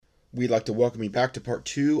We'd like to welcome you back to part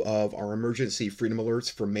two of our emergency freedom alerts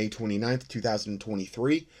for May 29th,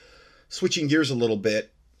 2023. Switching gears a little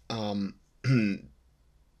bit, it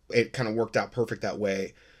kind of worked out perfect that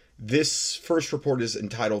way. This first report is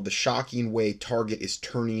entitled "The Shocking Way Target is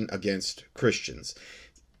Turning Against Christians."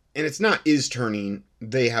 And it's not is turning,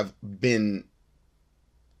 they have been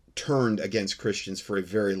turned against Christians for a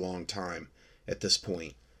very long time at this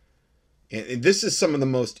point. And this is some of the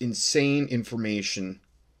most insane information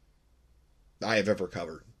I have ever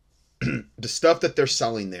covered. The stuff that they're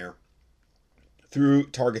selling there through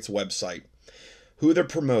Target's website, who they're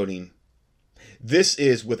promoting, this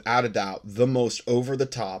is without a doubt the most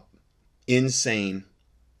over-the-top, insane,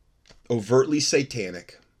 overtly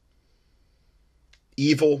satanic,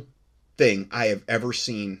 evil thing I have ever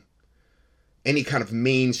seen any kind of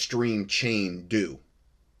mainstream chain do.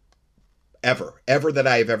 Ever that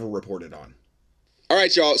I have ever reported on. All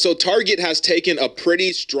right, y'all. So Target has taken a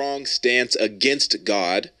pretty strong stance against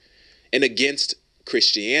God and against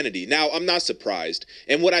Christianity. Now, I'm not surprised.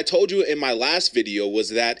 And what I told you in my last video was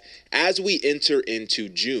that as we enter into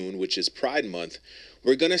June, which is Pride Month,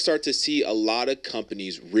 we're going to start to see a lot of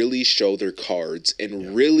companies really show their cards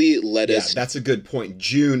and really let us... Yeah, that's a good point.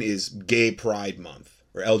 June is Gay Pride Month,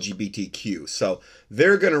 or LGBTQ. So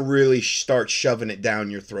they're going to really start shoving it down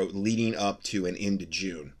your throat leading up to and into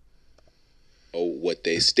June. What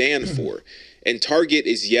they stand for. And Target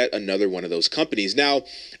is yet another one of those companies. Now,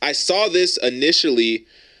 I saw this initially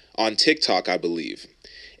on TikTok, I believe.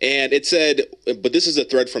 And it said, but this is a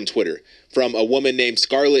thread from Twitter, from a woman named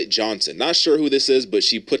Scarlett Johnson. Not sure who this is, but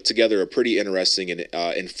she put together a pretty interesting and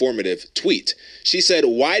informative tweet. She said,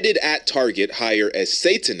 "Why did @Target hire a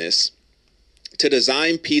Satanist to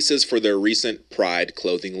design pieces for their recent Pride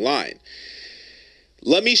clothing line?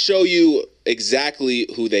 Let me show you exactly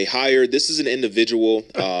who they hired." This is an individual.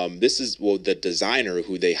 This is, the designer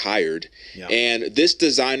who they hired. Yeah. And this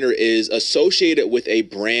designer is associated with a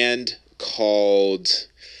brand called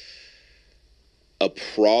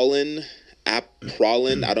Aprolin. I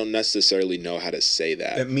don't necessarily know how to say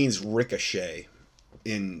that. It means ricochet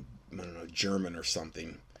in, I don't know, German or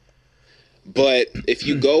something. But if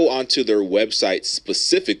you go onto their website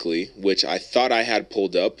specifically, which I thought I had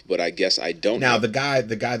pulled up, but I guess I don't. Now, the guy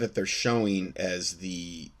that they're showing as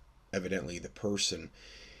evidently the person,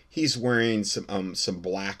 he's wearing some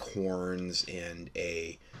black horns and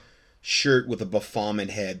a shirt with a Baphomet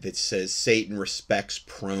head that says "Satan respects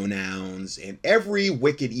pronouns," and every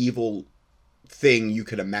wicked evil thing you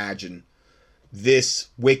could imagine this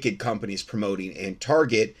wicked company is promoting, and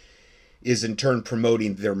Target is in turn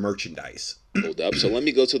promoting their merchandise. Hold up. So let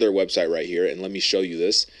me go to their website right here and let me show you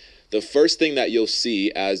this. The first thing that you'll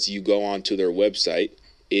see as you go onto their website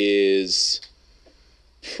is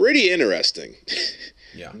pretty interesting.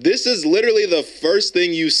 Yeah. This is literally the first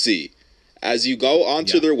thing you see as you go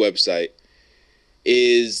onto their website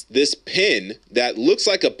is this pin that looks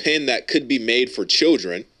like a pin that could be made for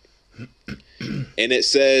children. And it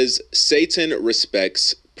says, "Satan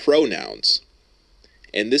respects pronouns."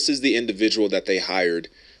 And this is the individual that they hired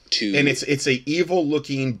to... And it's a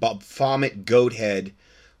evil-looking Baphomet goat head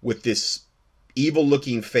with this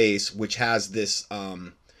evil-looking face, which has this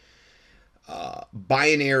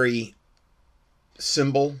binary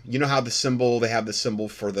symbol. You know how they have the symbol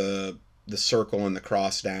for the circle and the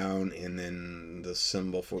cross down, and then the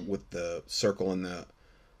symbol with the circle and the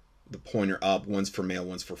pointer up. One's for male,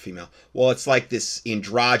 one's for female. Well, it's like this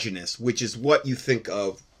androgynous, which is what you think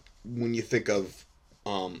of when you think of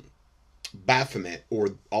Baphomet,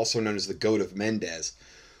 or also known as the Goat of Mendes,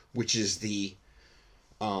 which is the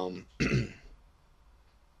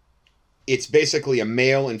it's basically a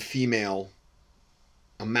male and female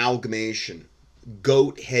amalgamation,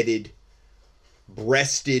 goat-headed,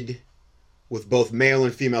 breasted, with both male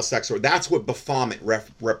and female sex organ. That's what Baphomet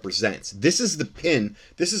represents. This is the pin.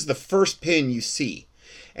 This is the first pin you see,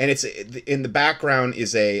 and it's in the background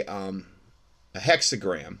is a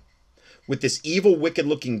hexagram with this evil,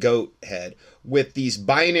 wicked-looking goat head with these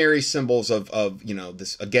binary symbols of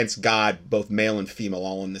this against God, both male and female,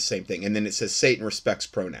 all in the same thing. And then it says Satan respects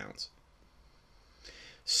pronouns.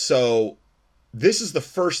 So this is the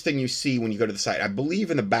first thing you see when you go to the site. I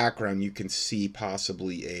believe in the background you can see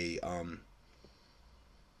possibly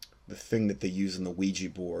the thing that they use in the Ouija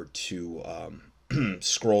board to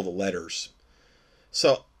scroll the letters.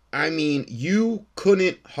 So, I mean, you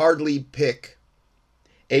couldn't hardly pick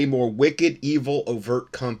a more wicked, evil,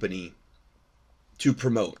 overt company to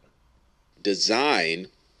promote. Design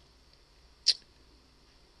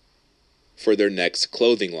for their next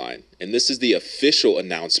clothing line. And this is the official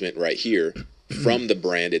announcement right here from the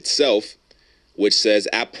brand itself, which says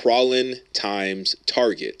Aprolin times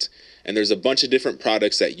Target. And there's a bunch of different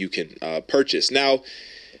products that you can purchase. Now,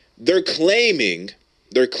 they're claiming,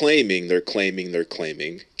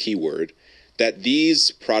 keyword, that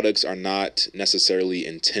these products are not necessarily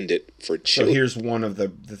intended for children. So here's one of the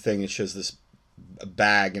thing. It shows this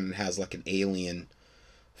bag and it has like an alien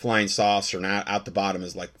flying saucer, and out the bottom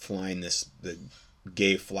is like flying the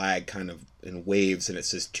gay flag kind of in waves, and it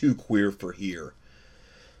says "Too queer for here."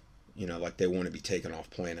 You know, like they want to be taken off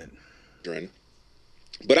planet.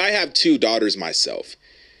 But I have 2 daughters myself.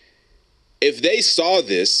 If they saw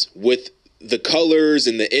this with the colors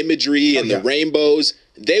and the imagery and the rainbows,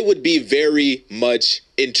 they would be very much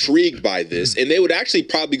intrigued by this, and they would actually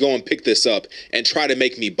probably go and pick this up and try to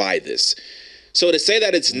make me buy this. So to say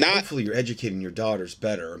that it's not... Hopefully you're educating your daughters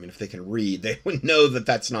better. I mean, if they can read, they would know that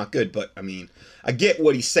that's not good. But, I mean, I get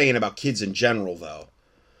what he's saying about kids in general, though.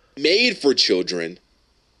 Made for children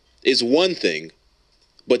is one thing,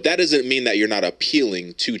 but that doesn't mean that you're not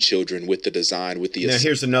appealing to children with the design, with the... Now,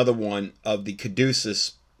 here's another one of the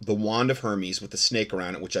caduceus, the wand of Hermes with the snake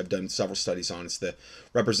around it, which I've done several studies on. It's the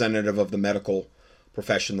representative of the medical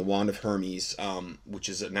profession, the wand of Hermes, which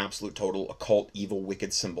is an absolute total occult, evil,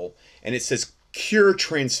 wicked symbol. And it says, cure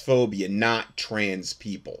transphobia, not trans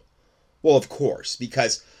people. Well, of course,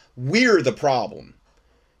 because we're the problem.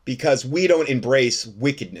 Because we don't embrace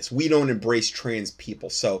wickedness. We don't embrace trans people.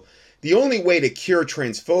 So the only way to cure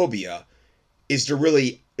transphobia is to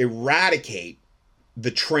really eradicate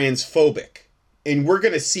the transphobic. And we're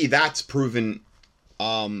going to see that's proven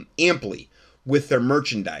amply with their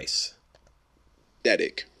merchandise.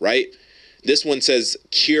 Right? This one says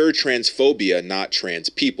cure transphobia, not trans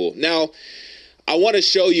people. Now, I want to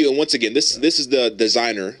show you, and once again, this is the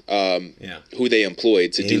designer who they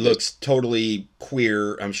employed to do this. He looks totally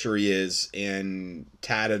queer, I'm sure he is, and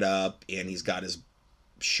tatted up, and he's got his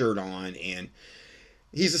shirt on, and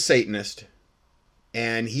he's a Satanist,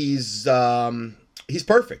 and he's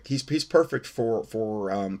perfect. He's perfect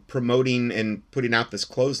for promoting and putting out this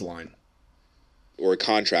clothesline. Or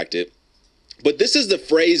contracted. But this is the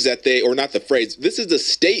phrase that they, or not the phrase, this is the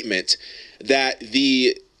statement that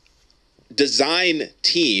the design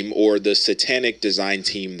team, or the satanic design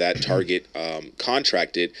team that Target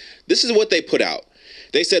contracted, this is what they put out.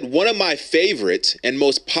 They said, one of my favorite and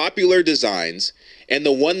most popular designs, and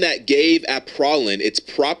the one that gave Aprolin its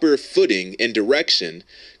proper footing and direction,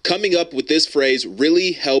 coming up with this phrase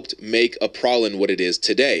really helped make Aprolin what it is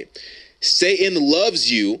today. Satan loves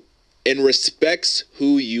you and respects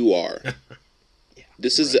who you are.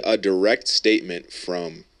 This is a direct statement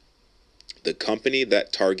from the company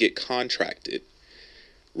that Target contracted,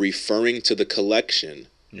 referring to the collection.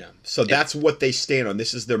 Yeah. So that's what they stand on.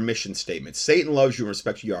 This is their mission statement. Satan loves you and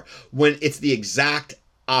respects who you are. When it's the exact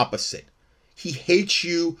opposite. He hates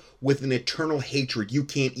you with an eternal hatred you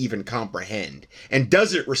can't even comprehend, and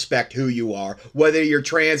doesn't respect who you are, whether you're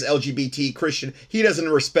trans, LGBT, Christian. He doesn't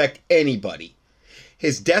respect anybody.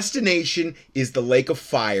 His destination is the lake of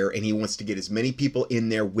fire, and he wants to get as many people in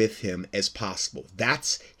there with him as possible.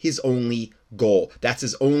 That's his only goal. That's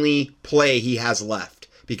his only play he has left,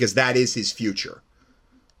 because that is his future.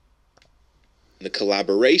 The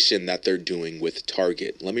collaboration that they're doing with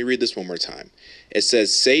Target. Let me read this one more time. It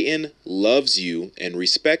says, Satan loves you and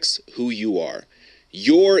respects who you are.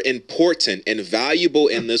 You're important and valuable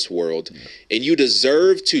in this world, and you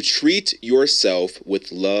deserve to treat yourself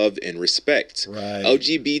with love and respect. Right.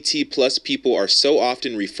 LGBT plus people are so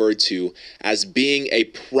often referred to as being a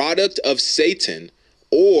product of Satan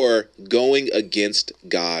or going against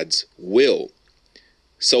God's will.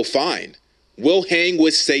 So fine. We'll hang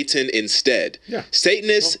with Satan instead. Yeah.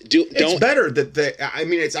 Satanists don't... It's better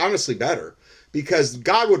it's honestly better, because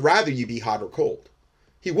God would rather you be hot or cold.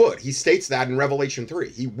 He would. He states that in Revelation 3.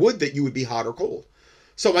 He would that you would be hot or cold.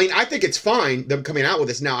 So, I mean, I think it's fine them coming out with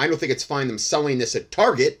this now. I don't think it's fine them selling this at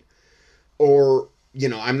Target, or,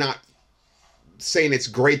 I'm not saying it's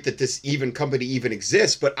great that this company even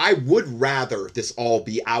exists, but I would rather this all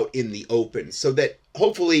be out in the open, so that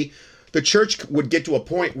hopefully the church would get to a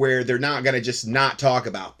point where they're not going to just not talk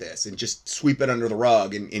about this and just sweep it under the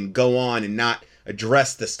rug and go on and not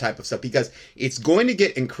address this type of stuff, because it's going to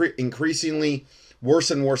get increasingly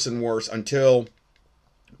worse and worse and worse until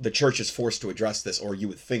the church is forced to address this, or you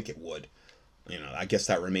would think it would. I guess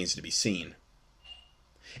that remains to be seen.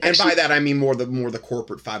 And by that, I mean more the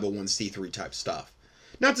corporate 501c3 type stuff.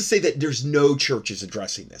 Not to say that there's no churches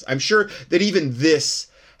addressing this. I'm sure that even this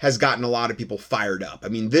has gotten a lot of people fired up. I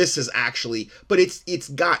mean, this is actually, but it's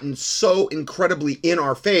gotten so incredibly in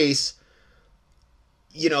our face,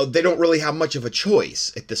 they don't really have much of a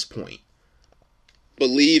choice at this point.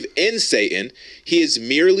 believe in Satan, he is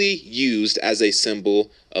merely used as a symbol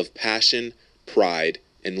of passion, pride,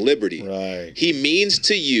 and liberty. Right. He means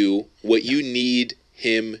to you what you need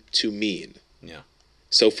him to mean. Yeah.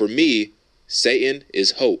 So for me, Satan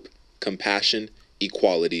is hope, compassion,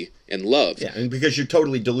 equality, and love. Yeah, and because you're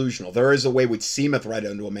totally delusional. There is a way which seemeth right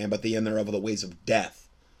unto a man, but the end thereof are the ways of death.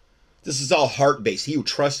 This is all heart-based. He who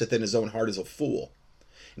trusteth in his own heart is a fool.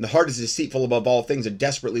 And the heart is deceitful above all things and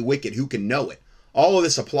desperately wicked. Who can know it? All of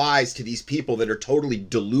this applies to these people that are totally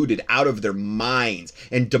deluded out of their minds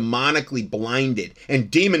and demonically blinded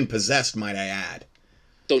and demon-possessed, might I add.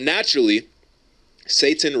 So naturally,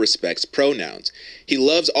 Satan respects pronouns. He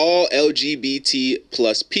loves all LGBT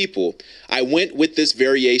plus people. I went with this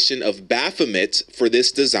variation of Baphomet for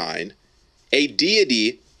this design, a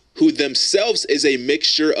deity who themselves is a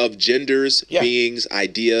mixture of genders, beings,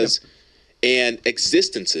 ideas, and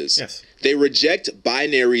existences. Yes. They reject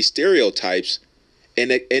binary stereotypes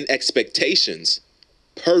and expectations.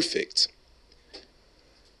 Perfect.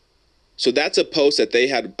 So that's a post that they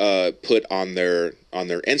had put on their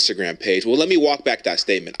Instagram page. Well, let me walk back that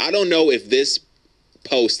statement. I don't know if this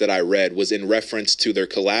post that I read was in reference to their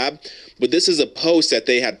collab, but this is a post that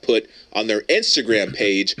they had put on their Instagram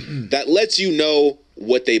page that lets you know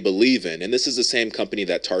what they believe in. And this is the same company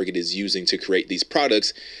that Target is using to create these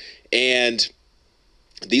products. And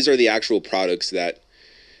these are the actual products that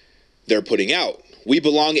they're putting out. We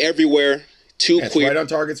belong everywhere. It's right on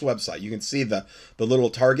Target's website. You can see the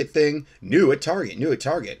little Target thing. New at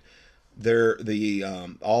Target. They're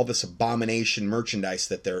all this abomination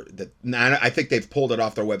merchandise I think they've pulled it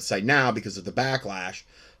off their website now because of the backlash.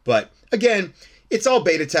 But again, it's all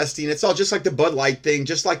beta testing. It's all just like the Bud Light thing.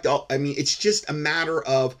 It's just a matter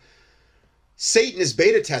of Satan is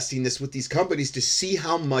beta testing this with these companies to see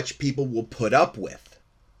how much people will put up with.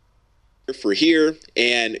 For here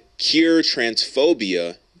and cure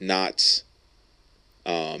transphobia, not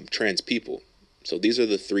trans people. So these are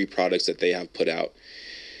the 3 products that they have put out.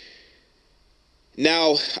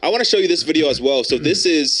 Now, I want to show you this video as well. So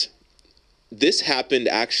this happened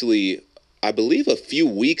actually, I believe, a few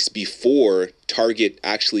weeks before Target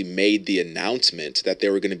actually made the announcement that they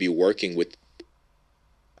were going to be working with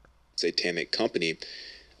satanic company.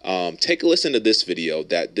 Take a listen to this video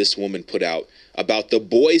that this woman put out about the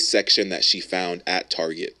boys section that she found at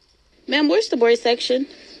Target. Ma'am, where's the boys section?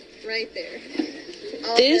 Right there.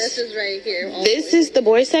 All This is right here. This is the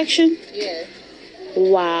boys section? Yeah.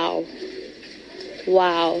 Wow.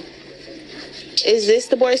 Is this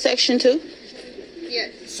the boys section too?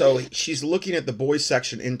 Yes. So she's looking at the boys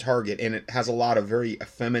section in Target, and it has a lot of very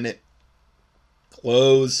effeminate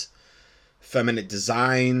clothes, effeminate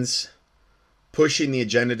designs, pushing the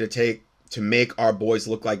agenda to make our boys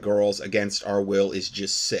look like girls against our will is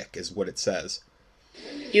just sick, is what it says.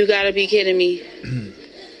 You gotta be kidding me.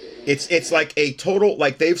 It's like a total,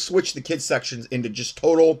 like they've switched the kids sections into just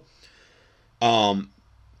total,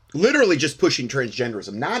 literally just pushing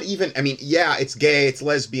transgenderism. Not even, it's gay, it's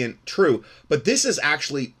lesbian, true. But this is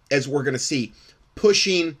actually, as we're going to see,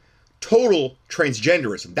 pushing total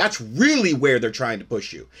transgenderism. That's really where they're trying to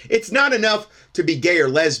push you. It's not enough to be gay or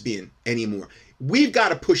lesbian anymore. We've got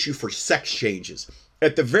to push you for sex changes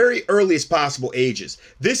at the very earliest possible ages.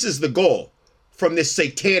 This is the goal from this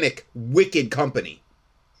satanic, wicked company.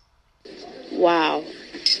 Wow.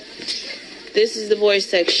 This is the boys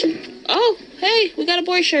section. Oh, hey, we got a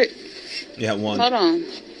boy shirt. Yeah, one. Hold on.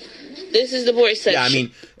 This is the boys section.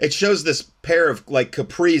 Yeah, it shows this pair of like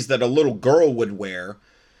capris that a little girl would wear,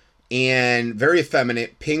 and very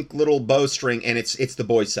effeminate, pink little bowstring, and it's the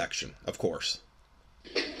boys section, of course.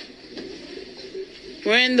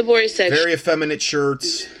 We're in the boys section. Very effeminate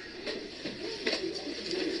shirts.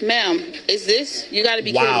 Ma'am, is this? You gotta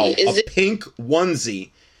be wow, kidding me. Is a pink onesie,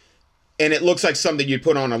 and it looks like something you'd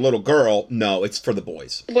put on a little girl. No, it's for the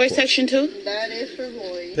boys. Boys section too? That is for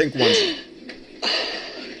boys. Pink onesie.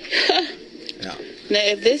 Yeah. Now,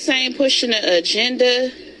 if this ain't pushing the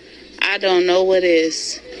agenda, I don't know what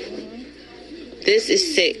is. This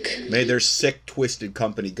is sick. May their sick, twisted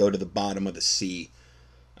company go to the bottom of the sea.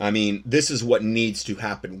 This is what needs to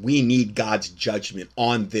happen. We need God's judgment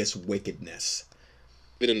on this wickedness.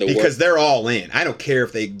 Because they're all in. I don't care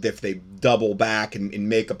if they double back and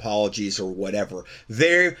make apologies or whatever.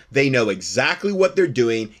 They know exactly what they're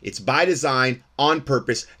doing. It's by design, on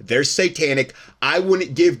purpose. They're satanic. I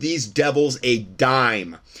wouldn't give these devils a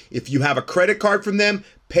dime. If you have a credit card from them,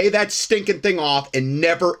 pay that stinking thing off and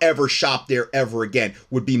never ever shop there ever again.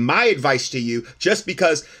 Would be my advice to you, just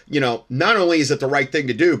because, not only is it the right thing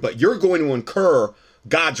to do, but you're going to incur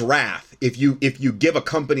God's wrath if you give a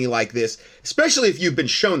company like this, especially if you've been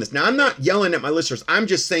shown this. Now, I'm not yelling at my listeners. I'm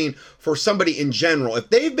just saying for somebody in general, if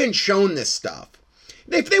they've been shown this stuff,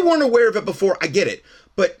 if they weren't aware of it before, I get it.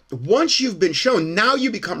 But once you've been shown, now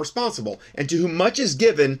you become responsible. And to whom much is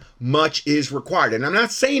given, much is required. And I'm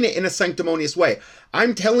not saying it in a sanctimonious way.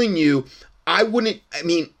 I'm telling you, I wouldn't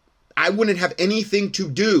have anything to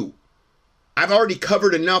do. I've already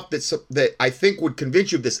covered enough that I think would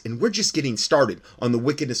convince you of this. And we're just getting started on the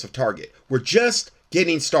wickedness of Target. We're just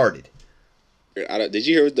getting started. Did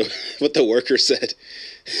you hear what the worker said?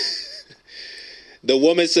 The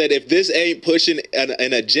woman said, if this ain't pushing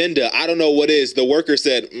an agenda, I don't know what is. The worker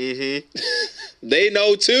said, They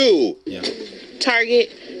know too. Yeah.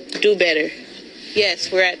 Target, do better.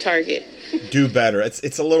 Yes, we're at Target. Do better.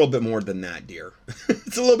 It's a little bit more than that, dear.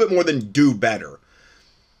 It's a little bit more than do better.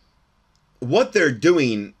 What they're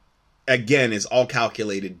doing, again, is all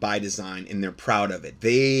calculated by design, and they're proud of it.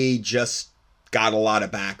 They just got a lot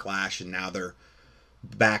of backlash, and now they're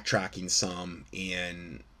backtracking some,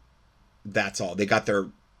 and that's all. They got their,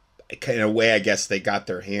 in a way, I guess they got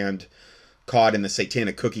their hand caught in the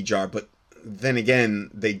satanic cookie jar, but then again,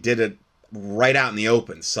 they did it right out in the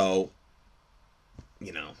open, so,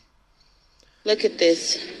 you know. Look at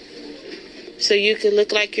this. So you could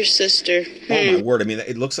look like your sister. Oh, my word. I mean,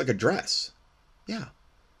 it looks like a dress. Yeah.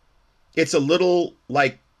 It's a little,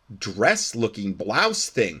 like, dress-looking blouse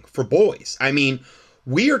thing for boys. I mean,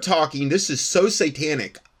 we are talking, this is so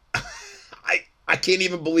satanic. I can't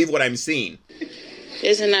even believe what I'm seeing.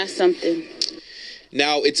 Isn't that something?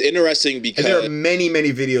 Now, it's interesting because And there are many,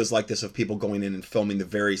 many videos like this of people going in and filming the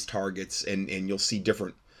various targets, and you'll see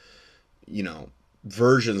different,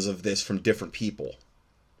 versions of this from different people.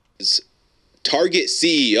 Target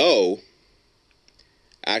CEO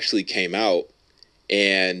actually came out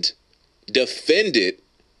and defended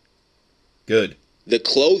Good. the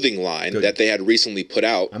clothing line Good. that they had recently put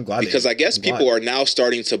out. I'm glad because I guess people are now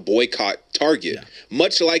starting to boycott Target,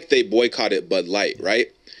 much like they boycotted Bud Light,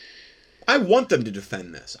 right? I want them to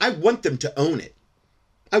defend this. I want them to own it.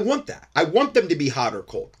 I want that. I want them to be hot or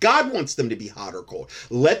cold. God wants them to be hot or cold.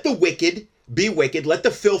 Let the wicked be wicked. Let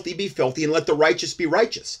the filthy be filthy, and let the righteous be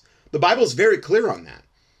righteous. The Bible is very clear on that.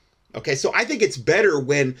 Okay, so I think it's better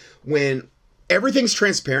when everything's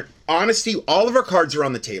transparent, honesty, all of our cards are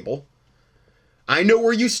on the table. I know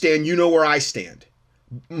where you stand, you know where I stand.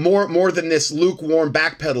 More than this lukewarm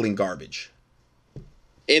backpedaling garbage.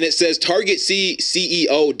 And it says Target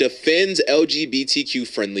CEO defends LGBTQ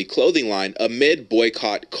friendly clothing line amid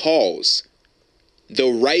boycott calls. The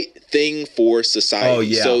right thing for society. Oh,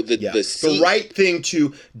 yeah. So the right thing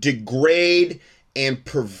to degrade and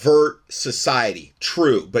pervert society.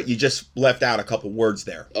 True, but you just left out a couple words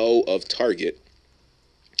there. Of Target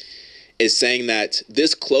is saying that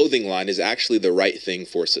this clothing line is actually the right thing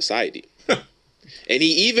for society. And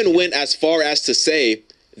he even went as far as to say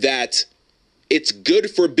that it's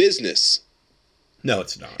good for business. No,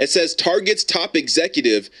 it's not. It says Target's top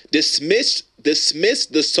executive dismissed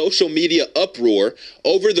the social media uproar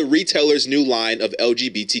over the retailer's new line of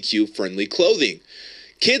LGBTQ-friendly clothing,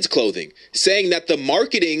 kids clothing, saying that the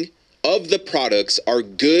marketing of the products are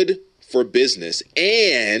good for business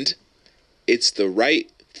and it's the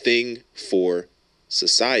right thing for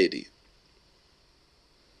society.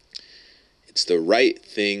 It's the right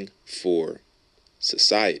thing for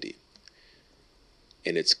society.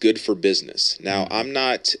 And it's good for business. Now, I'm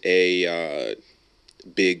not a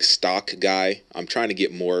big stock guy. I'm trying to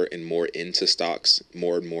get more and more into stocks,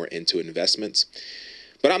 more and more into investments.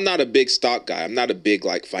 But I'm not a big stock guy. I'm not a big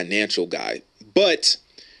financial guy. But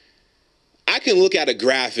I can look at a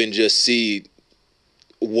graph and just see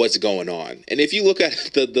what's going on. And if you look at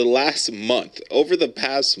the last month, over the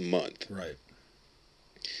past month, right,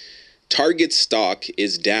 Target stock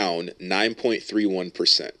is down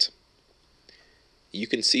 9.31%. You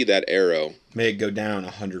can see that arrow. May it go down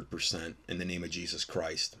 100% in the name of Jesus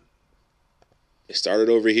Christ. It started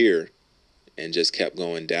over here and just kept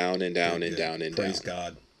going down and down and down and down. Praise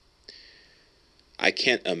God. I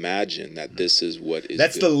can't imagine that this is what is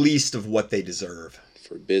That's the least of what they deserve.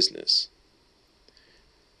 For business.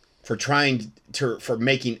 For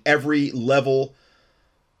making every level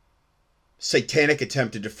satanic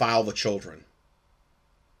attempt to defile the children.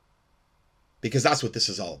 Because that's what this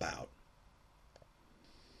is all about.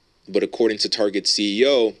 But according to Target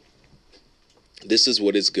CEO, this is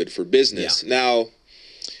what is good for business. Yeah. Now,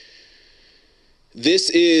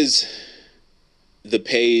 this is the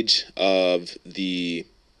page of the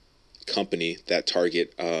company that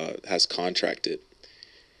Target has contracted.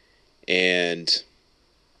 And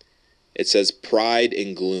it says pride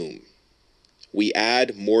and gloom. We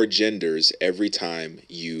add more genders every time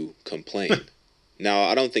you complain. Now,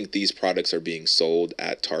 I don't think these products are being sold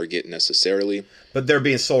at Target necessarily. But they're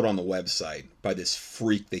being sold on the website by this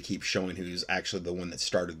freak they keep showing, who's actually the one that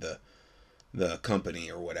started the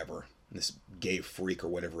company or whatever. This gay freak or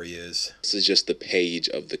whatever he is. This is just the page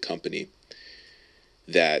of the company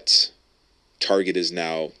that Target is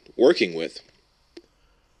now working with.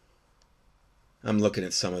 I'm looking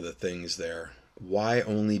at some of the things there. Why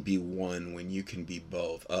only be one when you can be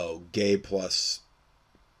both? Oh, gay plus,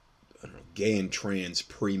 I don't know, gay and trans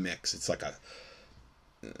premix. It's like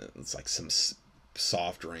some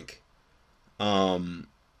soft drink. Burn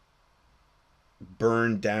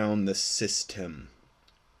down the system.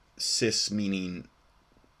 Cis meaning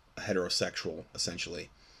heterosexual, essentially.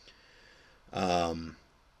 I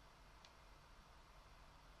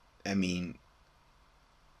mean,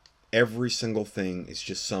 every single thing is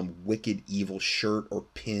just some wicked evil shirt or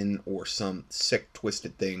pin or some sick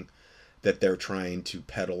twisted thing that they're trying to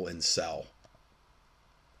peddle and sell.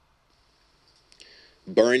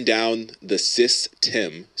 Burn down the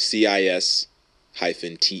system, CIS-TEM.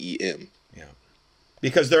 Yeah,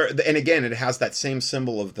 because and again, it has that same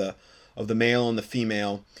symbol of the male and the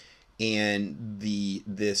female, and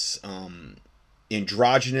this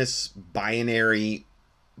androgynous binary,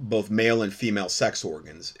 both male and female sex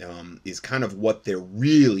organs, is kind of what they're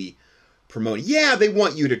really promoting. Yeah, they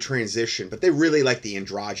want you to transition, but they really like the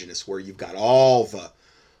androgynous, where you've got all the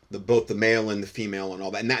both the male and the female and all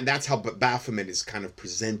that. And that's how Baphomet is kind of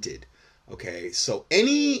presented. Okay, so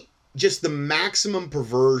just the maximum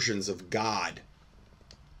perversions of God,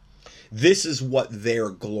 this is what they're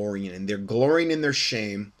glorying in. They're glorying in their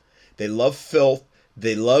shame. They love filth.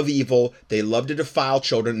 They love evil. They love to defile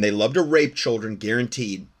children. They love to rape children,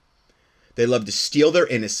 guaranteed. They love to steal their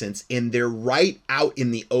innocence. And they're right out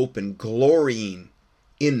in the open glorying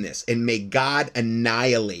in this. And may God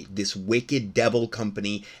annihilate this wicked devil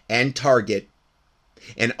company and Target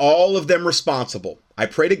and all of them responsible. I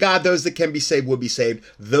pray to God those that can be saved will be saved.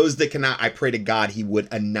 Those that cannot, I pray to God he would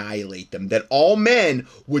annihilate them. That all men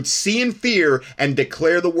would see and fear and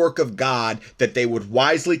declare the work of God, that they would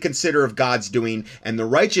wisely consider of God's doing, and the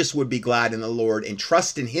righteous would be glad in the Lord and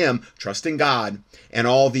trust in him, trust in God, and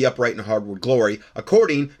all the upright in heart would glory,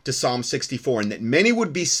 according to Psalm 64, and that many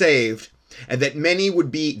would be saved, and that many would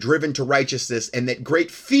be driven to righteousness, and that great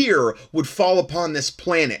fear would fall upon this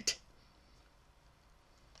planet.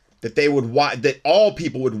 That all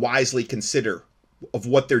people would wisely consider of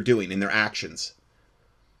what they're doing in their actions.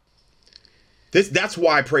 That's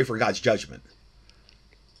why I pray for God's judgment.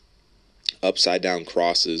 Upside down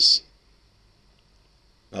crosses.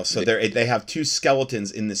 Oh, so they have two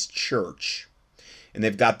skeletons in this church, and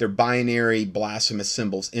they've got their binary blasphemous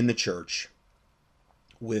symbols in the church.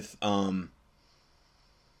 With I'm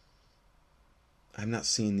not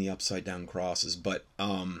seeing the upside down crosses, but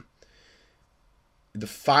the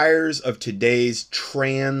fires of today's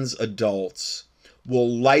trans adults will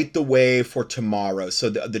light the way for tomorrow. So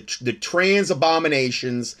the trans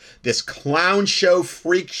abominations, this clown show,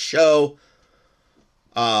 freak show,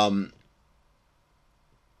 little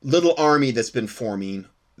army that's been forming,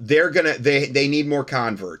 they need more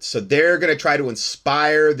converts. So they're gonna try to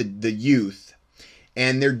inspire the youth.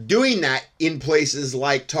 And they're doing that in places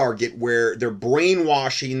like Target, where they're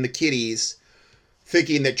brainwashing the kiddies,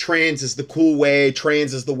 thinking that trans is the cool way,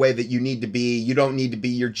 trans is the way that you need to be. You don't need to be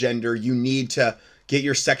your gender. You need to get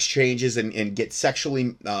your sex changes and get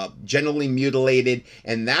sexually, genitally mutilated,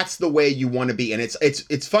 and that's the way you want to be. And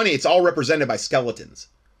it's funny. It's all represented by skeletons,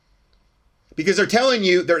 because they're telling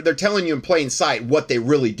you in plain sight what they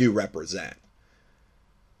really do represent.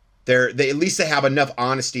 They at least they have enough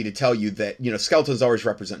honesty to tell you that, skeletons always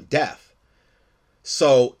represent death.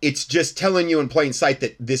 So it's just telling you in plain sight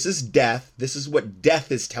that this is death. This is what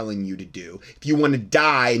death is telling you to do. If you want to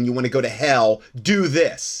die and you want to go to hell, do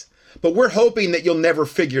this. But we're hoping that you'll never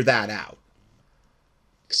figure that out.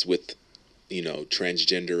 With,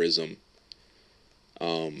 transgenderism.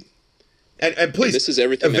 And please, and this is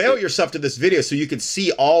everything avail yourself to this video so you can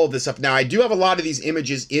see all of this stuff. Now, I do have a lot of these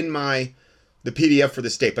images in the PDF for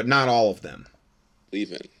this date, but not all of them.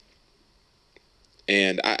 Believe in.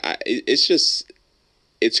 And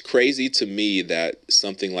it's crazy to me that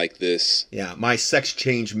something like this. Yeah, my sex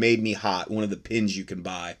change made me hot. One of the pins you can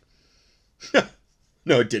buy.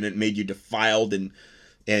 No, it didn't. It made you defiled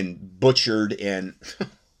and butchered and...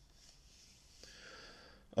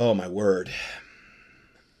 Oh, my word.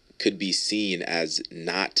 Could be seen as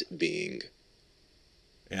not being.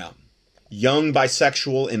 Yeah. Young,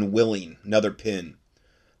 bisexual, and willing. Another pin.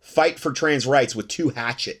 Fight for trans rights with 2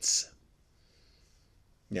 hatchets.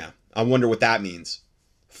 Yeah, I wonder what that means.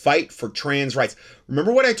 Fight for trans rights.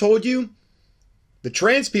 Remember what I told you? The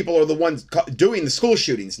trans people are the ones doing the school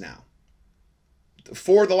shootings now.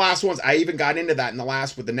 For the last ones, I even got into that in the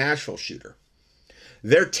last with the Nashville shooter.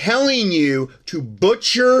 They're telling you to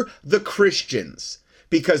butcher the Christians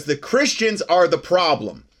because the Christians are the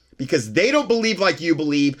problem. Because they don't believe like you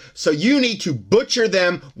believe, so you need to butcher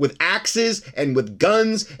them with axes and with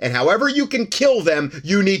guns, and however you can kill them,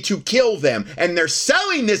 you need to kill them. And they're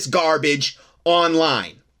selling this garbage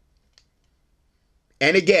online.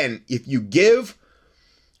 And again, if you give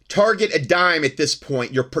Target a dime at this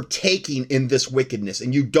point, you're partaking in this wickedness,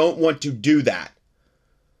 and you don't want to do that.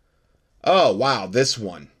 Oh, wow, this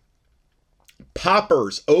one.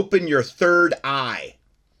 Poppers, open your third eye.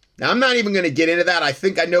 Now, I'm not even going to get into that. I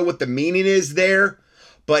think I know what the meaning is there,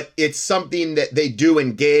 but it's something that they do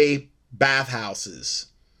in gay bathhouses.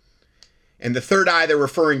 And the third eye they're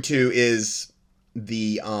referring to is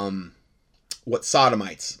the, what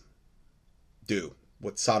sodomites do,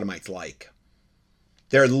 what sodomites like.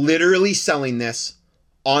 They're literally selling this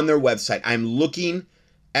on their website. I'm looking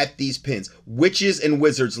at these pins. Witches and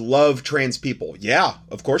wizards love trans people. Yeah,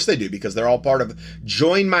 of course they do, because they're all part of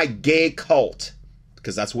Join My Gay Cult.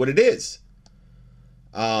 Because that's what it is.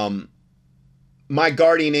 My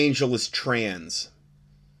guardian angel is trans.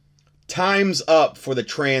 Time's up for the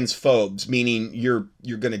transphobes, meaning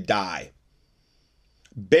you're gonna die.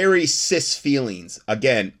 Bury cis feelings,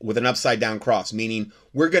 again, with an upside down cross, meaning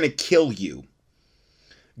we're gonna kill you.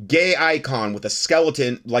 Gay icon with a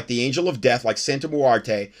skeleton, like the angel of death, like Santa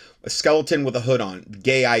Muerte, a skeleton with a hood on.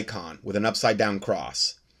 Gay icon with an upside down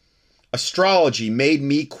cross. Astrology made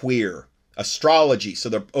me queer. Astrology, so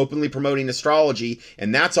they're openly promoting astrology,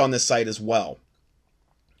 and that's on this site as well.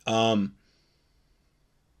 If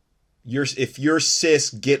you're cis,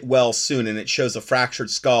 get well soon, and it shows a fractured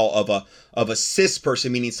skull of a cis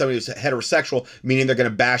person, meaning somebody who's heterosexual, meaning they're going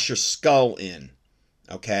to bash your skull in.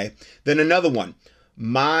 Okay, then another one,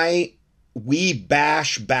 we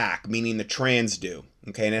bash back, meaning the trans do.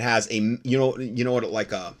 Okay, and it has a you know what,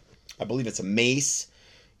 like a, I believe it's a mace.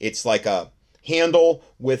 It's like a handle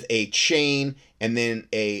with a chain and then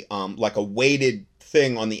a like a weighted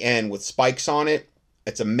thing on the end with spikes on it.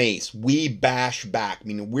 It's a mace. We bash back,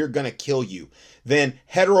 meaning we're gonna kill you. Then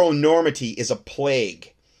heteronormity is a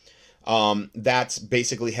plague. That's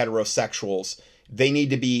basically heterosexuals.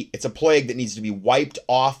 It's a plague that needs to be wiped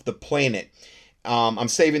off the planet. I'm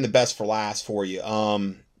saving the best for last for you.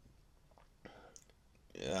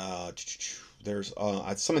 There's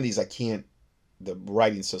some of these I can't, the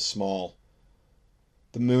writing's so small.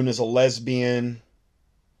 The moon is a lesbian.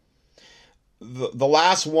 The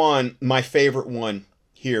last one, my favorite one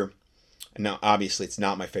here. Now, obviously, it's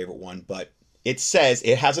not my favorite one, but it says,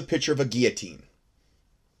 it has a picture of a guillotine.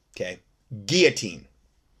 Okay? Guillotine.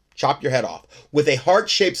 Chop your head off. With a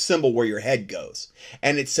heart-shaped symbol where your head goes.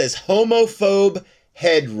 And it says, homophobe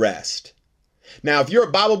headrest. Now, if you're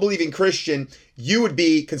a Bible-believing Christian, you would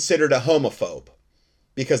be considered a homophobe.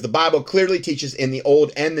 Because the Bible clearly teaches in the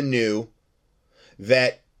Old and the New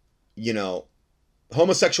that,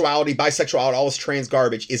 homosexuality, bisexuality, all this trans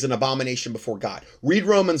garbage is an abomination before God. Read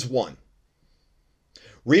Romans 1.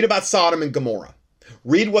 Read about Sodom and Gomorrah.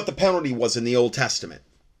 Read what the penalty was in the Old Testament,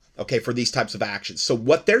 okay, for these types of actions. So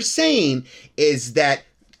what they're saying is that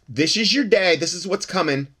this is your day. This is what's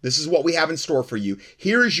coming. This is what we have in store for you.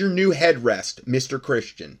 Here is your new headrest, Mr.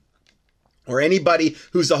 Christian, or anybody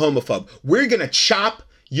who's a homophobe. We're going to chop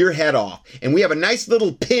your head off. And we have a nice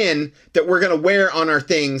little pin that we're going to wear on our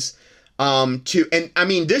things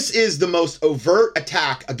this is the most overt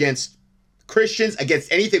attack against Christians, against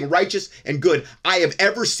anything righteous and good I have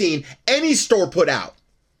ever seen any store put out.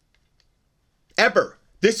 Ever.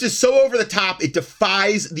 This is so over the top, it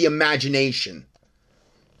defies the imagination.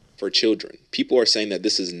 For children. People are saying that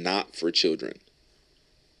this is not for children.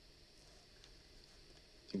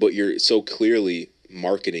 But you're so clearly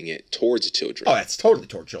marketing it towards children. Oh, that's totally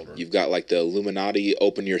toward children. You've got like the Illuminati,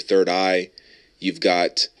 open your third eye. You've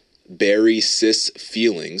got bury cis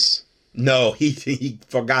feelings. No, he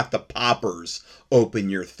forgot the poppers, open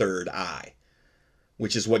your third eye,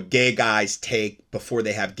 which is what gay guys take before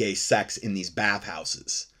they have gay sex in these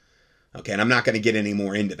bathhouses. Okay, and I'm not going to get any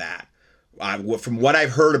more into that. From what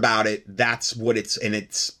I've heard about it, that's what it's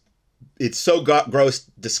so gross,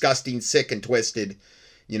 disgusting, sick, and twisted,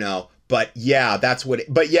 But yeah, that's what.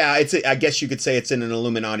 I guess you could say it's in an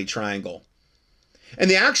Illuminati triangle. And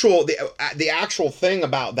the actual thing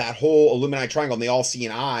about that whole Illuminati triangle and the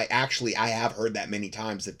all-seeing eye, actually, I have heard that many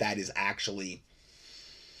times that is actually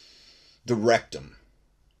the rectum,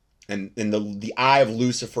 and the eye of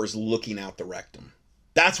Lucifer is looking out the rectum.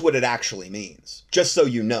 That's what it actually means, just so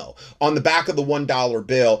you know. On the back of the $1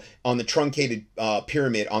 bill, on the truncated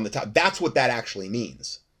pyramid on the top, that's what that actually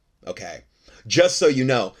means. Okay, just so you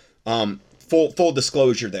know. Full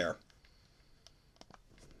disclosure there.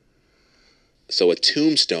 So a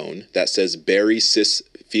tombstone that says "Bury cis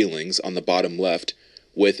feelings" on the bottom left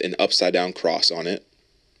with an upside down cross on it.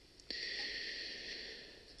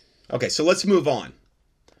 Okay, so let's move on.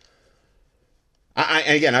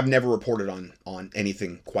 Again, I've never reported on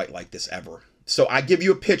anything quite like this ever. So I give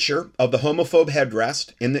you a picture of the homophobe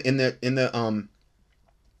headrest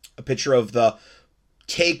a picture of the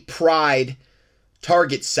Take Pride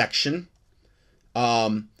Target section.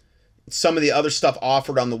 Some of the other stuff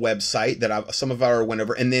offered on the website that some of our went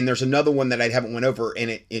over, and then there's another one that I haven't went over,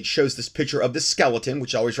 and it shows this picture of the skeleton,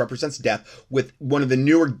 which always represents death, with one of the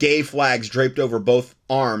newer gay flags draped over both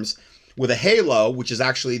arms, with a halo, which is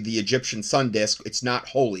actually the Egyptian sun disk. It's not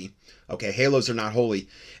holy. Okay, halos are not holy.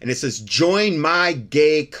 And it says, "Join my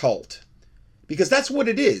gay cult." Because that's what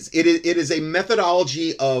it is. It is a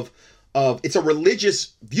methodology of it's a religious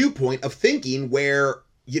viewpoint of thinking where,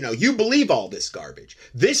 you believe all this garbage.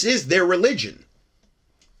 This is their religion.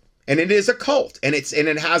 And it is a cult. And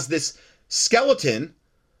it has this skeleton,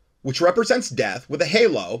 which represents death, with a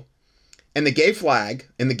halo, and the gay flag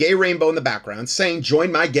and the gay rainbow in the background saying,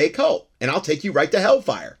 "Join my gay cult and I'll take you right to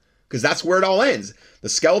hellfire." Because that's where it all ends. The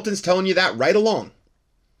skeleton's telling you that right along.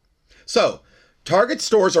 So, Target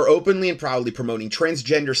stores are openly and proudly promoting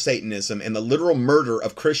transgender Satanism and the literal murder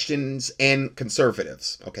of Christians and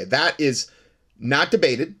conservatives. Okay, that is not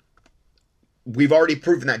debated. We've already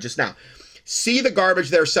proven that just now. See the garbage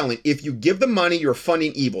they're selling. If you give them money, you're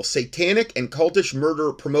funding evil. Satanic and cultish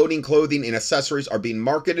murder promoting clothing and accessories are being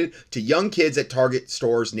marketed to young kids at Target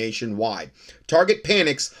stores nationwide. Target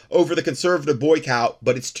panics over the conservative boycott,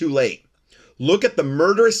 but it's too late. Look at the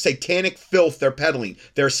murderous satanic filth they're peddling.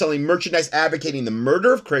 They're selling merchandise advocating the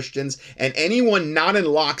murder of Christians and anyone not in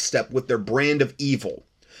lockstep with their brand of evil.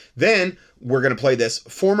 Then, we're going to play this.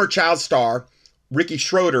 Former child star Ricky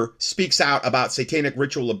Schroeder speaks out about satanic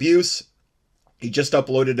ritual abuse. He just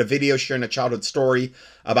uploaded a video sharing a childhood story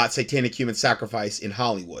about satanic human sacrifice in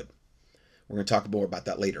Hollywood. We're going to talk more about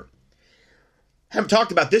that later. Haven't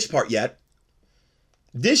talked about this part yet.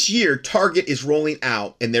 This year, Target is rolling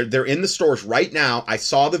out, and they're in the stores right now. I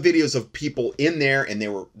saw the videos of people in there, and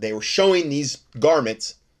they were showing these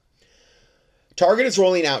garments. Target is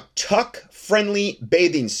rolling out tuck-friendly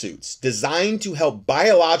bathing suits designed to help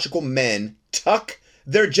biological men tuck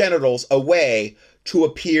their genitals away to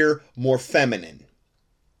appear more feminine.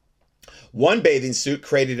 One bathing suit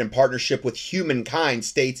created in partnership with Humankind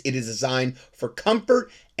states it is designed for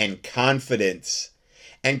comfort and confidence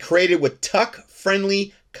and created with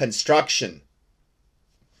tuck-friendly construction.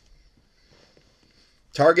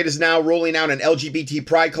 Target is now rolling out an LGBT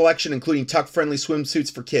pride collection, including tuck-friendly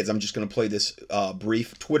swimsuits for kids. I'm just going to play this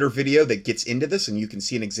brief Twitter video that gets into this, and you can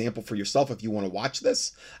see an example for yourself if you want to watch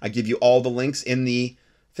this. I give you all the links in the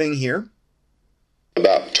thing here.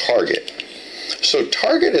 About Target. So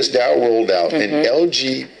Target has now rolled out an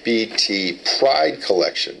LGBT pride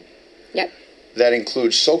collection. Yep. That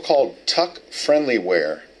includes so-called tuck-friendly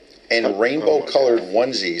wear and rainbow-colored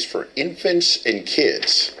onesies for infants and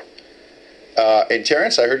kids. And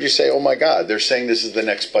Terrence, I heard you say, "Oh my God, they're saying this is the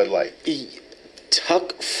next Bud Light."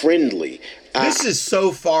 Tuck-friendly. This is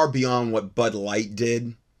so far beyond what Bud Light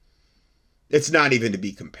did. It's not even to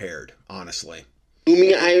be compared, honestly.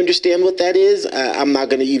 I understand what that is. I'm not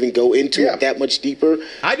going to even go into it that much deeper.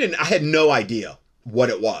 I had no idea what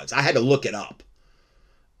it was. I had to look it up.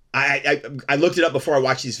 I looked it up before I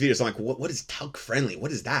watched these videos. I'm like, what is tuck friendly?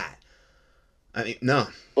 What is that? I mean, no.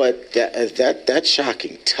 But that's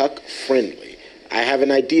shocking. Tuck friendly. I have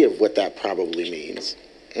an idea of what that probably means.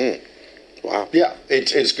 Wow. Yeah,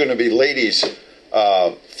 it's going to be ladies'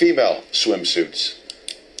 female swimsuits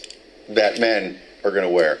that men are going to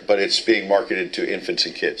wear, but it's being marketed to infants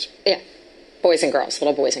and kids. Yeah, boys and girls,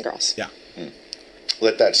 little boys and girls. Yeah.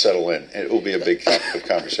 Let that settle in. It will be a big topic of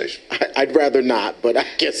conversation. I'd rather not, but I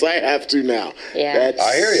guess I have to now. Yeah.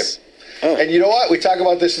 I hear you. And you know what? We talk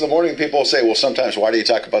about this in the morning. People will say, well, sometimes why do you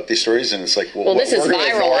talk about these stories? And it's like, well this is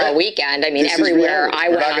viral all weekend. I mean, everywhere I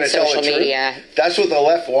went on social media. That's what the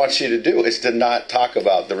left wants you to do, is to not talk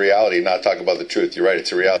about the reality, not talk about the truth. You're right.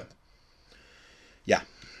 It's a reality. Yeah.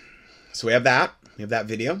 So we have that. We have that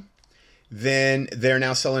video. Then they're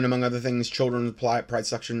now selling, among other things, children's pride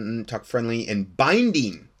section, tuck friendly, and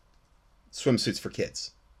binding swimsuits for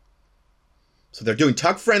kids. So they're doing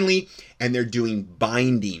tuck friendly and they're doing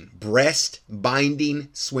binding, breast binding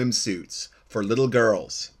swimsuits for little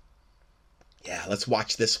girls. Yeah, let's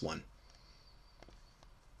watch this one.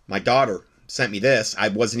 My daughter sent me this. I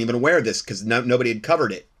wasn't even aware of this because nobody had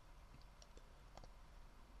covered it.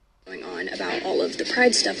 Going on about all of the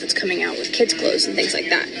Pride stuff that's coming out with kids' clothes and things like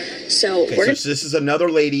that. So so this is another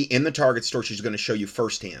lady in the Target store. She's going to show you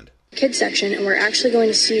firsthand. Kids section, and we're actually going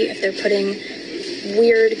to see if they're putting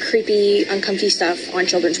weird, creepy, uncomfy stuff on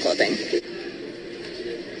children's clothing.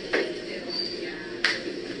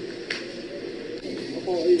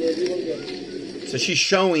 So she's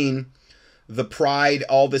showing the Pride,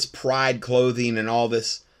 all this Pride clothing and all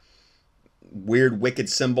this weird wicked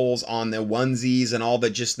symbols on the onesies and all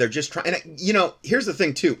that. They're just trying. And you know, here's the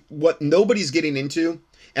thing too. What nobody's getting into,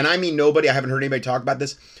 and I mean nobody, I haven't heard anybody talk about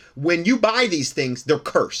this. When you buy these things, they're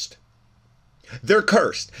cursed. They're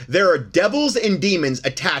cursed. There are devils and demons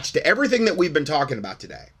attached to everything that we've been talking about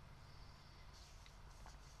today.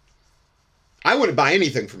 I wouldn't buy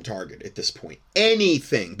anything from Target at this point.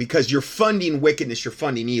 Anything, because you're funding wickedness, you're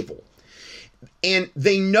funding evil. And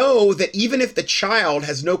they know that even if the child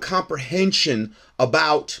has no comprehension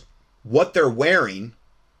about what they're wearing,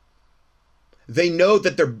 they know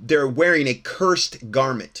that they're wearing a cursed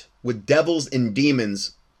garment with devils and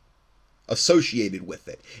demons associated with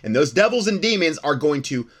it. And those devils and demons are going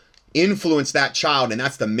to influence that child, and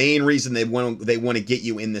that's the main reason they want to get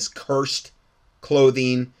you in this cursed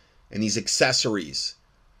clothing and these accessories,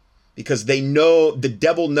 because they know, the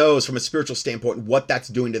devil knows from a spiritual standpoint what that's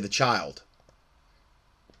doing to the child.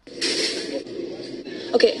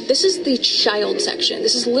 Okay, this is the child section.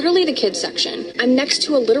 This is literally the kids section. I'm next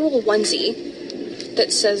to a literal onesie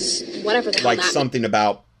that says whatever the hell like that something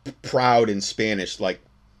about proud in Spanish, like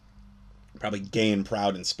probably gay and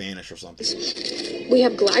proud in Spanish or something. We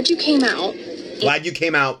have glad you came out. Glad you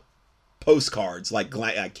came out postcards, like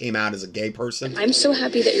glad I came out as a gay person. I'm so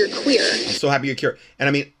happy that you're queer. I'm so happy you're queer. And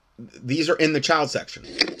I mean, these are in the child section.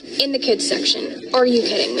 In the kids section. Are you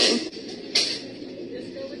kidding me?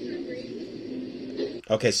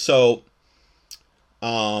 Okay, so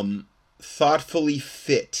thoughtfully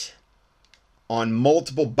fit on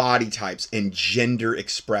multiple body types and gender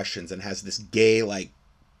expressions, and has this gay, like,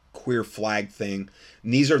 queer flag thing.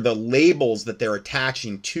 And these are the labels that they're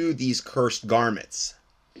attaching to these cursed garments.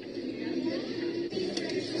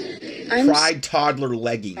 Pride toddler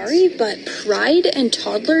leggings. Sorry, but pride and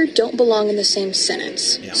toddler don't belong in the same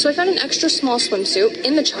sentence. Yeah. So I found an extra small swimsuit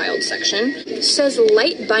in the child section. It says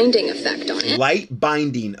light binding effect on it. Light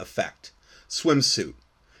binding effect swimsuit.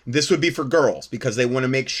 This would be for girls because they want to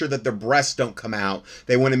make sure that their breasts don't come out.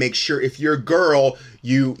 They want to make sure if you're a girl,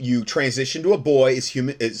 you transition to a boy as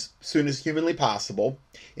soon as humanly possible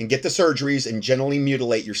and get the surgeries and gently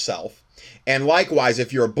mutilate yourself. And likewise,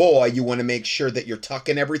 if you're a boy, you want to make sure that you're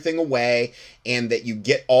tucking everything away and that you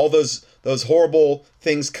get all those horrible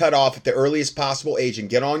things cut off at the earliest possible age and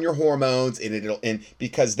get on your hormones, and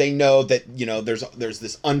because they know that, you know, there's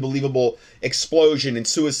this unbelievable explosion in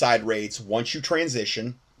suicide rates once you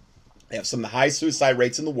transition. They have some of the highest suicide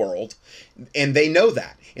rates in the world, and they know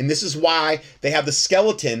that. And this is why they have the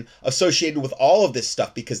skeleton associated with all of this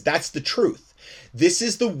stuff, because that's the truth. This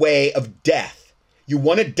is the way of death. You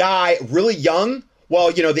want to die really young?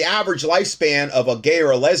 Well, you know, the average lifespan of a gay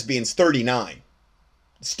or a lesbian is 39.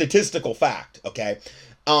 Statistical fact, okay?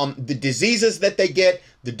 The diseases that they get,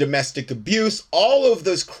 the domestic abuse, all of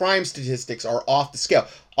those crime statistics are off the scale.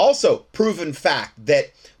 Also, proven fact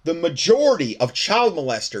that the majority of child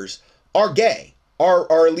molesters are gay,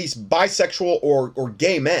 are at least bisexual or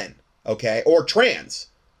gay men, okay? Or trans,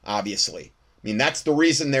 obviously. I mean, that's the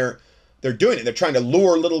reason they're doing it. They're trying to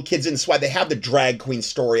lure little kids in. That's why they have the drag queen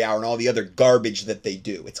story hour and all the other garbage that they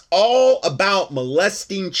do. It's all about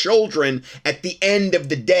molesting children at the end of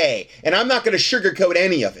the day. And I'm not going to sugarcoat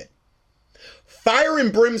any of it. Fire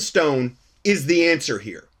and brimstone is the answer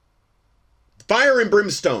here. Fire and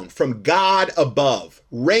brimstone from God above,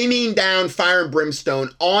 raining down fire and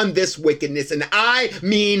brimstone on this wickedness. And I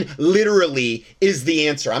mean literally is the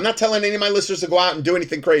answer. I'm not telling any of my listeners to go out and do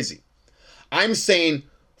anything crazy. I'm saying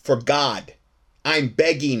for God. I'm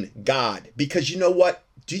begging God, because you know what?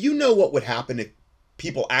 Do you know what would happen if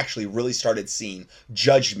people actually really started seeing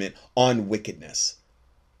judgment on wickedness?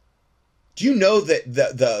 Do you know that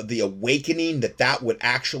the awakening that would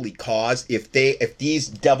actually cause if these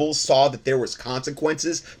devils saw that there was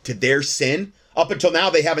consequences to their sin? Up until now,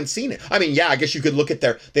 they haven't seen it. I mean, yeah, I guess you could look at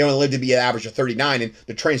they only live to be an average of 39, and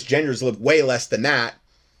the transgenders live way less than that.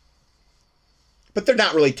 But they're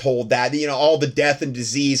not really told that, you know, all the death and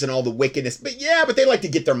disease and all the wickedness. But yeah, but they like to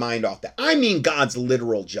get their mind off that. I mean God's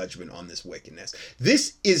literal judgment on this wickedness.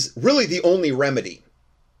 This is really the only remedy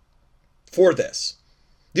for this.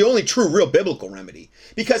 The only true, real biblical remedy.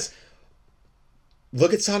 Because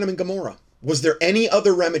look at Sodom and Gomorrah. Was there any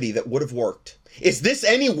other remedy that would have worked? Is this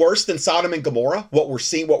any worse than Sodom and Gomorrah, what we're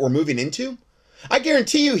seeing, what we're moving into? I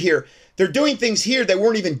guarantee you here, they're doing things here they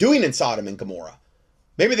weren't even doing in Sodom and Gomorrah.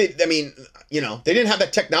 Maybe they didn't have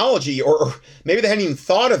that technology, or maybe they hadn't even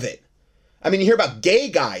thought of it. I mean, you hear about gay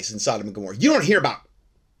guys in Sodom and Gomorrah. You don't hear about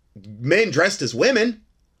men dressed as women.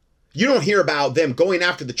 You don't hear about them going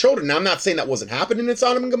after the children. Now, I'm not saying that wasn't happening in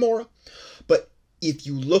Sodom and Gomorrah, but if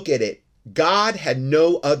you look at it, God had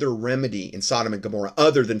no other remedy in Sodom and Gomorrah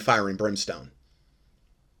other than fire and brimstone.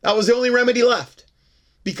 That was the only remedy left,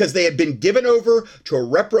 because they had been given over to a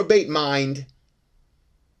reprobate mind,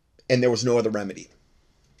 and there was no other remedy.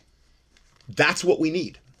 That's what we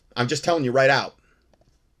need. I'm just telling you right out.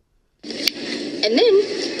 And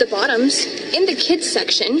then the bottoms in the kids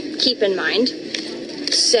section, keep in mind,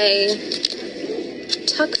 say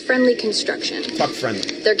tuck-friendly construction.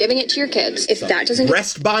 Tuck-friendly. They're giving it to your kids. If So, that doesn't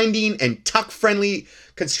breast binding and tuck-friendly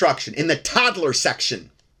construction in the toddler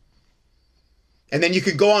section. And then you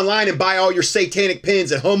could go online and buy all your satanic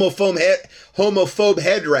pins and homophobe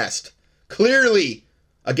headrest. Clearly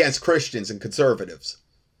against Christians and conservatives.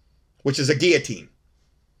 Which is a guillotine.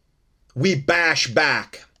 We bash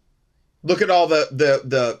back. Look at all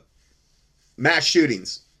the mass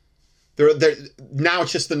shootings. They're now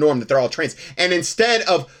it's just the norm that they're all trans. And instead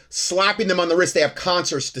of slapping them on the wrist, they have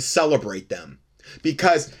concerts to celebrate them.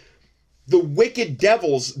 Because the wicked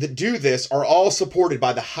devils that do this are all supported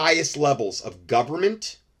by the highest levels of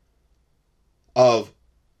government, of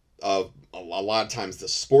a lot of times the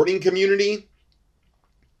sporting community.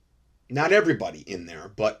 Not everybody in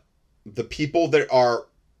there, but the people that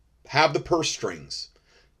have the purse strings.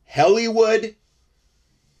 Hollywood,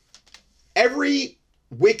 every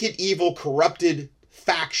wicked, evil, corrupted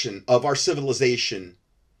faction of our civilization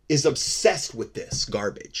is obsessed with this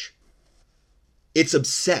garbage. It's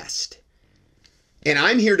obsessed. And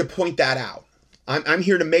I'm here to point that out. I'm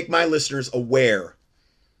here to make my listeners aware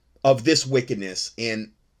of this wickedness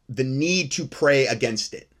and the need to pray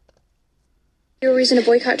against it. a reason to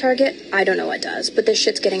boycott Target? I don't know what does, but this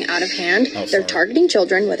shit's getting out of hand. They're targeting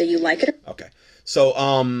children, whether you like it or... Okay. So,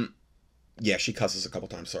 yeah, she cusses a couple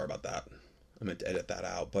times. Sorry about that. I meant to edit that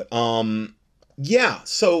out. But, yeah,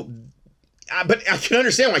 so, but I can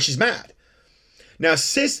understand why she's mad. Now,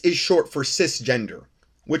 cis is short for cisgender,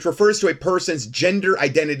 which refers to a person's gender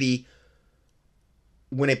identity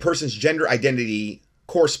when a person's gender identity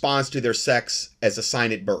corresponds to their sex as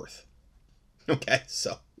assigned at birth. Okay,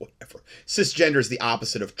 so whatever. Cisgender is the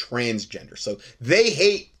opposite of transgender. So they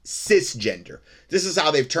hate cisgender. This is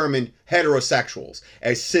how they've termed heterosexuals,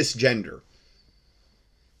 as cisgender.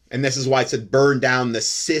 And this is why it said burn down the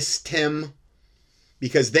system,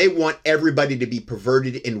 because they want everybody to be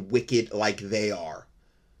perverted and wicked like they are.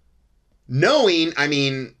 Knowing, I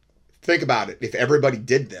mean, think about it. If everybody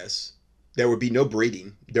did this, there would be no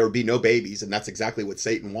breeding. There would be no babies. And that's exactly what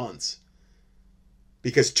Satan wants.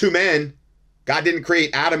 Because two men, God didn't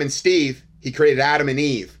create Adam and Steve. He created Adam and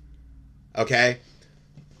Eve. Okay?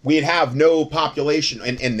 We'd have no population.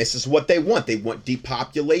 And this is what they want. They want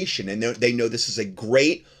depopulation. And they know this is a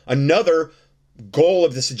great, another goal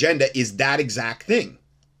of this agenda is that exact thing.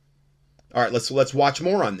 All right, let's watch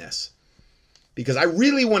more on this. Because I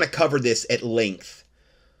really want to cover this at length.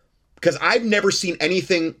 Because I've never seen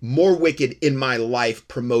anything more wicked in my life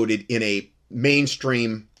promoted in a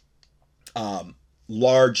mainstream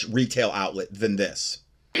large retail outlet than this.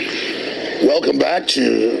 Welcome back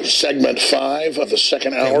to segment 5 of the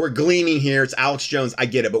second hour. Okay, we're gleaning here. It's Alex Jones. I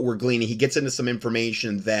get it, but we're gleaning. He gets into some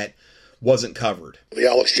information that wasn't covered. The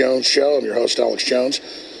Alex Jones Show. I'm your host, Alex Jones.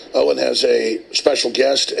 Owen has a special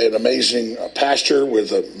guest, an amazing pastor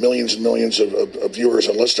with millions and millions of viewers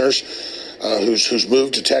and listeners who's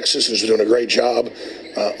moved to Texas and is doing a great job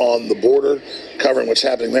on the border, covering what's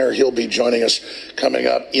happening there. He'll be joining us coming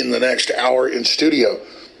up in the next hour in studio.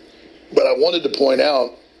 But I wanted to point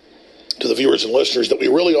out to the viewers and listeners that we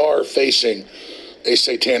really are facing a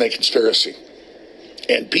satanic conspiracy.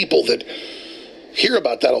 And people that hear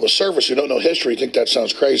about that on the surface who don't know history think that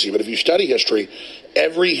sounds crazy. But if you study history,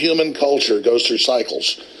 every human culture goes through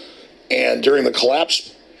cycles. And during the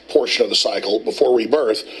collapse portion of the cycle, before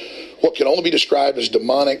rebirth, what can only be described as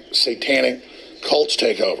demonic, satanic cults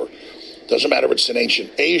take over. Doesn't matter if it's in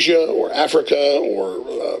ancient Asia or Africa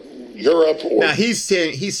or Europe. Or now he's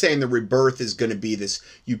saying the rebirth is going to be this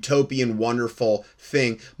utopian, wonderful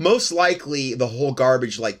thing. Most likely the whole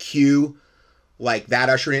garbage like Q, like that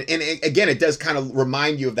ushered in. And again, it does kind of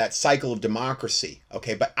remind you of that cycle of democracy.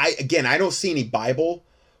 Okay, but I don't see any Bible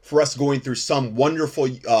for us going through some wonderful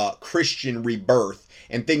Christian rebirth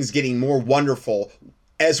and things getting more wonderful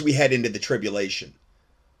as we head into the tribulation.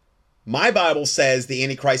 My Bible says the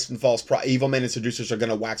Antichrist and false evil men and seducers are going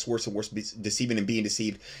to wax worse and worse, deceiving and being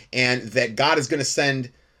deceived, and that God is going to send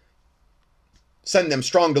them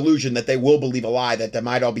strong delusion that they will believe a lie, that they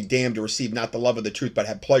might all be damned to receive not the love of the truth, but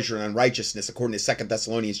have pleasure in unrighteousness, according to 2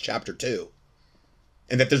 Thessalonians chapter 2.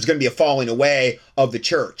 And that there's going to be a falling away of the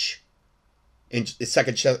church in 2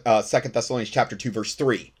 Thessalonians chapter 2, verse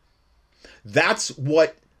 3. That's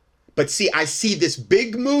what, but see, I see this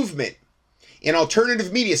big movement in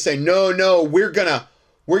alternative media saying, no, we're gonna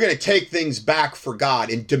take things back for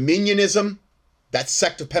God. And dominionism, that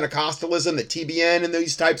sect of Pentecostalism that TBN and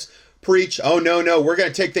these types preach, oh no, we're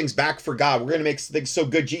gonna take things back for God. We're gonna make things so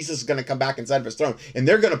good, Jesus is gonna come back inside of his throne. And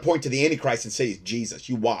they're gonna point to the Antichrist and say, Jesus,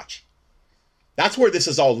 you watch. That's where this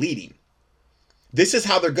is all leading. This is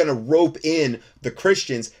how they're gonna rope in the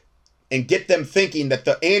Christians and get them thinking that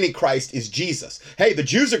the Antichrist is Jesus. Hey, the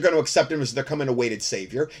Jews are going to accept him as their coming awaited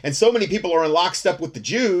Savior. And so many people are in lockstep with the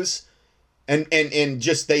Jews. And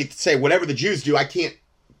just they say, whatever the Jews do, I can't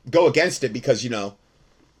go against it because, I'm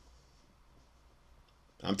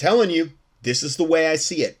telling you, this is the way I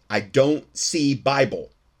see it. I don't see Bible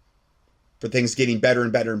for things getting better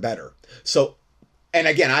and better and better. So, and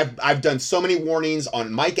again, I've done so many warnings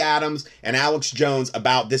on Mike Adams and Alex Jones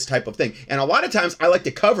about this type of thing. And a lot of times I like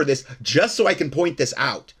to cover this just so I can point this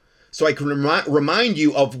out. So I can remind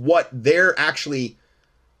you of what they're actually,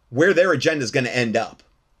 where their agenda is going to end up.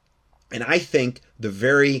 And I think the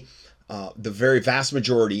very vast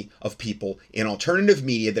majority of people in alternative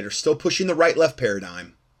media that are still pushing the right-left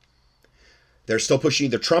paradigm, they're still pushing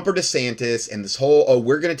either Trump or DeSantis and this whole,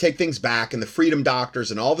 we're going to take things back, and the freedom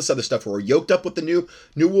doctors and all this other stuff who are yoked up with the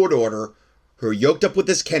New World Order, who are yoked up with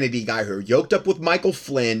this Kennedy guy, who are yoked up with Michael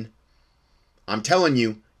Flynn. I'm telling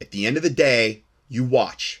you, at the end of the day, you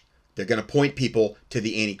watch. They're going to point people to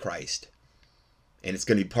the Antichrist. And it's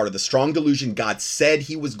going to be part of the strong delusion God said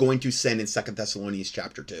he was going to send in 2 Thessalonians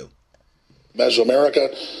chapter 2.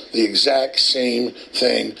 Mesoamerica, the exact same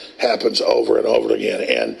thing happens over and over again.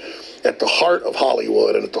 And at the heart of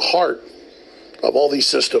Hollywood and at the heart of all these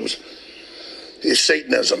systems is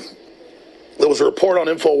Satanism. There was a report on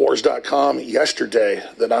Infowars.com yesterday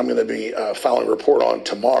that I'm going to be filing a report on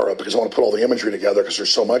tomorrow because I want to put all the imagery together because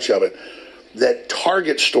there's so much of it, that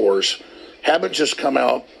Target stores haven't just come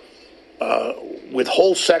out with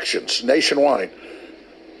whole sections nationwide,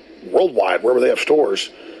 worldwide, wherever they have stores,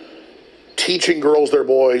 teaching girls their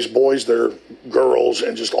boys, boys their girls,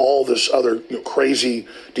 and just all this other crazy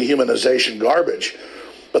dehumanization garbage.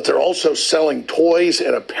 But they're also selling toys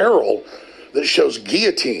and apparel that shows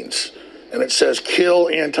guillotines, and it says kill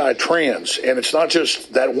anti-trans. And it's not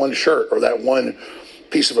just that one shirt or that one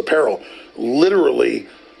piece of apparel. Literally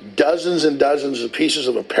dozens and dozens of pieces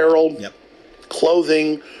of apparel,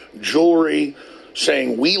 clothing, jewelry,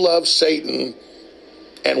 saying we love Satan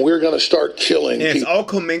and we're going to start killing people. And it's all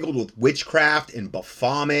commingled with witchcraft and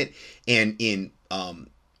Baphomet and in,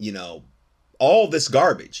 all this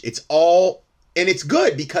garbage. It's all, and it's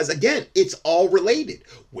good because, again, it's all related.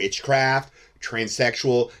 Witchcraft,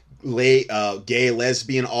 transsexual, gay,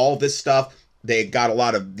 lesbian, all this stuff. They got a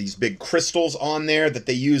lot of these big crystals on there that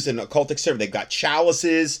they use in occultic service. They've got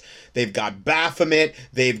chalices. They've got Baphomet.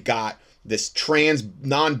 They've got this trans,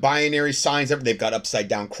 non-binary signs. They've got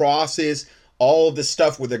upside-down crosses. All of this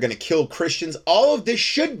stuff where they're going to kill Christians. All of this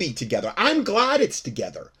should be together. I'm glad it's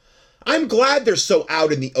together. I'm glad they're so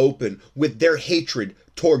out in the open with their hatred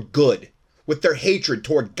toward good, with their hatred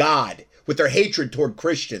toward God, with their hatred toward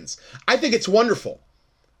Christians. I think it's wonderful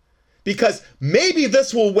because maybe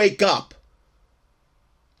this will wake up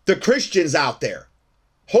the Christians out there.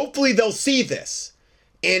 Hopefully they'll see this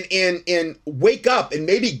and wake up and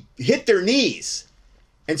maybe hit their knees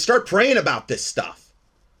and start praying about this stuff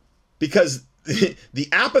because the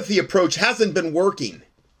apathy approach hasn't been working.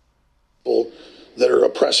 That are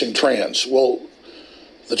oppressing trans. Well,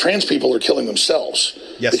 the trans people are killing themselves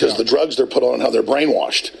because the drugs they're put on and how they're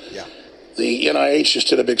brainwashed. Yeah. The NIH just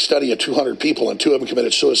did a big study of 200 people, and 2 of them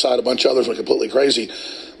committed suicide. A bunch of others went completely crazy.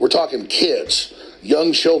 We're talking kids,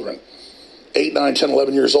 young children, 8, 9, 10,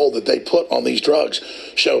 11 years old that they put on these drugs.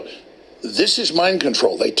 So this is mind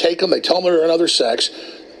control. They take them, they tell them they're another sex,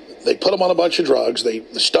 they put them on a bunch of drugs, they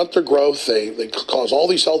stunt their growth, they cause all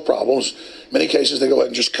these health problems. In many cases, they go ahead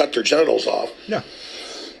and just cut their genitals off. Yeah.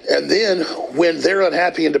 And then when they're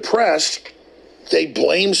unhappy and depressed, they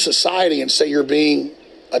blame society and say you're being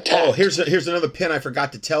attacked. Oh, here's another pin I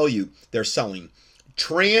forgot to tell you they're selling.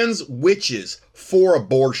 Trans witches for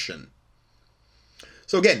abortion.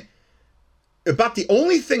 So again, about the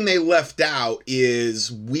only thing they left out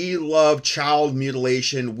is we love child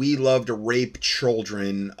mutilation. We love to rape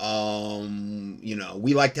children.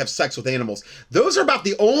 We like to have sex with animals. Those are about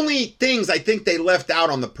the only things I think they left out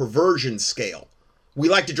on the perversion scale. We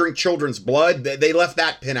like to drink children's blood. They left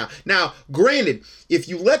that pin out. Now, granted, if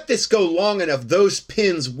you let this go long enough, those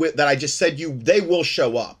pins that I just said they will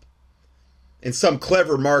show up in some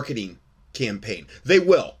clever marketing campaign. They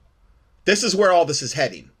will. This is where all this is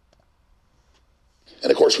heading. And,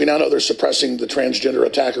 of course, we now know they're suppressing the transgender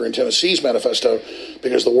attacker in Tennessee's manifesto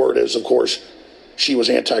because the word is, of course, she was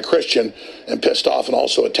anti-Christian and pissed off and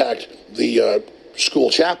also attacked the school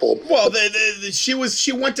chapel. Well,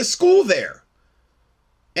 she went to school there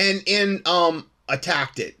and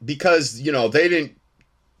attacked it because, they didn't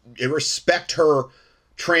respect her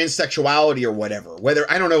transsexuality or whatever. Whether,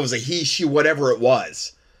 I don't know, it was a he, she, whatever it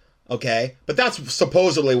was. Okay? But that's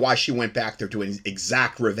supposedly why she went back there to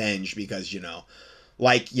exact revenge because,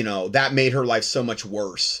 that made her life so much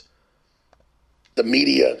worse. The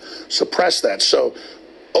media suppressed that. So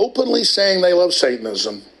openly saying they love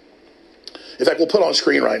Satanism. In fact, we'll put on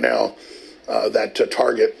screen right now that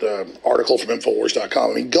Target article from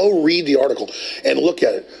Infowars.com. I mean, go read the article and look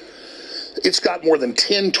at it. It's got more than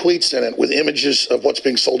 10 tweets in it with images of what's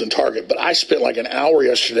being sold in Target. But I spent like an hour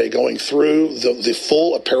yesterday going through the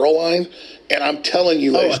full apparel line, and I'm telling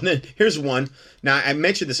you. Oh, and then here's one. Now, I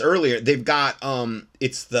mentioned this earlier. They've got,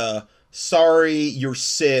 it's the sorry you're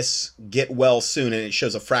cis, get well soon, and it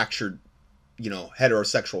shows a fractured,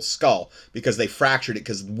 heterosexual skull because they fractured it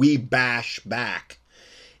because we bash back.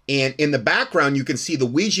 And in the background, you can see the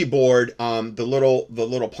Ouija board, the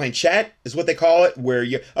little planchette is what they call it, where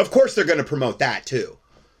of course they're going to promote that too.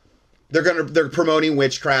 They're promoting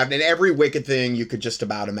witchcraft and every wicked thing you could just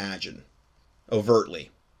about imagine, overtly.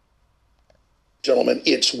 Gentlemen,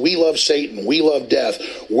 it's we love Satan, we love death.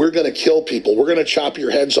 We're going to kill people. We're going to chop your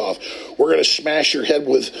heads off. We're going to smash your head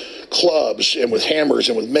with clubs and with hammers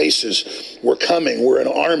and with maces. We're coming. We're an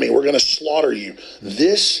army. We're going to slaughter you.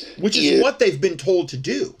 Which is what they've been told to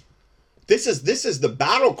do. This is the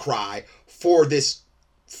battle cry for this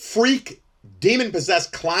freak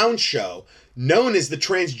demon-possessed clown show known as the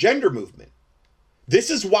transgender movement.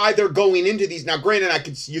 This is why they're going into these. Now,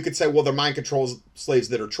 granted, you could say, well, they're mind control slaves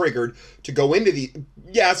that are triggered to go into the.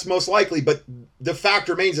 Yes, most likely, but the fact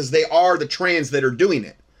remains is they are the trans that are doing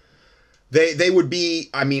it. They would be,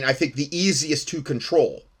 I think, the easiest to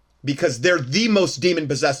control because they're the most demon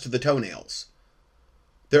possessed to the toenails.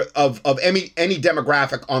 They're of any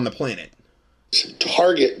demographic on the planet.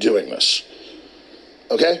 Target doing this.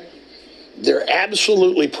 Okay? They're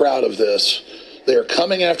absolutely proud of this. They are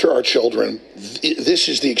coming after our children. This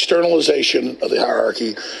is the externalization of the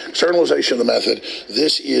hierarchy, externalization of the method.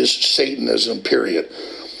 This is Satanism, period.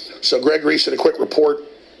 So Greg Reese did a quick report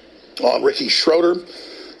on Ricky Schroeder,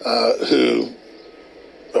 who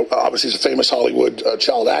obviously is a famous Hollywood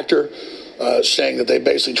child actor, saying that they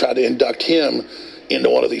basically tried to induct him into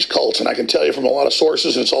one of these cults. And I can tell you from a lot of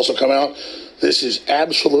sources, and it's also come out, this is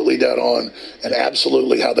absolutely dead on and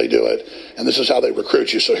absolutely how they do it. And this is how they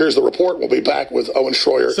recruit you. So here's the report. We'll be back with Owen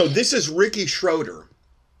Schroyer. So this is Ricky Schroeder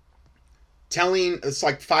telling, it's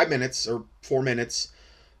like 5 minutes or 4 minutes,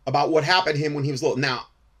 about what happened to him when he was little. Now,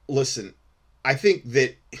 listen, I think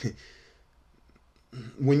that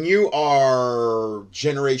when you are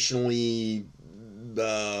generationally,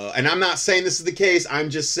 and I'm not saying this is the case,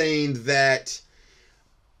 I'm just saying that,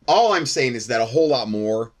 all I'm saying is that a whole lot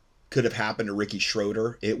more could have happened to Ricky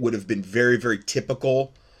Schroeder. It would have been very, very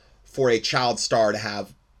typical for a child star to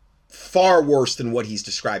have far worse than what he's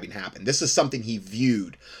describing happen. This is something he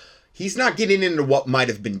viewed. He's not getting into what might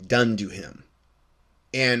have been done to him.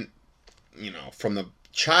 And, from the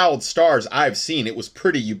child stars I've seen, it was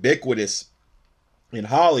pretty ubiquitous in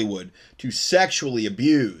Hollywood to sexually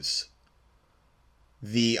abuse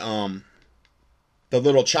the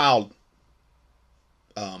little child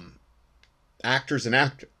actors and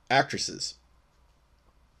actresses.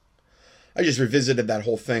 I just revisited that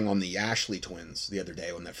whole thing on the Ashley twins the other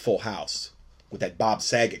day on that Full House with that Bob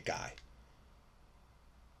Saget guy.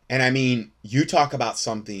 And you talk about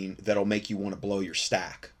something that'll make you want to blow your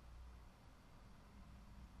stack.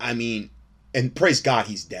 And praise God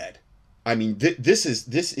he's dead. This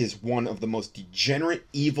is one of the most degenerate,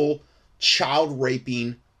 evil,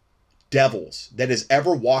 child-raping devils that has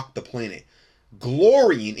ever walked the planet,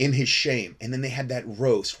 glorying in his shame. And then they had that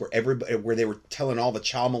roast where they were telling all the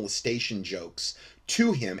child molestation jokes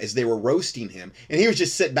to him as they were roasting him, and he was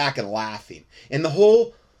just sitting back and laughing. And the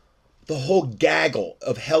whole gaggle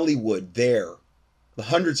of Hollywood there, the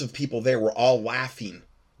hundreds of people there, were all laughing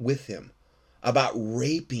with him about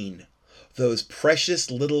raping those precious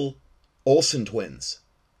little Olsen twins.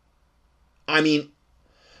 I mean,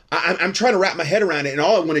 I'm trying to wrap my head around it, and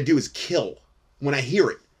all I want to do is kill when I hear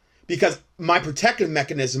it. Because my protective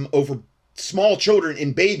mechanism over small children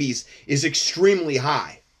and babies is extremely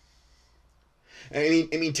high. I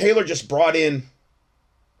mean, Taylor just brought in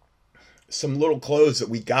some little clothes that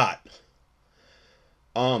we got.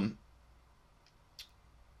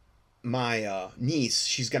 My niece,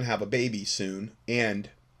 she's gonna have a baby soon, and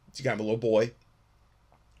she's gonna have a little boy.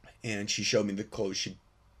 And she showed me the clothes she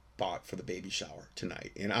bought for the baby shower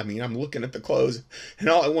tonight. And I mean, I'm looking at the clothes, and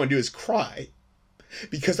all I want to do is cry,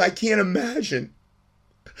 because I can't imagine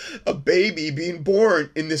a baby being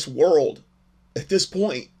born in this world at this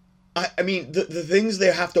point. I mean, the things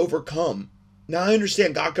they have to overcome. Now, I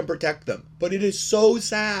understand God can protect them, but it is so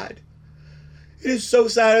sad. It is so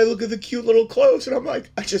sad. I look at the cute little clothes, and I'm like,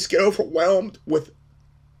 I just get overwhelmed with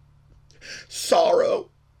sorrow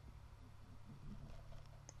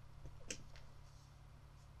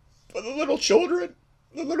for the little children,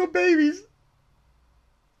 the little babies.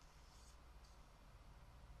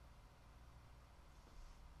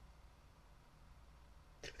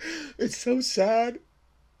 It's so sad.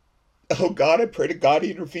 Oh God, I pray to God to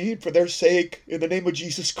intervene for their sake. In the name of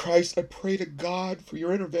Jesus Christ, I pray to God for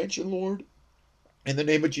your intervention, Lord. In the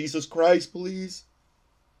name of Jesus Christ, please.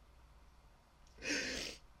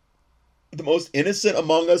 The most innocent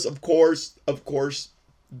among us, of course,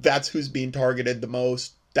 that's who's being targeted the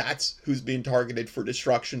most. That's who's being targeted for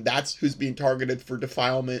destruction. That's who's being targeted for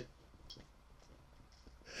defilement.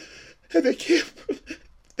 And they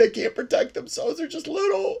can't protect themselves. They're just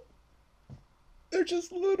little. They're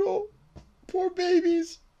just little. Poor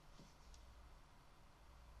babies.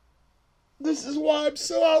 This is why I'm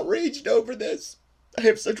so outraged over this. I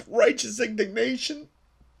have such righteous indignation.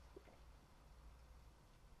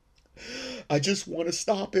 I just want to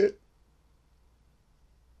stop it.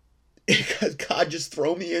 God, just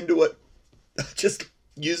throw me into it. Just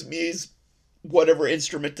use me as whatever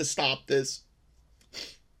instrument to stop this.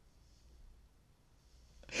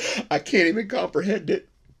 I can't even comprehend it.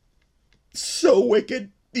 So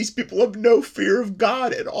wicked. These people have no fear of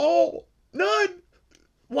God at all. None.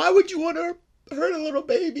 Why would you want to hurt a little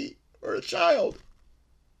baby or a child?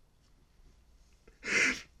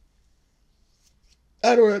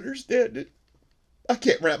 I don't understand it. I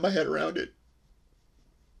can't wrap my head around it.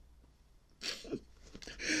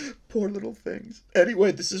 Poor little things.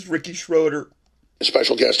 Anyway, this is Ricky Schroder. A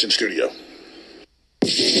special guest in studio.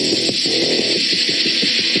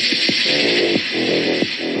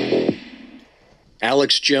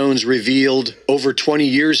 Alex Jones revealed over 20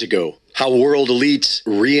 years ago how world elites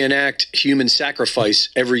reenact human sacrifice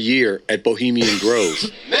every year at Bohemian Grove.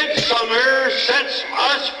 Midsummer sets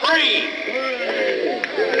us free.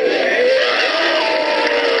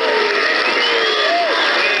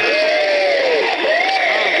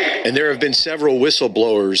 And there have been several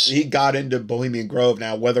whistleblowers. He got into Bohemian Grove.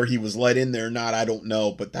 Now, whether he was let in there or not, I don't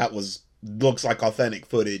know, but that looks like authentic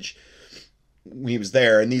footage. He was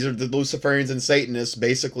there, and these are the Luciferians and Satanists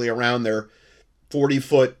basically around their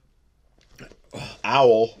 40-foot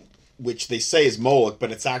owl, which they say is Moloch,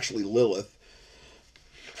 but it's actually Lilith.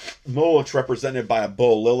 Moloch's represented by a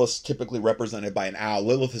bull. Lilith's typically represented by an owl.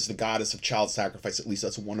 Lilith is the goddess of child sacrifice. At least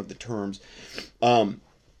that's one of the terms.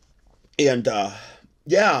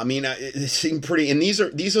 Yeah, I mean, it seemed pretty. And these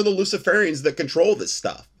are the Luciferians that control this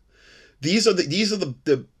stuff. These are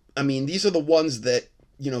the ones that,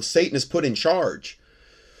 Satan has put in charge.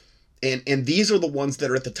 And these are the ones that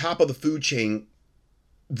are at the top of the food chain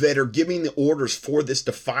that are giving the orders for this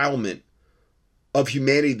defilement of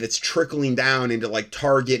humanity that's trickling down into like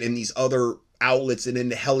Target and these other outlets and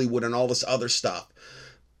into Hollywood and all this other stuff.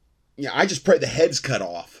 Yeah, I just pray the head's cut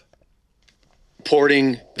off.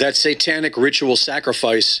 Reporting that satanic ritual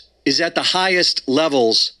sacrifice is at the highest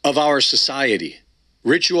levels of our society.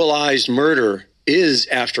 Ritualized murder is,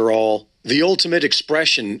 after all, the ultimate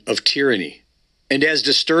expression of tyranny. And as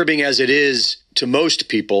disturbing as it is to most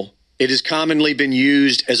people, it has commonly been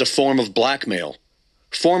used as a form of blackmail.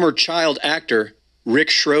 Former child actor Rick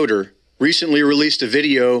Schroder recently released a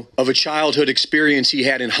video of a childhood experience he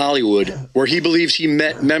had in Hollywood where he believes he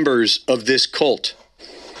met members of this cult.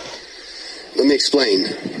 Let me explain.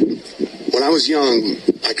 When I was young,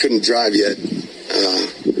 I couldn't drive yet.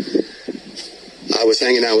 I was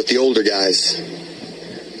hanging out with the older guys.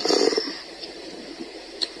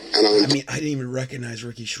 I didn't even recognize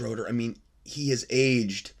Ricky Schroder. I mean, he has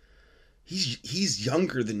aged. He's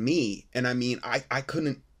younger than me. And I mean, I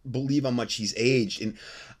couldn't believe how much he's aged. And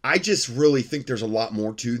I just really think there's a lot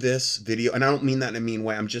more to this video. And I don't mean that in a mean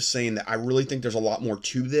way. I'm just saying that I really think there's a lot more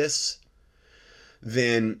to this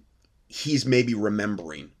than he's maybe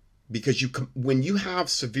remembering. because when you have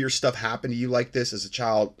severe stuff happen to you like this as a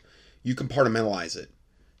child, you compartmentalize it.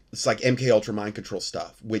 It's like MK Ultra mind control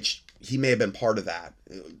stuff, which he may have been part of that.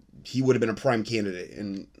 He would have been a prime candidate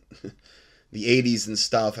in the 80s and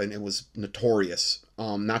stuff, and it was notorious.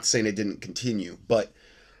 Not saying it didn't continue, but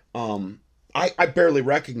I barely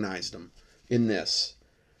recognized him in this.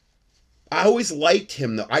 I always liked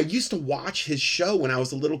him, though. I used to watch his show when I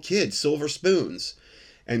was a little kid, Silver Spoons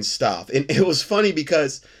and stuff. And it was funny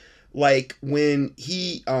because, like, when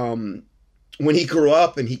he grew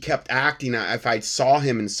up and he kept acting, if I saw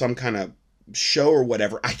him in some kind of show or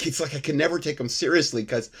whatever, it's like I could never take him seriously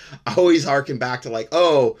because I always harken back to, like,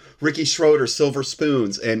 oh, Ricky Schroeder, Silver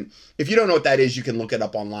Spoons. And if you don't know what that is, you can look it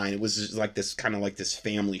up online. It was just like this kind of like this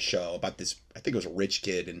family show about this, I think it was a rich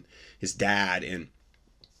kid and his dad and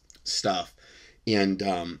stuff. And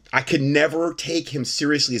I could never take him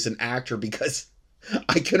seriously as an actor because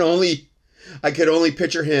I could only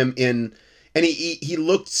picture him in, and he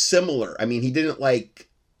looked similar. I mean, he didn't like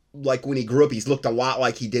when he grew up, he's looked a lot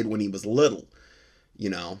like he did when he was little,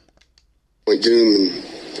 you know. Point Doom,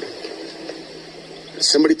 and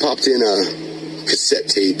somebody popped in a cassette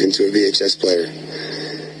tape into a VHS player,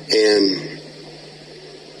 and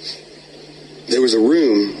there was a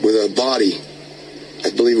room with a body, I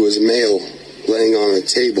believe it was a male, laying on a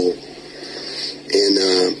table,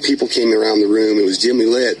 and people came around the room. It was dimly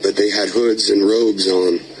lit, but they had hoods and robes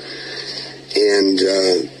on, and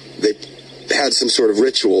they had some sort of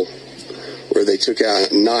ritual where they took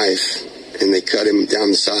out a knife and they cut him down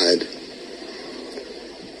the side.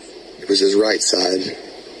 It was his right side,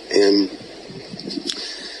 and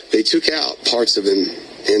they took out parts of him,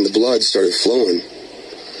 and the blood started flowing,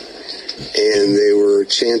 and they were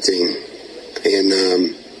chanting, and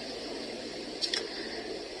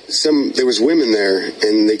there was women there,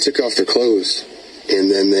 and they took off their clothes,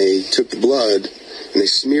 and then they took the blood and they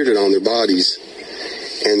smeared it on their bodies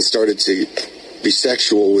and started to be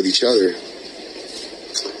sexual with each other.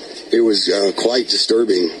 It was quite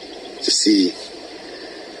disturbing to see.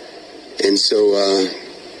 And so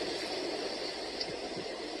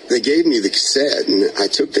they gave me the cassette, and I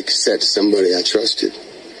took the cassette to somebody I trusted,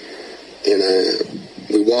 and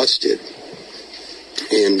we watched it,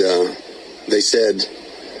 and they said,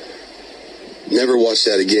 never watch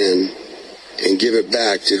that again and give it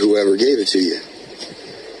back to whoever gave it to you.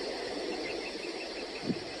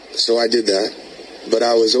 So I did that, but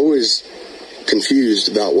I was always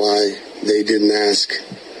confused about why they didn't ask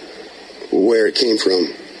where it came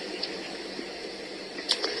from.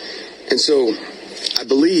 And so I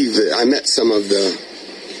believe that I met some of the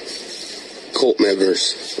cult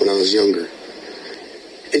members when I was younger.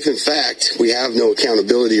 If in fact we have no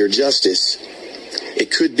accountability or justice,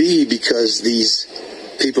 it could be because these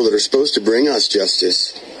people that are supposed to bring us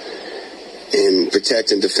justice and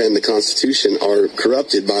protect and defend the Constitution are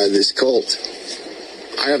corrupted by this cult.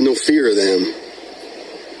 I have no fear of them.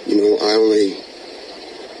 You know, I only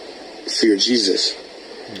fear Jesus.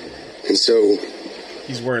 And so...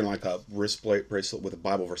 he's wearing like a wrist bracelet with a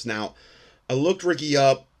Bible verse. Now, I looked Ricky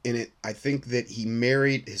up, and I think that he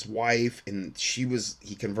married his wife, and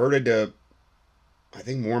he converted to, I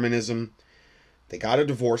think, Mormonism. They got a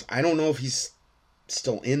divorce. I don't know if he's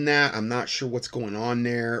still in that. I'm not sure what's going on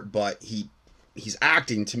there, but he's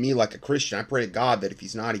acting to me like a Christian. I pray to God that if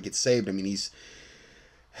he's not, he gets saved. I mean,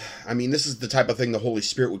 this is the type of thing the Holy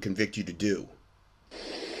Spirit would convict you to do.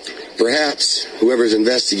 Perhaps whoever's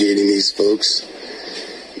investigating these folks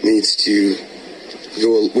needs to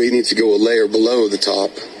go a layer below the top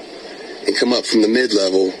and come up from the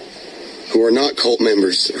mid-level, who are not cult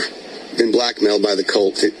members, or been blackmailed by the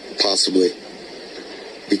cult, possibly.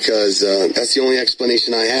 Because that's the only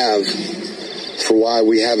explanation I have for why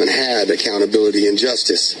we haven't had accountability and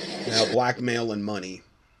justice. Now, blackmail and money.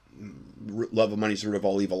 Love of money is the root of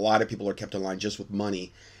all evil. A lot of people are kept in line just with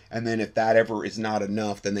money. And then if that ever is not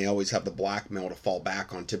enough, then they always have the blackmail to fall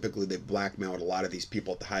back on. Typically, they've blackmailed a lot of these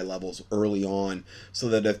people at the high levels early on, so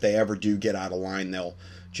that if they ever do get out of line, they'll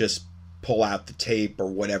just pull out the tape or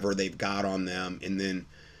whatever they've got on them, and then,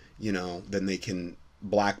 then they can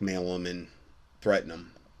blackmail them and threaten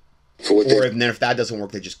them. And then if that doesn't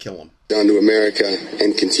work, they just kill them. Done to America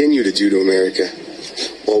and continue to do to America,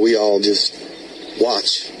 while we all just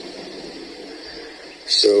watch.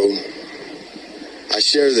 So I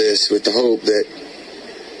share this with the hope that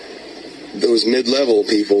those mid-level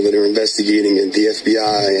people that are investigating at the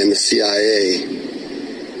FBI and the CIA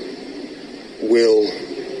will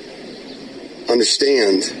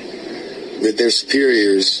understand that their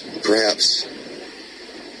superiors perhaps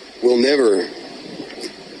will never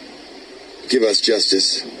give us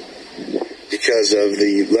justice because of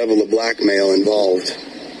the level of blackmail involved.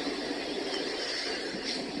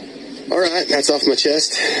 All right, that's off my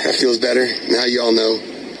chest. That feels better. Now you all know.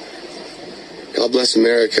 God bless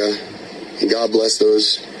America, and God bless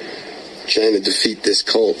those trying to defeat this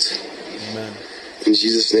cult. Amen. In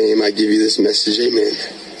Jesus' name, I give you this message. Amen.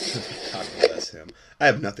 God bless him. I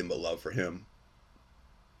have nothing but love for him.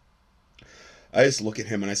 I just look at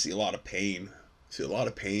him and I see a lot of pain. I see a lot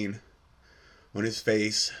of pain on his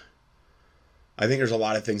face. I think there's a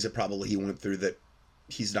lot of things that probably he went through that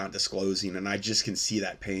he's not disclosing, and I just can see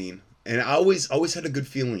that pain. And I always had a good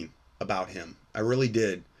feeling about him. I really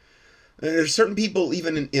did. And there's certain people,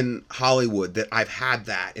 even in Hollywood, that I've had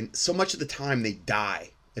that, and so much of the time they die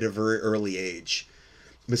at a very early age,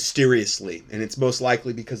 mysteriously, and it's most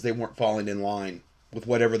likely because they weren't falling in line with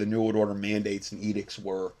whatever the New World Order mandates and edicts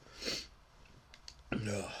were.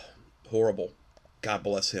 Ugh, horrible. God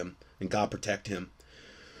bless him, and God protect him.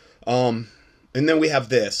 And then we have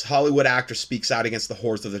this. Hollywood actor speaks out against the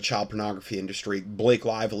horrors of the child pornography industry. Blake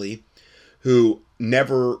Lively, who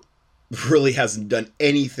never really hasn't done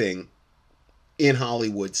anything in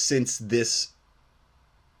Hollywood since this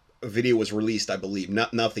video was released, I believe.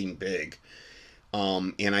 Nothing big.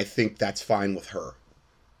 And I think that's fine with her.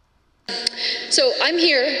 So I'm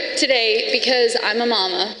here today because I'm a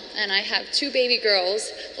mama, and I have 2 baby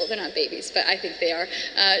girls. Well, they're not babies, but I think they are.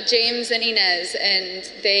 James and Inez,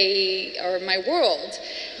 and they are my world.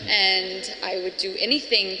 And I would do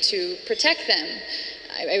anything to protect them.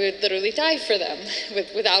 I would literally die for them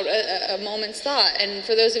without a moment's thought. And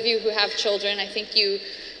for those of you who have children, I think you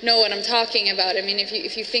know what I'm talking about. I mean,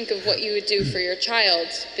 if you think of what you would do for your child,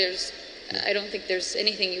 I don't think there's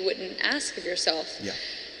anything you wouldn't ask of yourself. Yeah.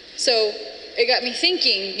 So it got me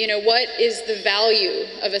thinking, what is the value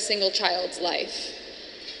of a single child's life?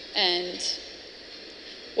 And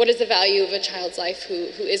what is the value of a child's life who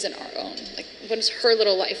isn't our own? Like, what is her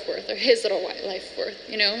little life worth, or his little life worth,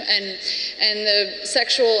 And the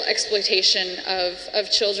sexual exploitation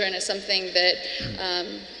of children is something that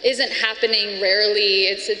isn't happening rarely.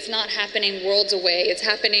 It's not happening worlds away. It's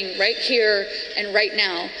happening right here and right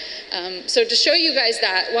now. So to show you guys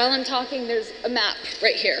that, while I'm talking, there's a map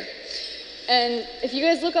right here. And if you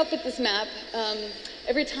guys look up at this map,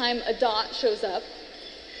 every time a dot shows up,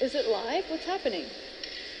 is it live? What's happening?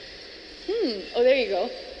 Oh, there you go.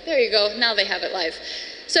 There you go. Now they have it live.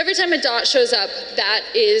 So every time a dot shows up, that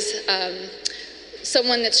is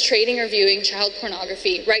someone that's trading or viewing child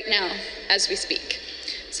pornography right now as we speak.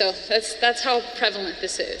 So that's how prevalent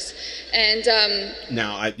this is. And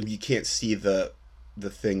now you can't see the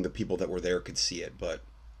thing. The people that were there could see it, but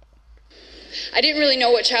I didn't really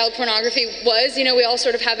know what child pornography was. We all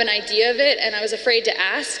sort of have an idea of it, and I was afraid to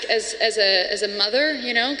ask as a mother,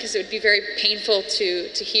 because it would be very painful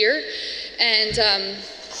to hear. And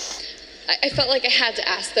I felt like I had to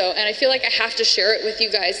ask, though, and I feel like I have to share it with you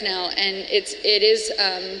guys now. And it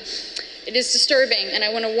is disturbing, and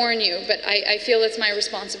I want to warn you, but I feel it's my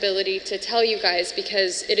responsibility to tell you guys,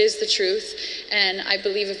 because it is the truth, and I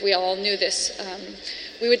believe if we all knew this,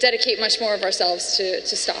 we would dedicate much more of ourselves to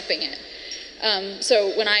stopping it.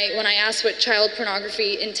 So when I asked what child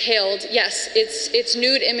pornography entailed, yes, it's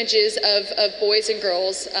nude images of boys and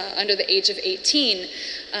girls under the age of 18.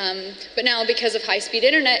 But now, because of high-speed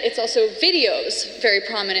internet, it's also videos very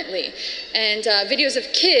prominently. And videos of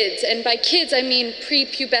kids, and by kids I mean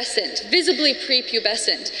prepubescent, visibly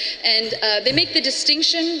prepubescent. And they make the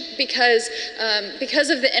distinction because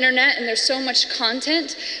of the internet and there's so much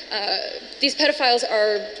content, these pedophiles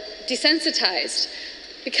are desensitized.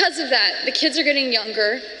 Because of that, the kids are getting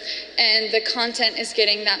younger, and the content is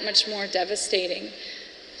getting that much more devastating.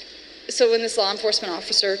 So when this law enforcement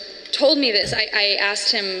officer told me this, I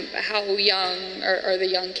asked him how young are the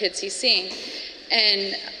young kids he's seeing,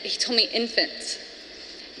 and he told me infants.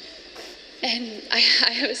 And I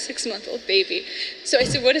have a 6-month-old baby. So I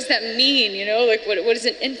said, what does that mean? What does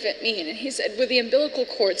an infant mean? And he said, with the umbilical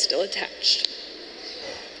cord still attached.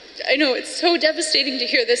 I know it's so devastating to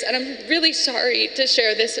hear this, and I'm really sorry to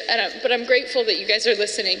share this, but I'm grateful that you guys are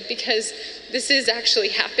listening, because this is actually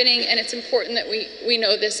happening, and it's important that we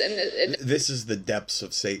know this. And this is the depths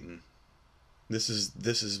of Satan. This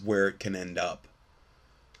is where it can end up.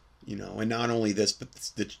 And not only this,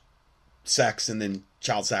 but the sex and then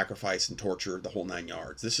child sacrifice and torture, the whole 9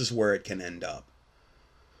 yards. This is where it can end up.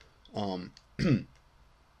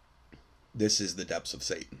 This is the depths of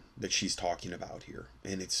Satan that she's talking about here.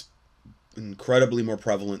 And it's incredibly more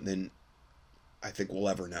prevalent than I think we'll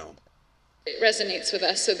ever know. It resonates with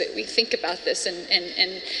us so that we think about this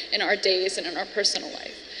in our days and in our personal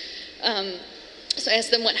life. So I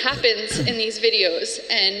asked them what happens in these videos,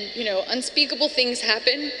 and unspeakable things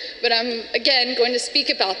happen, but I'm again going to speak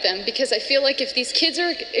about them, because I feel like if these kids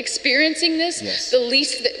are experiencing this, yes, the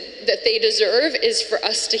least that that they deserve is for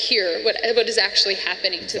us to hear what is actually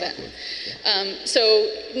happening to them. So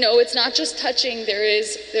no, it's not just touching. There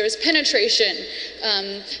is penetration.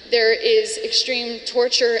 There is extreme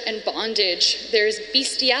torture and bondage. There is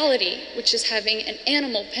bestiality, which is having an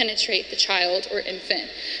animal penetrate the child or infant.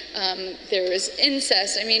 There is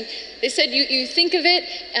incest. I mean, they said you think of it,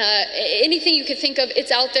 anything you could think of,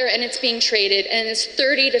 it's out there and it's being traded, and it's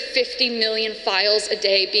 30 to 50 million files a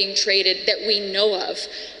day being traded that we know of.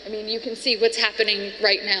 I mean, you can see what's happening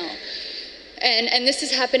right now. And this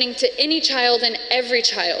is happening to any child and every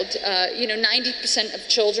child. 90% of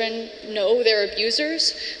children know their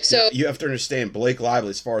abusers. So now, you have to understand, Blake Lively,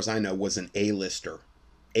 as far as I know, was an A-lister.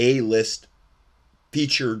 A-list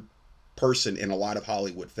featured person in a lot of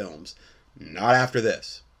Hollywood films. Not after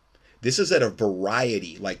this. This is at a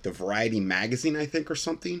Variety, like the Variety magazine, I think, or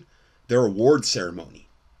something. Their award ceremony.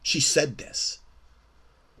 She said this.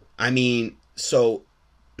 I mean, so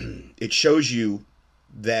it shows you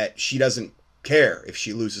that she doesn't care if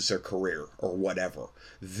she loses her career or whatever.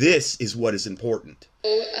 This is what is important.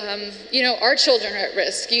 Our children are at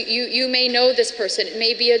risk. You may know this person. It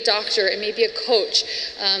may be a doctor. It may be a coach.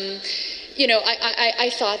 I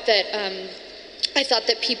thought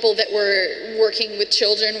that people that were working with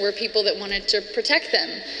children were people that wanted to protect them,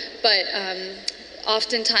 but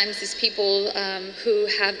oftentimes these people who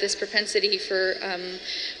have this propensity for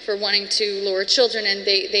wanting to lure children, and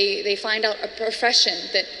they find out a profession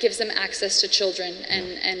that gives them access to children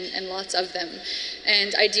and lots of them.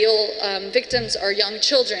 And ideal victims are young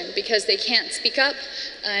children because they can't speak up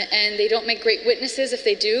and they don't make great witnesses. If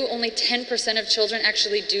they do, only 10% of children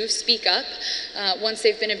actually do speak up once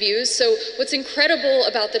they've been abused. So what's incredible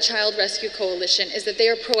about the Child Rescue Coalition is that they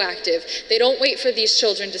are proactive. They don't wait for these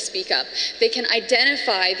children to speak up. They can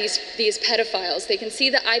identify these pedophiles. They can see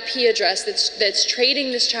the IP address that's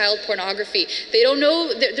trading this child pornography. They don't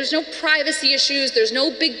know, there's no privacy issues, there's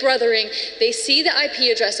no big brothering. They see the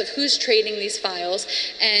IP address of who's trading these files,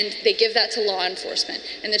 and they give that to law enforcement.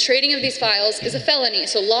 And the trading of these files is a felony,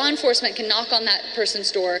 so law enforcement can knock on that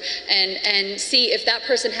person's door and see if that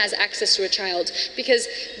person has access to a child, because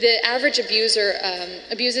the average abuser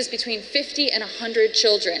abuses between 50 and 100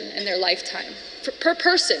 children in their lifetime. Per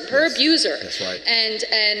person, per abuser. That's right. And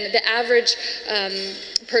the average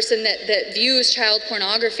person that views child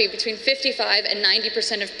pornography, between 55 and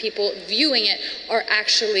 90% of people viewing it are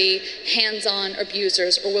actually hands-on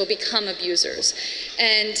abusers or will become abusers.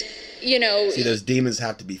 And, see, those demons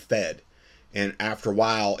have to be fed. And after a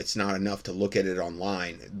while, it's not enough to look at it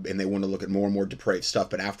online, and they want to look at more and more depraved stuff,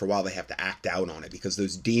 but after a while, they have to act out on it because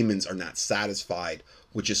those demons are not satisfied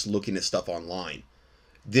with just looking at stuff online.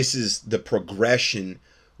 This is the progression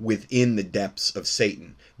within the depths of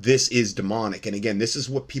Satan. This is demonic. And again, this is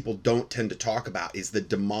what people don't tend to talk about, is the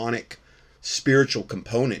demonic spiritual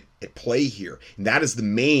component at play here. And that is the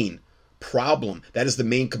main problem. That is the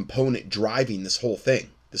main component driving this whole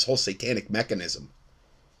thing, this whole satanic mechanism.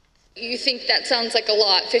 You think that sounds like a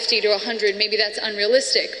lot, 50 to 100, maybe that's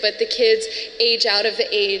unrealistic, but the kids age out of the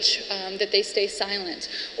age that they stay silent,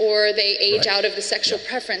 or they age out of the sexual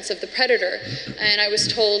preference of the predator. And I was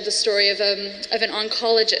told the story of an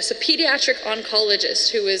oncologist, a pediatric oncologist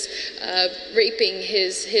who was raping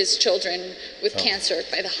his children with cancer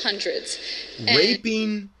by the hundreds.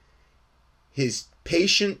 Raping his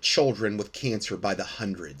patient children with cancer by the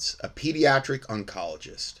hundreds, a pediatric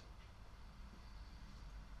oncologist.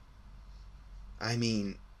 I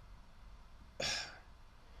mean,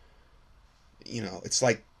 it's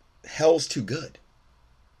like hell's too good,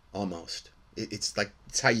 almost. It's like,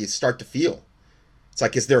 it's how you start to feel. It's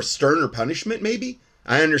like, is there a sterner punishment, maybe?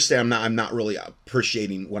 I understand I'm not really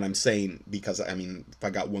appreciating what I'm saying because, I mean, if I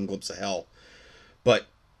got one glimpse of hell. But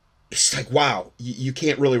it's like, wow, you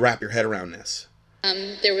can't really wrap your head around this.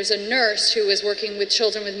 There was a nurse who was working with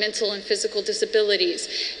children with mental and physical disabilities,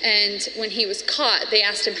 and when he was caught, they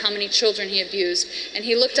asked him how many children he abused, and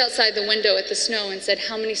he looked outside the window at the snow and said,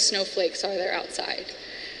 "How many snowflakes are there outside?"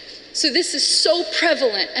 So this is so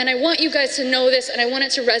prevalent, and I want you guys to know this, and I want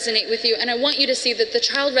it to resonate with you, and I want you to see that the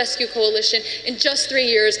Child Rescue Coalition in just 3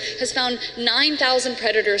 years has found 9,000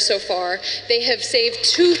 predators so far. They have saved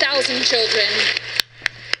 2,000 children.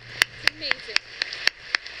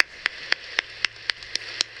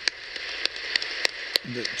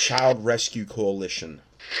 The Child Rescue Coalition.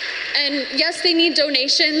 And yes, they need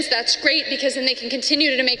donations. That's great, because then they can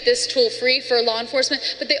continue to make this tool free for law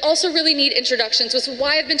enforcement. But they also really need introductions, which is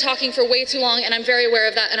why I've been talking for way too long, and I'm very aware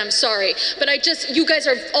of that, and I'm sorry. But you guys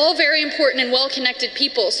are all very important and well-connected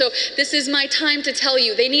people. So this is my time to tell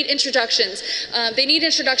you, they need introductions. They need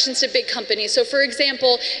introductions to big companies. So for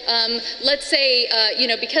example, let's say,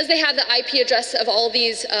 because they have the IP address of all of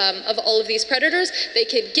these predators, they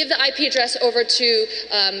could give the IP address over to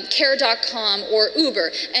Care.com or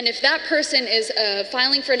Uber. And if that person is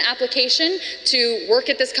filing for an application to work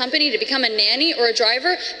at this company, to become a nanny or a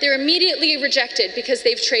driver, they're immediately rejected because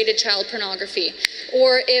they've traded child pornography.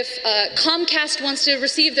 Or if Comcast wants to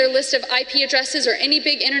receive their list of IP addresses, or any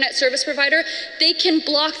big internet service provider, they can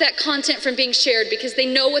block that content from being shared because they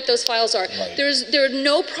know what those files are. Right. There are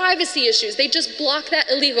no privacy issues. They just block that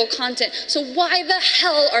illegal content. So why the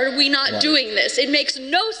hell are we not doing this? It makes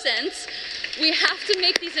no sense. We have to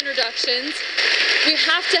make these introductions. We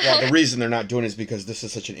have to help. The reason they're not doing it is because this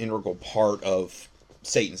is such an integral part of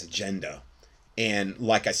Satan's agenda. And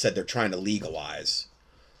like I said, they're trying to legalize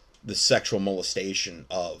the sexual molestation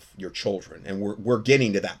of your children. And we're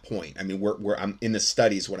getting to that point. I mean, I'm in the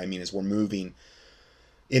studies, what I mean is we're moving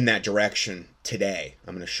in that direction today.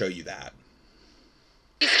 I'm going to show you that.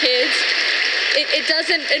 These kids, it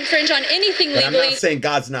doesn't infringe on anything legally. And I'm not saying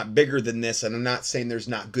God's not bigger than this, and I'm not saying there's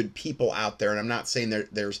not good people out there, and I'm not saying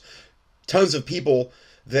there's tons of people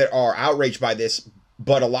that are outraged by this,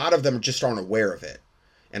 but a lot of them just aren't aware of it.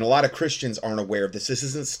 And a lot of Christians aren't aware of this. This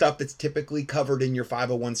isn't stuff that's typically covered in your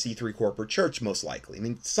 501c3 corporate church, most likely. I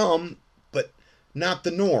mean, some, but not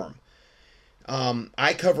the norm.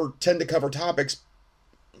 I tend to cover topics,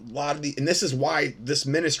 and this is why this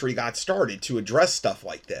ministry got started, to address stuff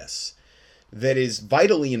like this that is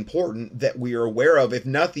vitally important, that we are aware of, if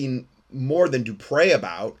nothing more than to pray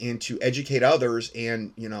about and to educate others,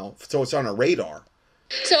 and so it's on our radar.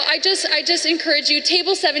 So I just encourage you,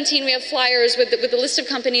 table 17, we have flyers with the list of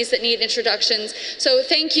companies that need introductions. So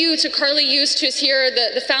thank you to Carly Yost, who's here,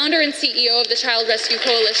 the founder and CEO of the Child Rescue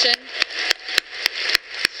Coalition.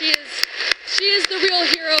 She is the real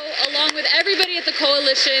hero, along with everybody at the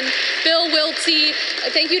coalition. Bill Wiltsey,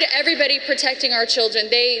 thank you to everybody protecting our children.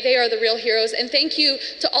 They are the real heroes. And thank you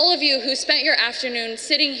to all of you who spent your afternoon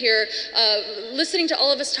sitting here, listening to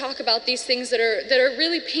all of us talk about these things that are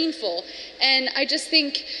really painful. And I just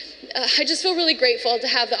think, I just feel really grateful to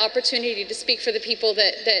have the opportunity to speak for the people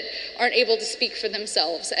that aren't able to speak for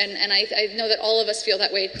themselves. And I know that all of us feel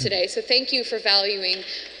that way today. So thank you for valuing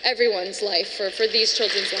everyone's life, for these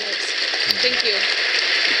children's lives. Thank you.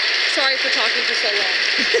 Sorry for talking for so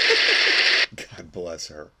long. God bless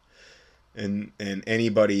her. And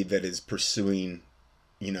anybody that is pursuing,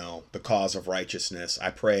 the cause of righteousness,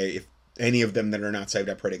 I pray, if any of them that are not saved,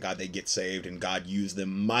 I pray to God they get saved and God use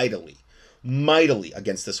them mightily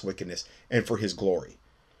against this wickedness and for his glory.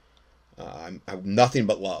 I have nothing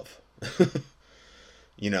but love,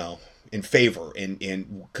 in favor,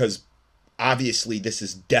 and because obviously this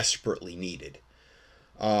is desperately needed.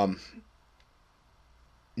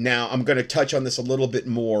 Now I'm going to touch on this a little bit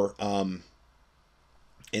more. And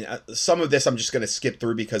some of this I'm just going to skip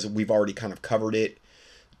through because we've already kind of covered it.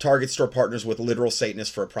 Target store partners with literal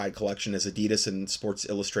Satanists for a pride collection as Adidas and Sports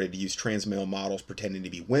Illustrated to use trans male models pretending to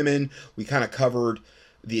be women. We kind of covered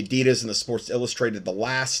the Adidas and the Sports Illustrated, the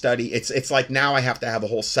last study. It's like now I have to have a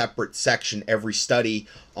whole separate section every study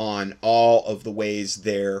on all of the ways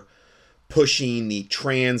they're pushing the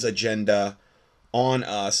trans agenda on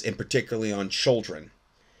us, and particularly on children.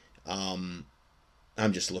 I'm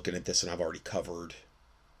just looking at this and I've already covered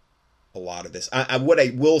a lot of this. What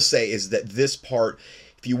I will say is that this part,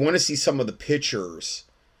 if you want to see some of the pictures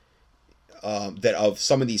that of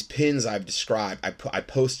some of these pins I've described, I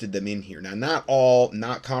posted them in here. Now,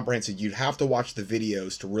 not comprehensive. You'd have to watch the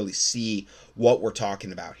videos to really see what we're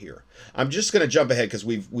talking about here. I'm just going to jump ahead because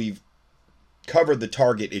we've covered the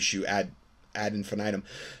Target issue ad infinitum.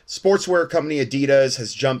 Sportswear company Adidas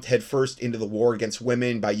has jumped headfirst into the war against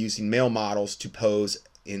women by using male models to pose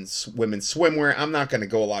in women's swimwear. I'm not going to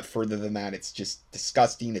go a lot further than that. It's just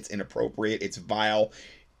disgusting. It's inappropriate. It's vile.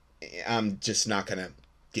 I'm just not going to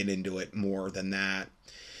get into it more than that.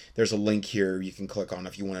 There's a link here you can click on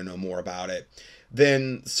if you want to know more about it.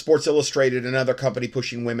 Then Sports Illustrated, another company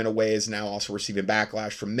pushing women away, is now also receiving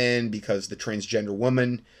backlash from men because the transgender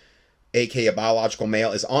woman, aka a biological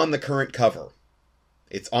male, is on the current cover.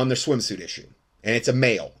 It's on their swimsuit issue. And it's a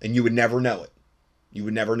male. And you would never know it. You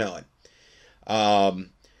would never know it.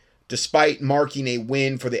 Despite marking a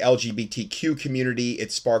win for the LGBTQ community,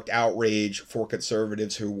 it sparked outrage for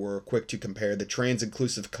conservatives who were quick to compare the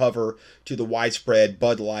trans-inclusive cover to the widespread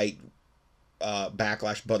Bud Light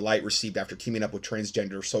backlash Bud Light received after teaming up with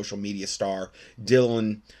transgender social media star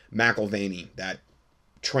Dylan McIlvaney, that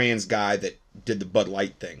trans guy that did the Bud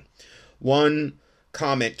Light thing. One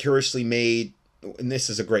comment curiously made, and this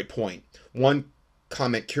is a great point, one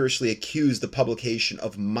comment curiously accused the publication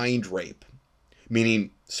of mind rape,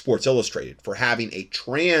 meaning Sports Illustrated, for having a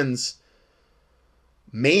trans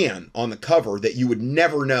man on the cover that you would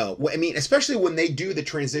never know. I mean, especially when they do the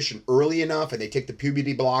transition early enough and they take the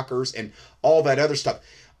puberty blockers and all that other stuff.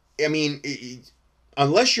 I mean,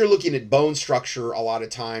 unless you're looking at bone structure a lot of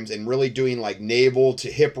times and really doing like navel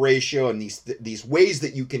to hip ratio and these ways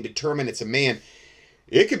that you can determine it's a man,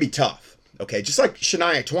 it could be tough. Okay, just like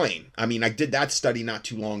Shania Twain. I mean, I did that study not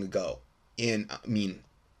too long ago. And I mean,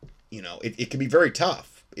 you know, it can be very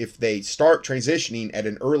tough if they start transitioning at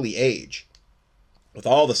an early age with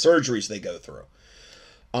all the surgeries they go through.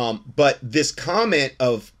 But this comment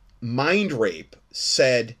of mind rape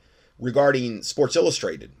said regarding Sports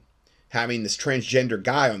Illustrated, having this transgender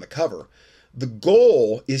guy on the cover, the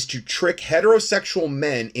goal is to trick heterosexual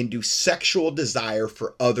men into sexual desire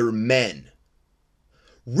for other men.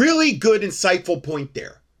 Really good, insightful point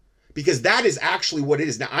there. Because that is actually what it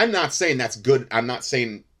is. Now, I'm not saying that's good. I'm not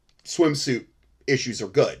saying swimsuit issues are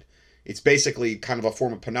good. It's basically kind of a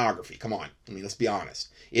form of pornography. Come on. I mean, let's be honest.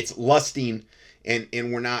 It's lusting, and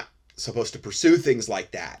we're not supposed to pursue things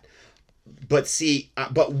like that. But see,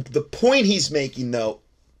 but the point he's making, though,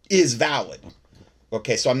 is valid.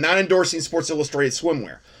 Okay, so I'm not endorsing Sports Illustrated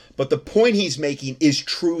swimwear. But the point he's making is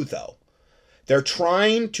true, though. They're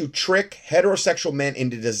trying to trick heterosexual men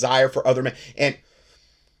into desire for other men. And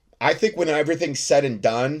I think when everything's said and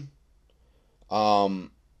done,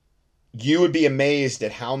 you would be amazed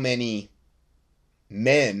at how many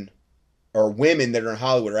men or women that are in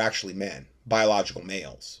Hollywood are actually men, biological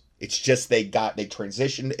males. It's just they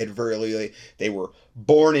transitioned at very early. They were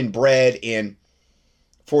born and bred in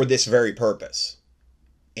for this very purpose.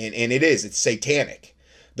 And it's satanic.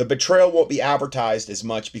 The betrayal won't be advertised as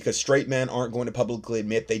much because straight men aren't going to publicly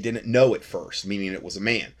admit they didn't know at first, meaning it was a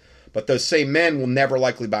man. But those same men will never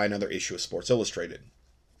likely buy another issue of Sports Illustrated.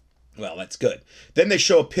 Well, that's good. Then they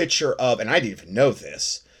show a picture of, and I didn't even know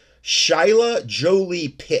this, Shyla Jolie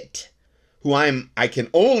Pitt, who I can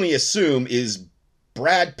only assume is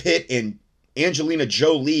Brad Pitt and Angelina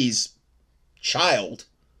Jolie's child.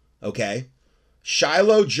 Okay?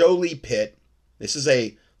 Shyla Jolie Pitt. This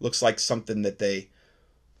is looks like something that they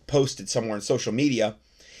posted somewhere on social media,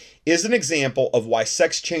 is an example of why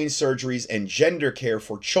sex change surgeries and gender care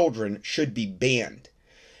for children should be banned.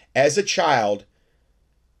 As a child,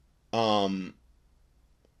 it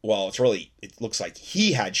looks like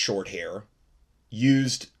he had short hair,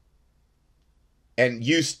 used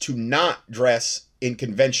to not dress in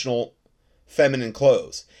conventional feminine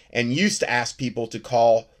clothes, and used to ask people to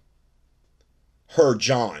call her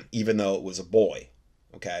John, even though it was a boy.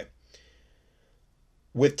 Okay?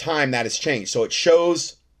 With time, that has changed. So it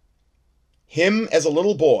shows him as a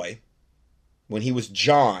little boy when he was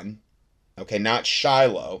John, okay, not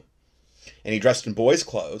Shiloh, and he dressed in boys'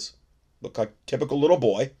 clothes, looked like a typical little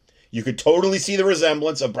boy. You could totally see the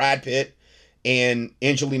resemblance of Brad Pitt and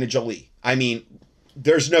Angelina Jolie. I mean,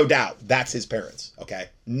 there's no doubt that's his parents, okay?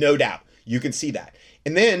 No doubt. You can see that.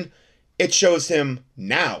 And then it shows him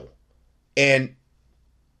now, and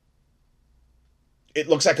it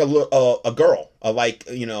looks like a girl, I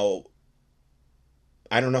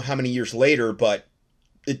don't know how many years later, but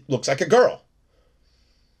it looks like a girl.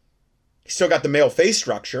 He's still got the male face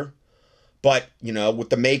structure, but, with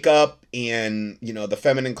the makeup and, the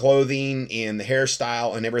feminine clothing and the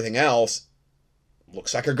hairstyle and everything else,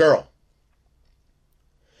 looks like a girl.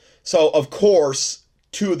 So, of course,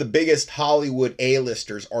 two of the biggest Hollywood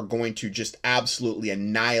A-listers are going to just absolutely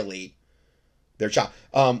annihilate their child.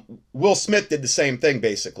 Will Smith did the same thing,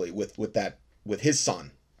 basically, with his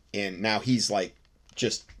son. And now he's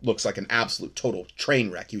just looks like an absolute total train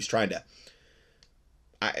wreck. He was trying to,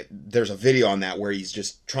 there's a video on that where he's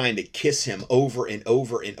just trying to kiss him over and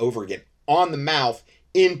over and over again on the mouth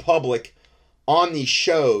in public on these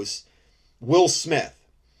shows. Will Smith.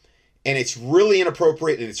 And it's really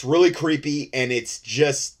inappropriate and it's really creepy and it's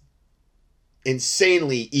just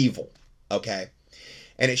insanely evil. Okay.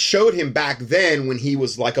 And it showed him back then when he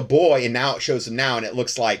was like a boy, and now it shows him now, and it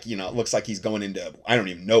looks like, it looks like he's going into, I don't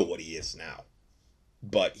even know what he is now.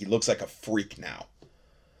 But he looks like a freak now.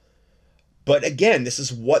 But again, this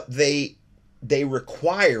is what they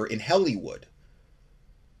require in Hollywood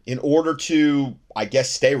in order to, I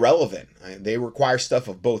guess, stay relevant. They require stuff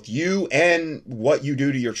of both you and what you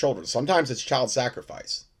do to your children. Sometimes it's child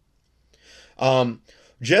sacrifice.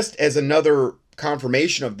 Just as another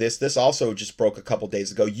confirmation of this, this also just broke a couple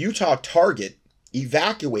days ago. Utah Target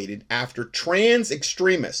evacuated after trans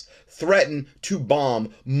extremists threatened to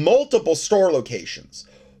bomb multiple store locations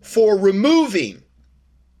for removing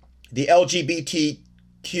the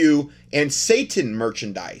LGBTQ and Satan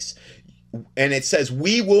merchandise. And it says,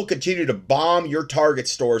 we will continue to bomb your Target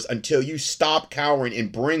stores until you stop cowering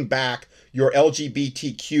and bring back your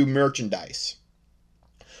LGBTQ merchandise.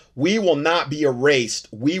 We will not be erased.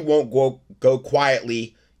 We won't go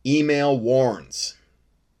quietly. Email warns.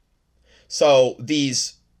 So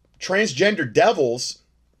these transgender devils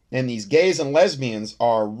and these gays and lesbians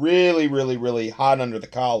are really, really, really hot under the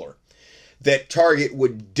collar. That Target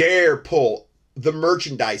would dare pull the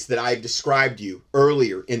merchandise that I described to you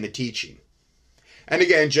earlier in the teaching. And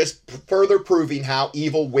again, just further proving how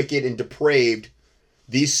evil, wicked, and depraved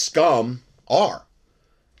these scum are.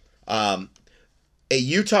 A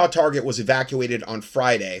Utah Target was evacuated on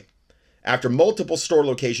Friday after multiple store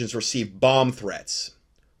locations received bomb threats.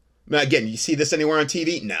 Now, again, you see this anywhere on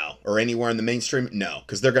TV? No. Or anywhere in the mainstream? No,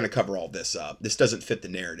 because they're going to cover all this up. This doesn't fit the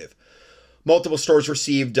narrative. Multiple stores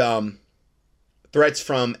received threats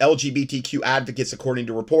from LGBTQ advocates, according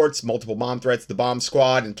to reports. Multiple bomb threats. The bomb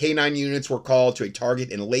squad and K-9 units were called to a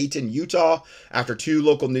Target in Layton, Utah, after 2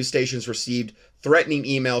 local news stations received threatening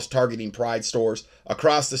emails targeting Pride stores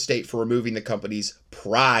across the state for removing the company's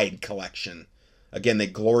Pride collection. Again, they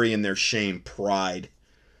glory in their shame, Pride.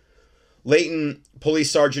 Layton Police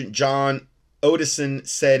Sergeant John Odison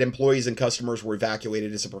said employees and customers were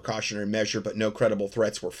evacuated as a precautionary measure, but no credible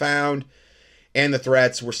threats were found. And the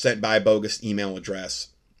threats were sent by a bogus email address.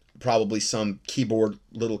 Probably some keyboard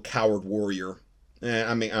little coward warrior.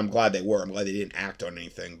 I mean, I'm glad they were. I'm glad they didn't act on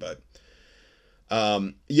anything. But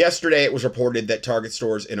yesterday it was reported that Target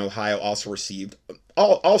stores in Ohio also received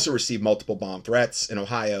multiple bomb threats in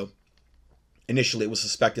Ohio. Initially, it was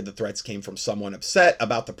suspected the threats came from someone upset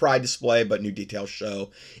about the Pride display, but new details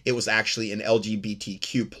show it was actually an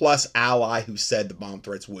LGBTQ plus ally who said the bomb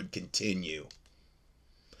threats would continue.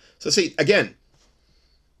 So see, again,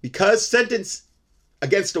 because sentence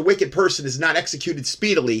against a wicked person is not executed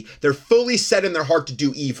speedily, they're fully set in their heart to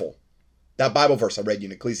do evil. That Bible verse I read you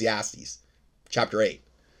in Ecclesiastes, chapter 8.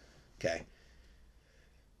 Okay.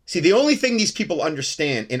 See, the only thing these people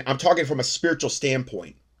understand, and I'm talking from a spiritual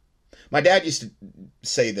standpoint, my dad used to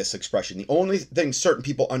say this expression, the only thing certain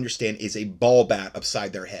people understand is a ball bat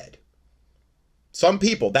upside their head. Some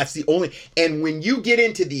people, that's the only, and when you get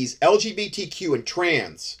into these LGBTQ and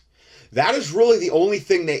trans, that is really the only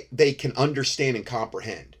thing they can understand and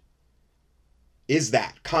comprehend, is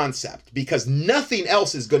that concept, because nothing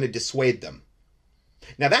else is going to dissuade them.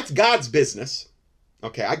 Now, that's God's business.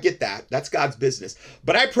 Okay, I get that. That's God's business.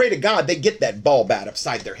 But I pray to God they get that ball bat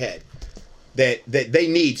upside their head that they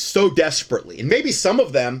need so desperately. And maybe some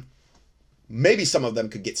of them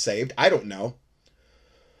could get saved. I don't know.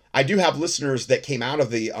 I do have listeners that came out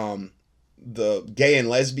of the gay and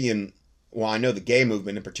lesbian, well, I know the gay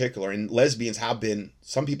movement in particular, and lesbians have been,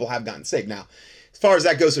 some people have gotten saved. Now, as far as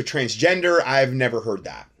that goes with transgender, I've never heard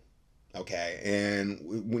that. Okay.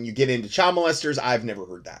 And when you get into child molesters, I've never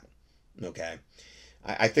heard that. Okay.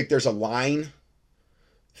 I think there's a line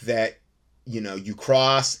that, you know, you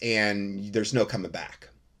cross and there's no coming back.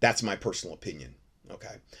 That's my personal opinion.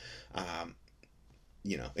 Okay.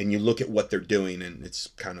 You know, and you look at what they're doing and it's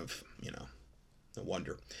kind of, you know, no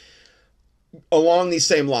wonder. Along these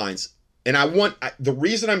same lines, and the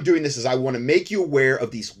reason I'm doing this is I want to make you aware of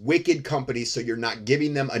these wicked companies so you're not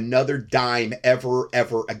giving them another dime ever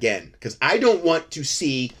again. Because I don't want to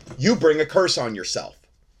see you bring a curse on yourself.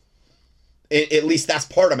 At least that's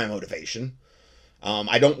part of my motivation.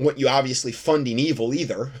 I don't want you obviously funding evil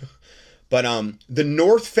either. But the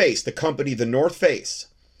North Face, the company The North Face,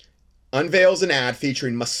 unveils an ad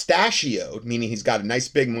featuring mustachioed, meaning he's got a nice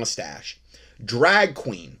big mustache, drag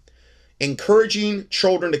queen, encouraging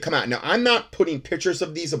children to come out. Now, I'm not putting pictures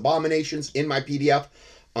of these abominations in my PDF.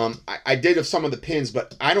 I did of some of the pins,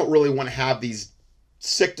 but I don't really want to have these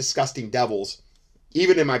sick, disgusting devils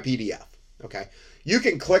even in my PDF. Okay. You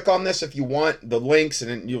can click on this if you want the links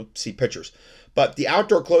and then you'll see pictures. But the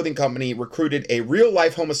outdoor clothing company recruited a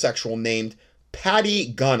real-life homosexual named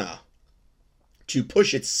Patty Gunna to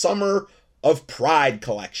push its Summer of Pride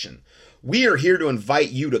collection. We are here to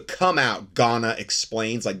invite you to come out, Gunna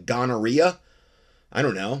explains, like gonorrhea. I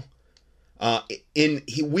don't know.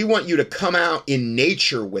 We want you to come out in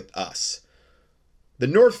nature with us. The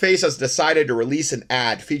North Face has decided to release an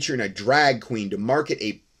ad featuring a drag queen to market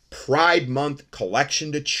a Pride Month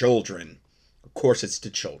collection to children. Of course, it's to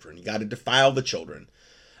children. You got to defile the children.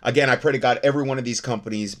 Again, I pray to God every one of these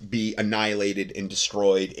companies be annihilated and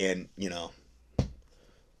destroyed and, you know,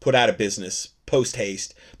 put out of business post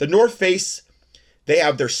haste. The North Face, they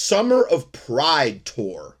have their Summer of Pride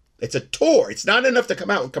tour. It's a tour. It's not enough to come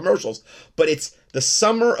out with commercials, but it's the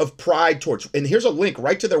Summer of Pride tour. And here's a link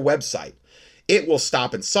right to their website. It will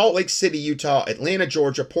stop in Salt Lake City, Utah, Atlanta,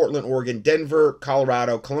 Georgia, Portland, Oregon, Denver,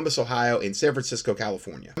 Colorado, Columbus, Ohio, and San Francisco,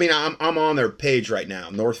 California. I mean, I'm on their page right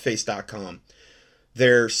now, northface.com.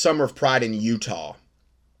 Their Summer of Pride in Utah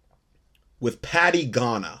with Patty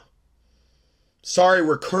Ghana. Sorry,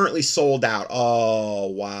 we're currently sold out. Oh,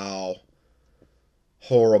 wow.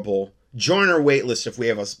 Horrible. Join our wait list if we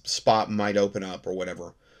have a spot might open up or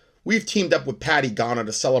whatever. We've teamed up with Patty Ghana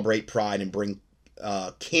to celebrate Pride and bring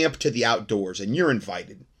camp to the outdoors, and you're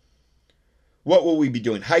invited. What will we be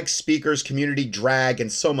doing? Hikes, speakers, community, drag,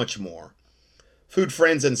 and so much more. Food,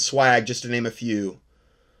 friends, and swag, just to name a few.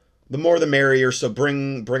 The more the merrier, so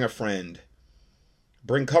bring a friend.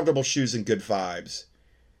 Bring comfortable shoes and good vibes.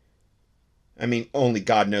 I mean, only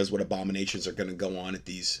God knows what abominations are going to go on at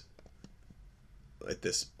this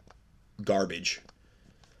garbage.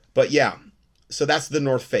 But yeah, so that's the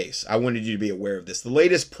North Face. I wanted you to be aware of this. The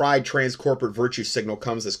latest Pride trans corporate virtue signal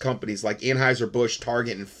comes as companies like Anheuser-Busch,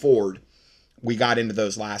 Target, and Ford. We got into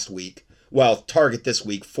those last week. Well, Target this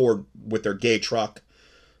week, Ford with their gay truck.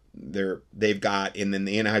 They've got, and then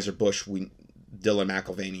the Anheuser-Busch, Dylan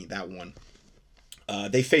McIlvaney, that one.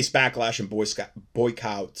 They face backlash and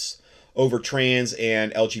boycotts over trans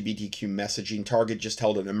and LGBTQ messaging. Target just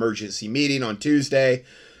held an emergency meeting on Tuesday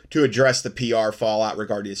to address the PR fallout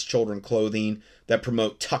regarding its children clothing that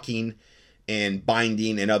promote tucking and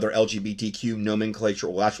binding and other LGBTQ nomenclature,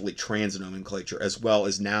 well, actually trans nomenclature, as well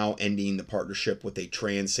as now ending the partnership with a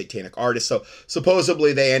trans satanic artist. So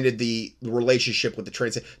supposedly they ended the relationship with the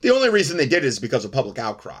trans. The only reason they did it is because of public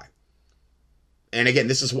outcry. And again,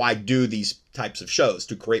 this is why I do these types of shows,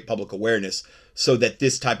 to create public awareness so that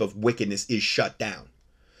this type of wickedness is shut down.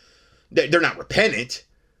 They're not repentant.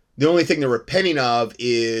 The only thing they're repenting of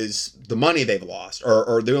is the money they've lost.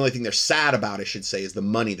 Or the only thing they're sad about, I should say, is the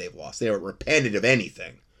money they've lost. They haven't repented of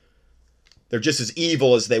anything. They're just as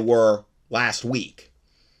evil as they were last week.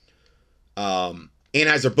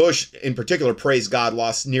 Anheuser-Busch, in particular, praise God,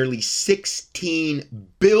 lost nearly $16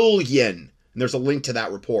 billion. And there's a link to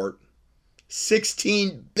that report.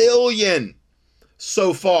 $16 billion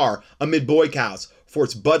so far amid boycotts for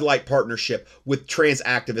its Bud Light partnership with trans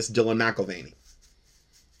activist Dylan McIlvaney.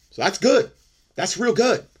 So that's good. That's real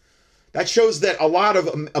good. That shows that a lot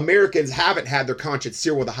of Americans haven't had their conscience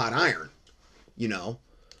seared with a hot iron, you know.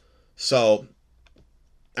 So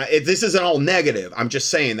this isn't all negative. I'm just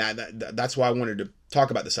saying that's why I wanted to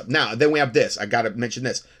talk about this stuff. Now, then we have this. I got to mention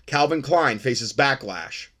this. Calvin Klein faces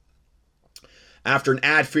backlash after an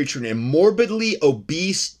ad featuring a morbidly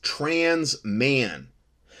obese trans man.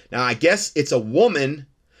 Now, I guess it's a woman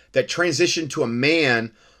that transitioned to a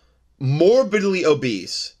man morbidly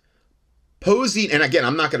obese, posing, and again,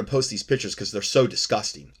 I'm not going to post these pictures because they're so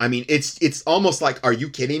disgusting. I mean, it's almost like, are you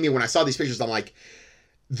kidding me? When I saw these pictures, I'm like,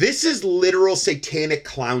 this is literal satanic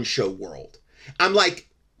clown show world. I'm like,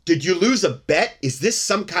 did you lose a bet? Is this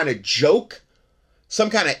some kind of joke? Some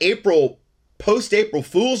kind of post-April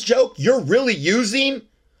Fool's joke? You're really using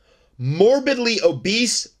morbidly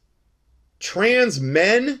obese trans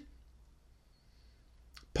men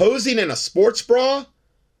posing in a sports bra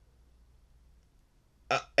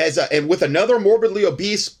and with another morbidly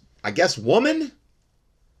obese, I guess, woman?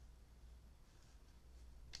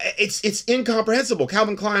 It's incomprehensible.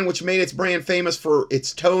 Calvin Klein, which made its brand famous for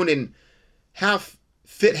its tone in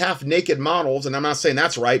half-fit, half-naked models, and I'm not saying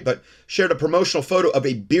that's right, but shared a promotional photo of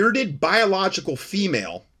a bearded biological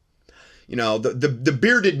female. You know, the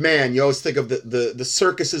bearded man. You always think of the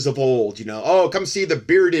circuses of old, you know. Oh, come see the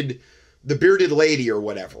bearded lady or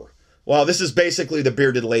whatever. Well, this is basically the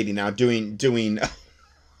bearded lady now doing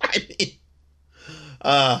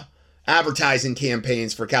advertising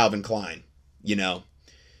campaigns for Calvin Klein, you know.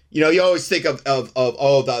 You always think of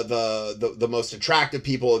the most attractive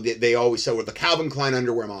people. They always say, well, the Calvin Klein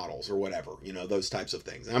underwear models or whatever, you know, those types of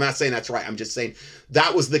things. And I'm not saying that's right. I'm just saying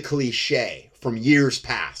that was the cliche from years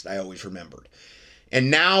past. I always remembered.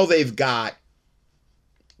 And now they've got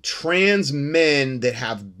trans men that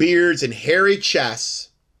have beards and hairy chests.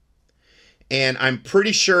 And I'm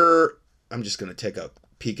pretty sure, I'm just going to take a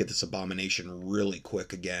peek at this abomination really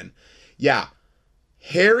quick again. Yeah.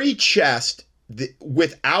 Hairy chest.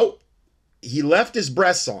 He left his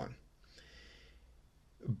breasts on.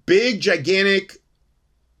 Big, gigantic,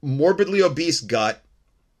 morbidly obese gut.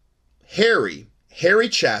 Hairy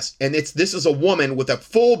chest. And this is a woman with a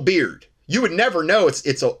full beard. You would never know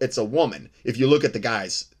it's a woman if you look at the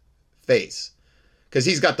guy's face. Because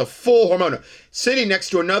he's got the full hormonal. Sitting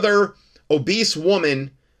next to another obese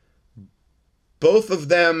woman, both of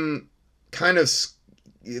them kind of,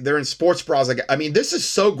 they're in sports bras. I mean, this is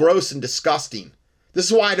so gross and disgusting. This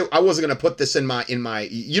is why I wasn't going to put this in my,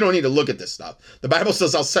 you don't need to look at this stuff. The Bible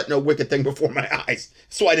says I'll set no wicked thing before my eyes.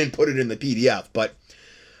 So I didn't put it in the PDF, but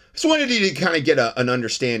just wanted you to kind of get an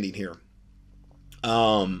understanding here.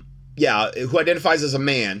 Yeah, who identifies as a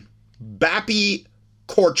man, Bappy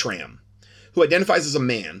Cortram, who identifies as a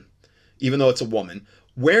man, even though it's a woman,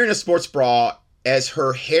 wearing a sports bra as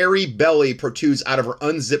her hairy belly protrudes out of her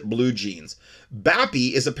unzipped blue jeans.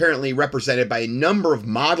 Bappy is apparently represented by a number of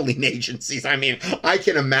modeling agencies. I mean, I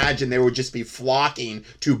can imagine they would just be flocking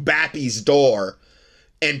to Bappy's door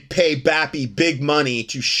and pay Bappy big money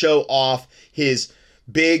to show off his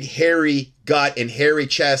big hairy gut and hairy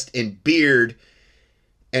chest and beard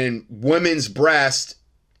and women's breast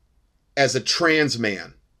as a trans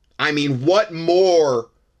man. I mean, what more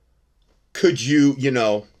could you,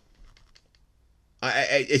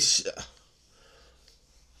 it's,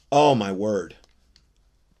 oh my word.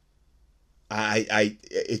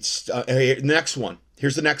 Next one.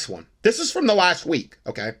 Here's the next one. This is from the last week,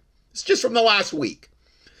 okay? It's just from the last week.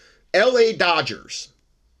 LA Dodgers,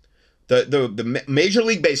 the Major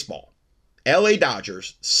League Baseball, LA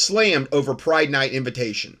Dodgers slammed over Pride Night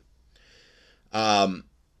invitation.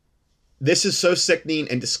 This is so sickening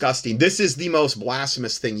and disgusting. This is the most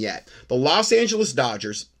blasphemous thing yet. The Los Angeles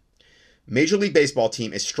Dodgers Major League Baseball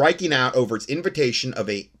team is striking out over its invitation of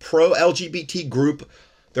a pro-LGBT group.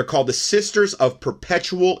 They're called the Sisters of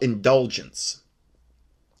Perpetual Indulgence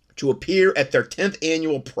to appear at their 10th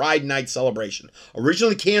annual Pride Night celebration.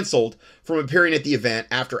 Originally canceled from appearing at the event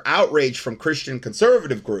after outrage from Christian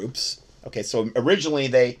conservative groups. Okay, so originally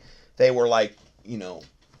they were like,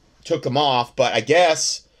 took them off, but I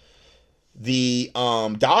guess the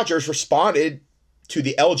Dodgers responded to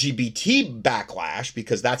the LGBT backlash,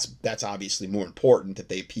 because that's obviously more important that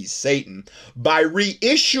they appease Satan, by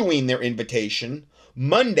reissuing their invitation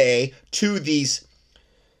Monday to these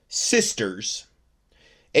sisters,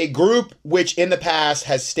 a group which in the past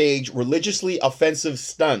has staged religiously offensive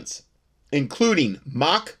stunts, including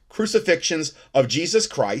mock crucifixions of Jesus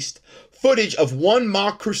Christ, footage of one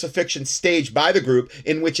mock crucifixion staged by the group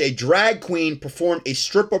in which a drag queen performed a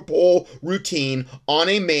stripper pole routine on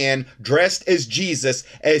a man dressed as Jesus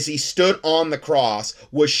as he stood on the cross,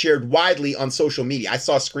 was shared widely on social media. I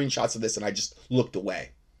saw screenshots of this and I just looked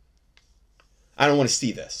away. I don't want to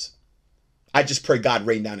see this. I just pray God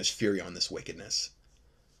rain down his fury on this wickedness.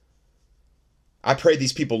 I pray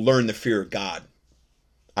these people learn the fear of God.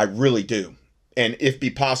 I really do. And if be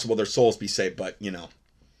possible, their souls be saved, but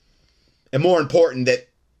and more important, that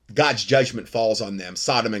God's judgment falls on them,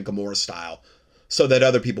 Sodom and Gomorrah style, so that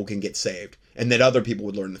other people can get saved and that other people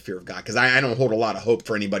would learn the fear of God. Because I don't hold a lot of hope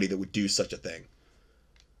for anybody that would do such a thing.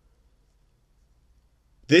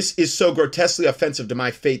 This is so grotesquely offensive to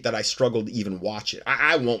my faith that I struggle to even watch it.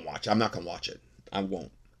 I won't watch it. I'm not going to watch it. I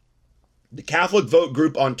won't. The Catholic Vote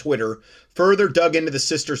group on Twitter further dug into the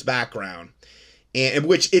sisters' background, and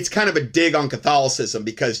which it's kind of a dig on Catholicism,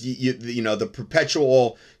 because the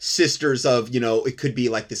perpetual sisters of, it could be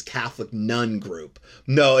like this Catholic nun group.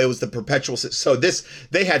 No, it was the perpetual. So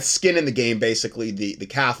they had skin in the game, basically, the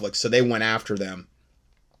Catholics. So they went after them,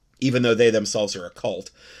 even though they themselves are a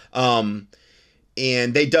cult.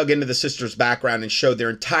 And they dug into the sisters' background and showed their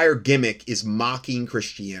entire gimmick is mocking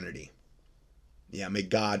Christianity. Yeah, may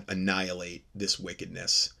God annihilate this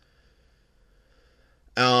wickedness.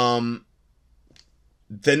 Then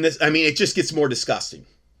it just gets more disgusting.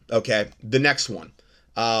 Okay, the next one.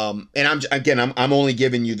 And I'm only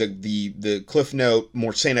giving you the Cliff Note,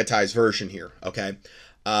 more sanitized version here. Okay,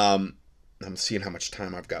 I'm seeing how much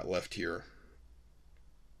time I've got left here.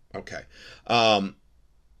 Okay,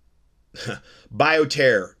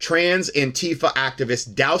 Bioterror. Trans Antifa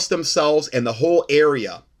activists doused themselves and the whole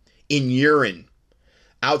area in urine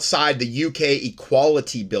outside the UK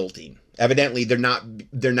Equality Building. Evidently, they're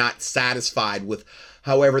not satisfied with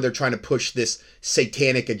however they're trying to push this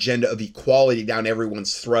satanic agenda of equality down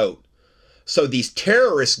everyone's throat. So these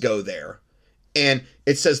terrorists go there, and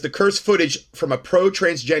it says the cursed footage from a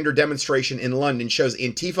pro-transgender demonstration in London shows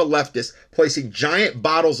Antifa leftists placing giant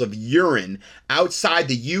bottles of urine outside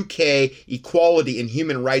the UK Equality and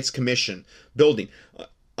Human Rights Commission building.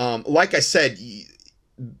 Like I said,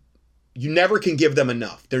 you never can give them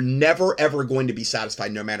enough. They're never, ever going to be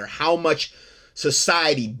satisfied, no matter how much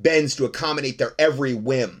society bends to accommodate their every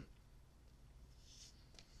whim.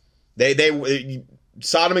 They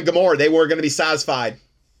Sodom and Gomorrah, they weren't going to be satisfied.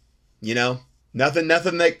 Nothing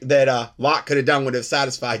that Lot could have done would have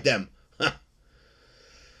satisfied them.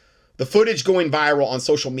 The footage going viral on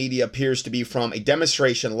social media appears to be from a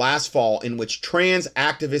demonstration last fall in which trans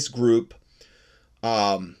activist group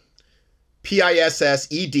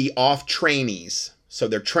PISSED off trainees. So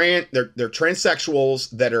they're transsexuals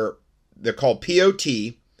they're called POT,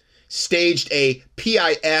 staged a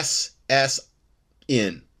PISS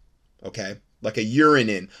in, okay, like a urine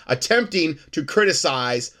in, attempting to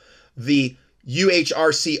criticize the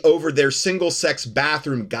UHRC over their single-sex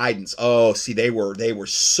bathroom guidance. Oh, see, they were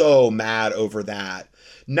so mad over that.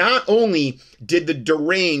 Not only did the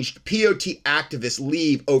deranged POT activists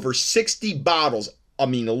leave over 60 bottles,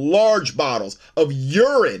 large bottles of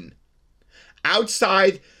urine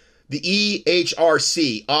outside the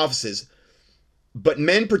EHRC offices, but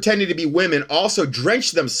men pretending to be women also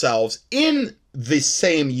drenched themselves in the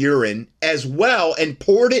same urine as well and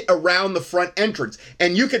poured it around the front entrance.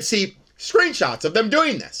 And you could see screenshots of them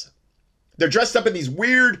doing this. They're dressed up in these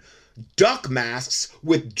weird duck masks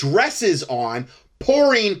with dresses on,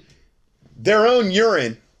 pouring their own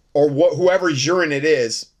urine, or whoever's urine it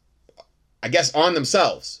is, I guess, on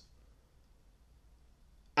themselves.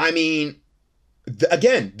 I mean,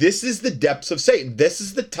 again, this is the depths of Satan. This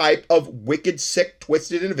is the type of wicked, sick,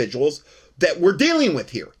 twisted individuals that we're dealing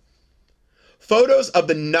with here. Photos of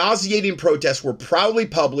the nauseating protests were proudly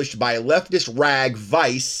published by a leftist rag,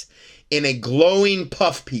 Vice, in a glowing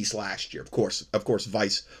puff piece last year. Of course,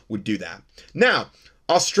 Vice would do that. Now,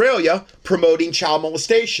 Australia promoting child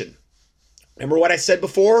molestation. Remember what I said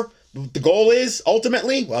before? The goal is,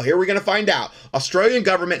 ultimately, well, here we're going to find out. Australian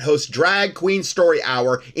government hosts drag queen story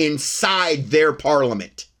hour inside their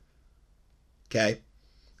parliament. Okay?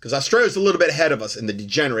 Because Australia's a little bit ahead of us in the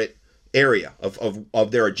degenerate area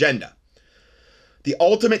of their agenda. The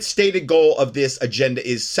ultimate stated goal of this agenda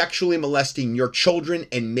is sexually molesting your children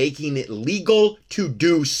and making it legal to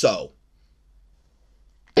do so.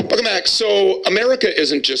 Welcome back. So America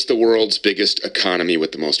isn't just the world's biggest economy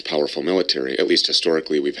with the most powerful military. At least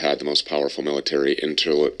historically, we've had the most powerful military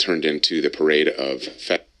until it turned into the parade of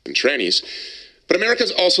fat and trannies. But America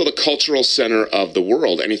is also the cultural center of the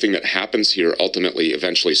world. Anything that happens here ultimately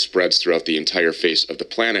eventually spreads throughout the entire face of the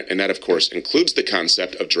planet. And that, of course, includes the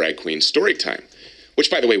concept of drag queen story time, which,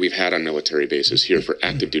 by the way, we've had on military bases here for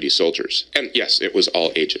active duty soldiers. And yes, it was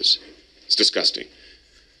all ages. It's disgusting.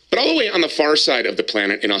 But all the way on the far side of the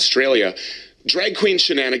planet in Australia, drag queen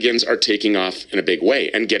shenanigans are taking off in a big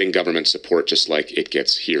way and getting government support just like it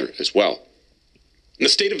gets here as well. In the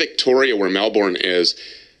state of Victoria, where Melbourne is,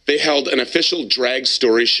 they held an official drag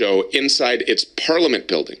story show inside its parliament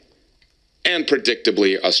building. And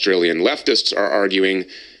predictably, Australian leftists are arguing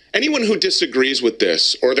anyone who disagrees with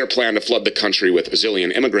this or their plan to flood the country with a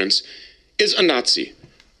zillion immigrants is a Nazi.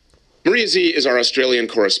 Maria Z is our Australian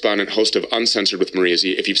correspondent, host of Uncensored with Maria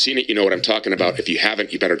Z. If you've seen it, you know what I'm talking about. If you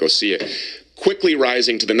haven't, you better go see it. Quickly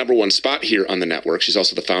rising to the #1 spot here on the network. She's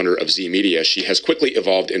also the founder of Z Media. She has quickly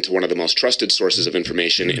evolved into one of the most trusted sources of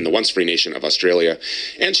information in the once free nation of Australia.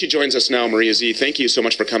 And she joins us now. Maria Z, thank you so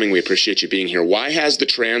much for coming. We appreciate you being here. Why has the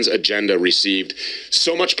trans agenda received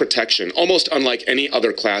so much protection, almost unlike any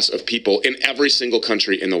other class of people in every single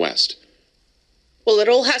country in the West? Well, it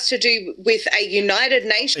all has to do with a United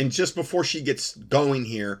Nations. And just before she gets going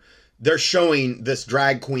here, they're showing this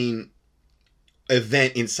drag queen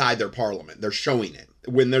event inside their parliament. They're showing it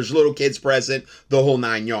when there's little kids present, the whole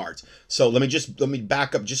 9 yards. So let me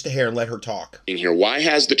back up just a hair and let her talk. Here, why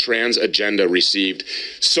has the trans agenda received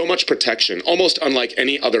so much protection, almost unlike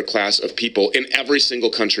any other class of people in every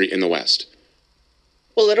single country in the West?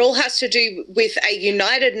 Well, it all has to do with a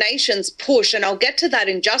United Nations push, and I'll get to that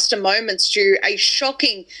in just a moment, Stu. A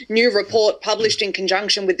shocking new report published in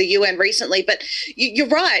conjunction with the UN recently. But you're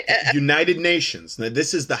right. United Nations. Now,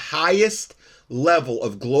 this is the highest level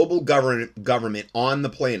of global government on the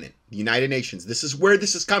planet. United Nations. This is where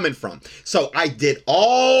this is coming from. So I did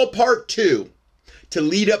all part 2 to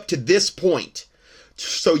lead up to this point,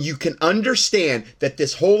 so you can understand that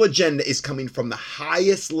this whole agenda is coming from the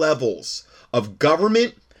highest levels of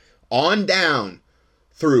government on down,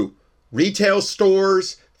 through retail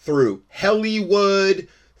stores, through Hollywood,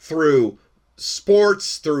 through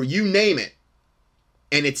sports, through you name it.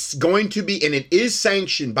 And it's going to be, and it is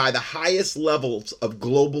sanctioned by the highest levels of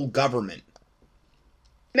global government.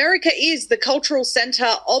 America is the cultural center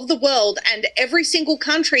of the world, and every single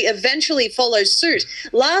country eventually follows suit.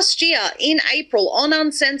 Last year, in April, on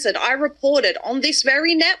Uncensored, I reported on this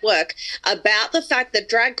very network about the fact that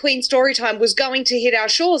drag queen storytime was going to hit our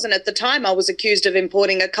shores, and at the time I was accused of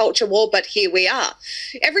importing a culture war, but here we are.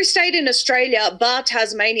 Every state in Australia, bar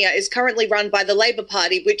Tasmania, is currently run by the Labor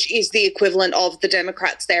Party, which is the equivalent of the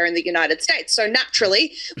Democrats there in the United States. So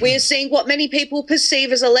naturally, we are seeing what many people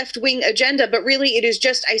perceive as a left-wing agenda, but really it is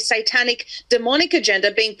just manifest a satanic, demonic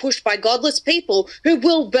agenda being pushed by godless people who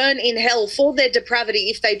will burn in hell for their depravity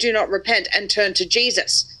if they do not repent and turn to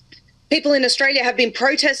Jesus. People in Australia have been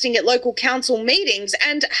protesting at local council meetings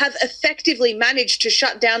and have effectively managed to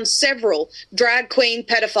shut down several drag queen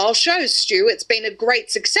pedophile shows, Stu. It's been a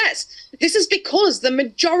great success. This is because the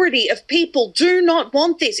majority of people do not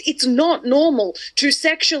want this. It's not normal to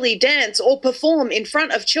sexually dance or perform in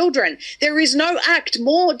front of children. There is no act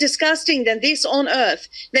more disgusting than this on earth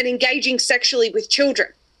than engaging sexually with children.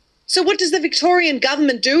 So what does the Victorian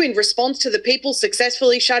government do in response to the people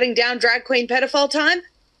successfully shutting down drag queen pedophile time?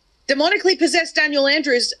 Demonically possessed Daniel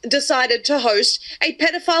Andrews decided to host a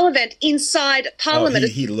pedophile event inside Parliament.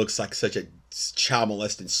 He looks like such a child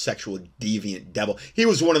molesting, sexual deviant devil. He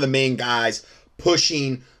was one of the main guys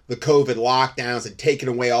pushing the COVID lockdowns and taking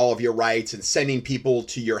away all of your rights and sending people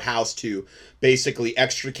to your house to basically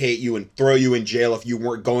extricate you and throw you in jail if you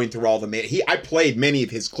weren't going through all the... I played many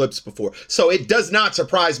of his clips before, so it does not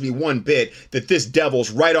surprise me one bit that this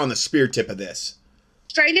devil's right on the spear tip of this.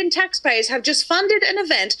 Australian taxpayers have just funded an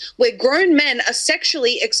event where grown men are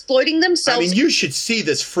sexually exploiting themselves. I mean, you should see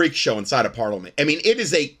this freak show inside of Parliament. I mean, it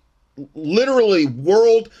is a literally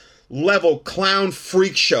world-level clown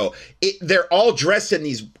freak show. They're all dressed in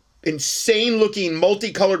these insane-looking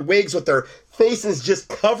multicolored wigs with their faces just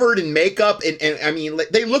covered in makeup. And I mean,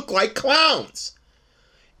 they look like clowns.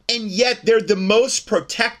 And yet they're the most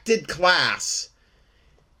protected class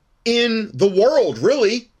in the world,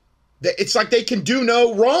 really. It's like they can do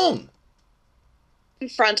no wrong. In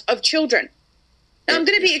front of children. Now, I'm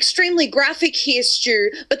going to be extremely graphic here, Stu,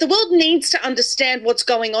 but the world needs to understand what's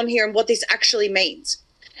going on here and what this actually means.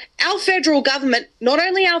 Our federal government, not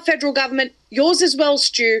only our federal government, yours as well,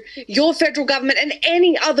 Stu, your federal government and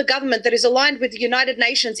any other government that is aligned with the United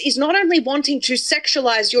Nations is not only wanting to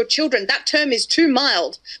sexualize your children, that term is too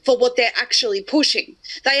mild for what they're actually pushing.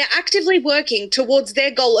 They are actively working towards their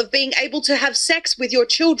goal of being able to have sex with your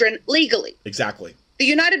children legally. Exactly. The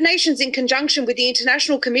United Nations, in conjunction with the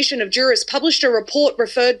International Commission of Jurists, published a report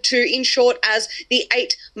referred to, in short, as the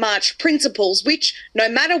 8 March Principles, which, no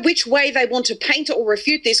matter which way they want to paint or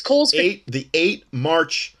refute this, calls for... The 8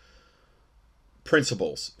 March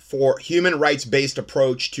Principles for human rights-based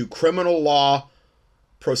approach to criminal law,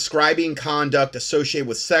 proscribing conduct associated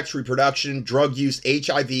with sex, reproduction, drug use,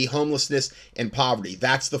 HIV, homelessness, and poverty.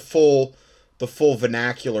 That's the full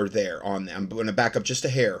vernacular there on them. I'm going to back up just a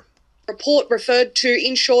hair. Report referred to,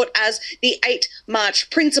 in short, as the 8 March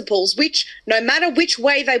Principles, which, no matter which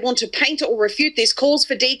way they want to paint or refute this, calls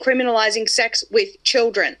for decriminalising sex with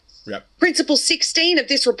children. Yep. Principle 16 of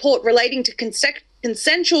this report relating to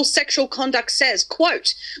consensual sexual conduct says,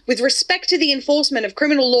 quote, with respect to the enforcement of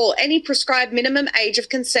criminal law, any prescribed minimum age of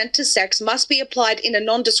consent to sex must be applied in a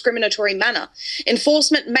non-discriminatory manner.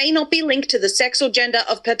 Enforcement may not be linked to the sex or gender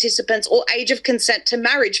of participants or age of consent to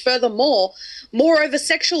marriage. Moreover,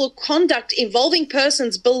 sexual conduct involving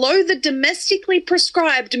persons below the domestically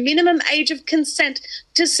prescribed minimum age of consent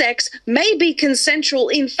to sex may be consensual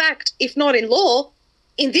in fact, if not in law.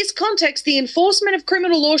 In this context, the enforcement of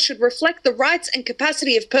criminal law should reflect the rights and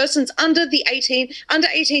capacity of persons under 18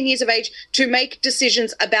 years of age to make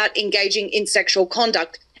decisions about engaging in sexual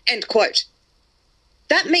conduct, end quote.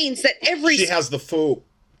 That means that She has the full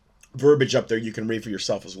verbiage up there you can read for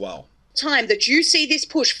yourself as well. Time that you see this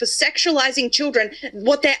push for sexualizing children,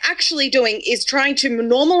 what they're actually doing is trying to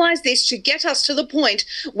normalize this to get us to the point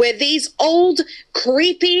where these old,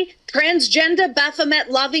 creepy, transgender,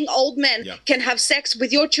 Baphomet-loving old men can have sex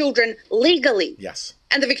with your children legally. Yes.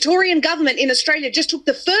 And the Victorian government in Australia just took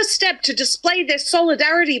the first step to display their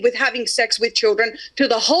solidarity with having sex with children to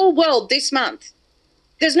the whole world this month.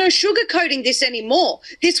 There's no sugarcoating this anymore.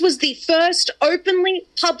 This was the first openly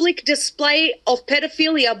public display of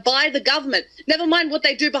pedophilia by the government. Never mind what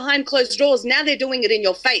they do behind closed doors. Now they're doing it in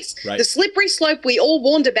your face. Right. The slippery slope we all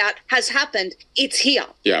warned about has happened. It's here.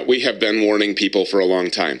 Yeah, we have been warning people for a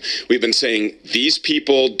long time. We've been saying these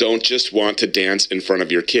people don't just want to dance in front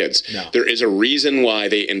of your kids. No. There is a reason why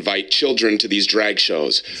they invite children to these drag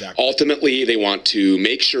shows. Exactly. Ultimately, they want to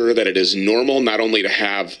make sure that it is normal not only to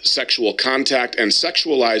have sexual contact and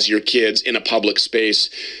sexualize your kids in a public space,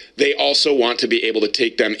 they also want to be able to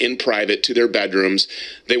take them in private to their bedrooms.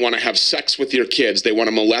 They want to have sex with your kids. They want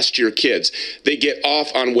to molest your kids. They get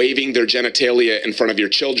off on waving their genitalia in front of your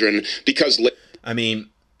children because... I mean,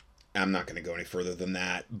 I'm not going to go any further than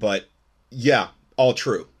that, but yeah, all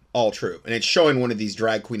true. All true. And it's showing one of these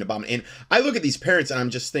drag queen abominations. And I look at these parents and I'm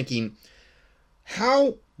just thinking,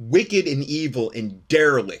 how wicked and evil and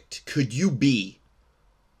derelict could you be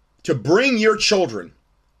to bring your children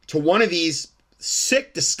to one of these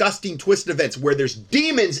sick, disgusting, twisted events where there's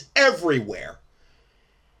demons everywhere,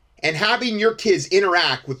 and having your kids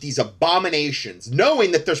interact with these abominations,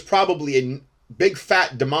 knowing that there's probably a big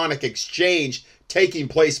fat demonic exchange taking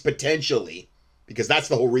place potentially, because that's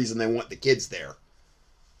the whole reason they want the kids there.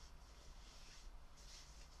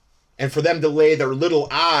 And for them to lay their little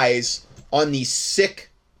eyes on these sick,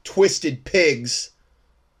 twisted pigs,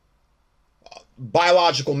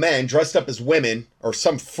 biological men dressed up as women, or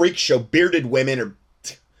some freak show, bearded women, or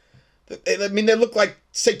I mean, they look like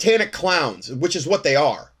satanic clowns, which is what they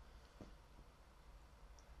are.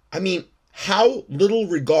 I mean, how little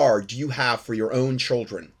regard do you have for your own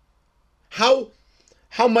children? How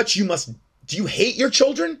much do you hate your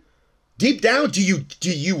children? Deep down, do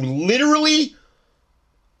you literally,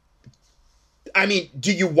 I mean,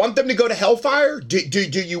 do you want them to go to hellfire? Do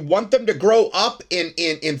you want them to grow up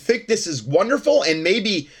and think this is wonderful and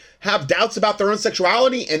maybe have doubts about their own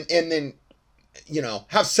sexuality and then, you know,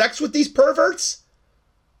 have sex with these perverts?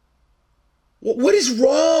 What is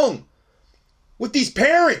wrong with these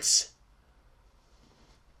parents?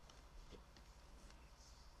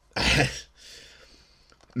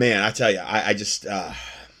 Man, I tell you, I just,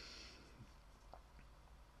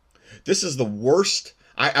 this is the worst.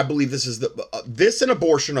 I believe this is this and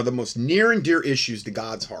abortion are the most near and dear issues to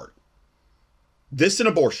God's heart. This and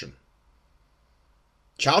abortion,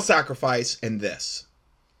 child sacrifice, and this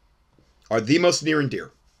are the most near and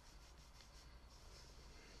dear.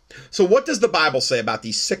 So what does the Bible say about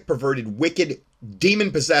these sick, perverted, wicked,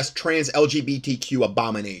 demon-possessed, trans LGBTQ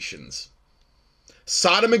abominations?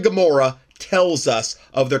 Sodom and Gomorrah tells us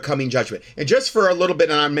of their coming judgment. And just for a little bit,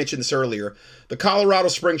 and I mentioned this earlier, the Colorado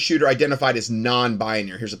Springs shooter identified as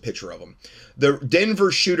non-binary. Here's a picture of him. The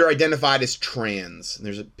Denver shooter identified as trans. And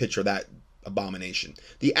there's a picture of that abomination.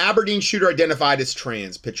 The Aberdeen shooter identified as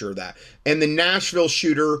trans. Picture of that. And the Nashville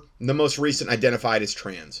shooter, the most recent, identified as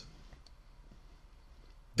trans.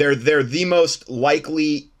 They're the most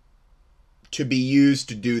likely to be used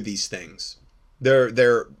to do these things.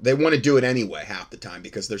 They want to do it anyway half the time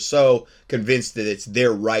because they're so convinced that it's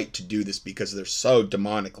their right to do this because they're so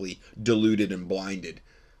demonically deluded and blinded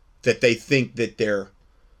that they think that they're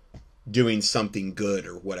doing something good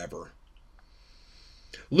or whatever.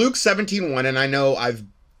 Luke 17:1, and I know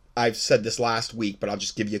I've said this last week, but I'll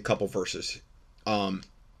just give you a couple verses.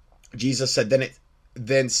 Jesus said,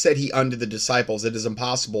 Then said he unto the disciples, it is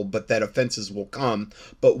impossible, but that offenses will come,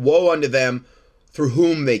 but woe unto them through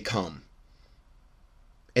whom they come.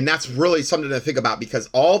 And that's really something to think about because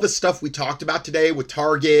all the stuff we talked about today with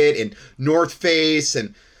Target and North Face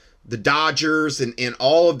and the Dodgers and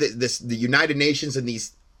all of the United Nations and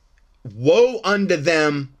these, woe unto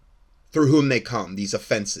them through whom they come, these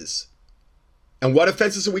offenses. And what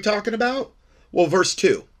offenses are we talking about? Well, verse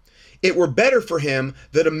 2. It were better for him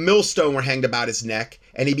that a millstone were hanged about his neck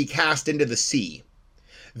and he be cast into the sea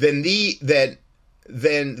than that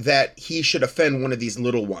he should offend one of these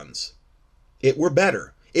little ones. It were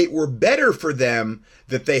better. It were better for them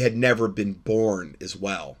that they had never been born as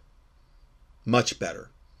well. Much better.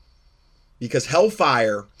 Because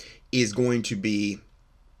hellfire is going to be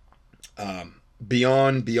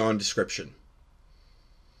beyond description.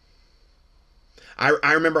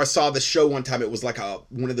 I remember I saw this show one time. It was like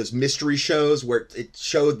one of those mystery shows where it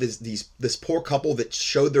showed this poor couple that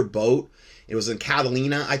showed their boat. It was in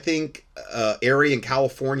Catalina, I think, area in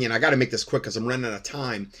California. And I got to make this quick because I'm running out of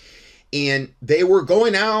time. And they were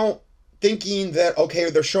going out thinking that, okay,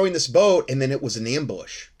 they're showing this boat. And then it was an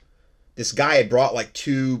ambush. This guy had brought like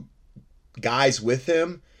 2 guys with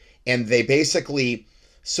him. And they basically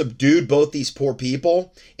subdued both these poor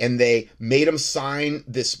people. And they made them sign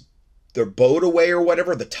their boat away or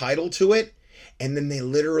whatever, the title to it. And then they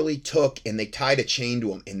literally took and they tied a chain to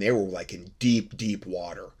them. And they were like in deep, deep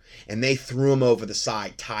water. And they threw them over the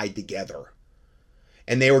side, tied together.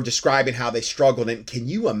 And they were describing how they struggled. And can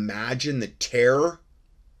you imagine the terror?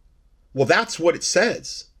 Well, that's what it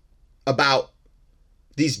says about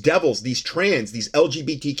these devils, these trans, these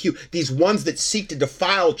LGBTQ, these ones that seek to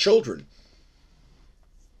defile children.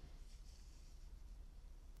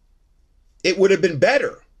 It would have been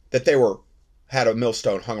better that they had a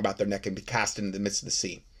millstone hung about their neck and be cast into the midst of the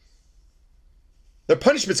sea. Their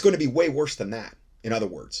punishment's going to be way worse than that, in other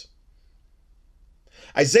words.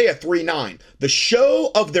 Isaiah 3:9, the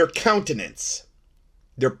show of their countenance,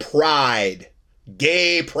 their pride,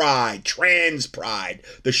 gay pride, trans pride,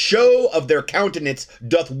 the show of their countenance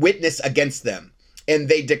doth witness against them, and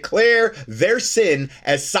they declare their sin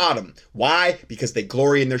as Sodom. Why? Because they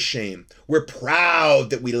glory in their shame. We're proud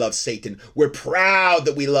that we love Satan. We're proud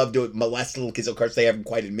that we love to molest little kids. Of course, they haven't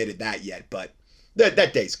quite admitted that yet, but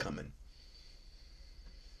that day's coming.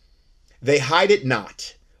 They hide it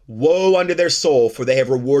not. Woe unto their soul, for they have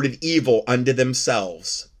rewarded evil unto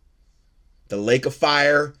themselves. The lake of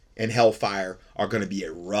fire and hellfire are going to be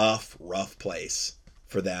a rough, rough place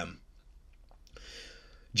for them.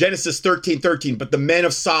 Genesis 13:13, but the men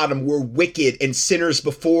of Sodom were wicked and sinners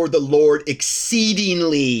before the Lord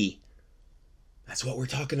exceedingly. That's what we're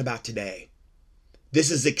talking about today.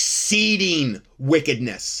 This is exceeding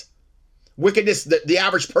wickedness. Wickedness that the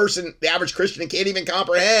average person, the average Christian can't even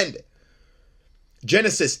comprehend.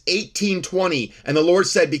 Genesis 18:20, and the Lord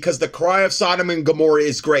said, because the cry of Sodom and Gomorrah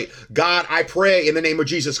is great. God, I pray in the name of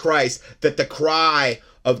Jesus Christ that the cry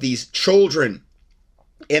of these children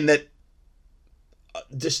and that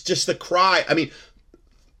just the cry, I mean,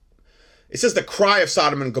 it says the cry of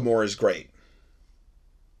Sodom and Gomorrah is great.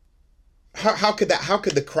 How could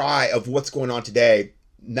the cry of what's going on today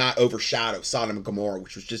not overshadow Sodom and Gomorrah,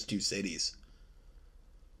 which was just 2 cities?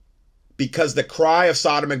 Because the cry of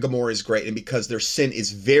Sodom and Gomorrah is great, and because their sin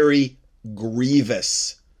is very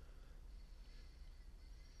grievous.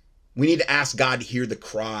 We need to ask God to hear the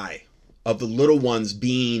cry of the little ones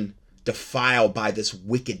being defiled by this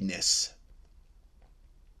wickedness.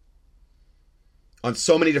 On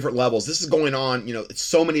so many different levels. This is going on, it's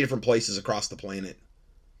so many different places across the planet.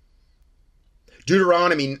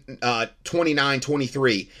 Deuteronomy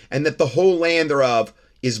 29:23, and that the whole land thereof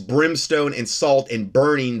is brimstone and salt and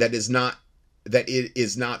burning, that it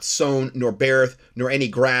is not sown, nor beareth, nor any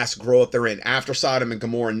grass groweth therein. After Sodom and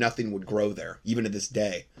Gomorrah, nothing would grow there, even to this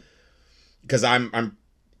day. Because I'm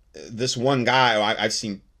this one guy, I've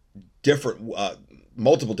seen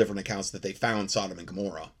multiple different accounts that they found Sodom and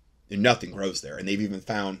Gomorrah, and nothing grows there. And they've even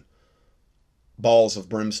found balls of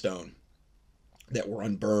brimstone that were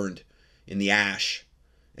unburned in the ash,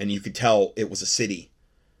 and you could tell it was a city.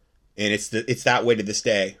 And it's that way to this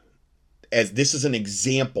day. As this is an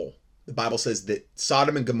example, the Bible says that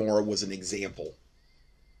Sodom and Gomorrah was an example,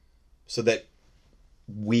 so that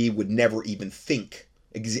we would never even think,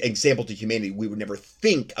 example to humanity, we would never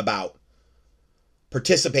think about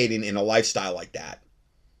participating in a lifestyle like that.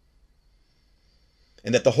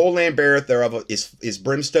 And that the whole land beareth thereof is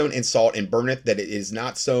brimstone and salt, and burneth, that it is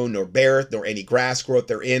not sown, nor beareth, nor any grass groweth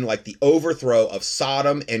therein, like the overthrow of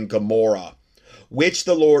Sodom and Gomorrah, which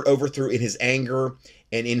the Lord overthrew in his anger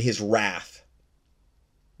and in his wrath.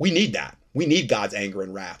 We need that. We need God's anger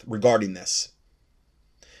and wrath regarding this.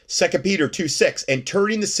 2 Peter 2:6, and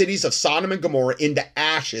turning the cities of Sodom and Gomorrah into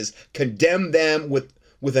ashes, condemn them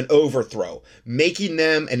with an overthrow, making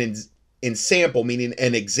them an ensample, meaning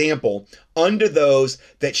an example, unto those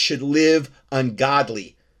that should live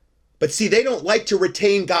ungodly. But see, they don't like to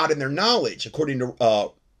retain God in their knowledge, according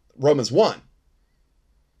to Romans 1.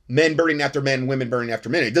 Men burning after men, women burning after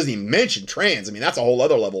men. It doesn't even mention trans. I mean, that's a whole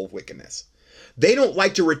other level of wickedness. They don't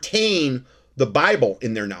like to retain the Bible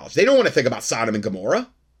in their knowledge. They don't want to think about Sodom and Gomorrah.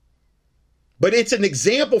 But it's an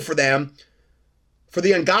example for them, for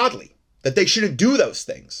the ungodly, that they shouldn't do those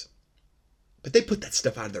things. But they put that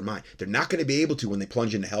stuff out of their mind. They're not going to be able to when they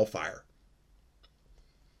plunge into hellfire.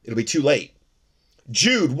 It'll be too late.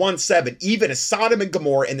 Jude 1:7, even as Sodom and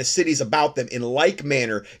Gomorrah and the cities about them in like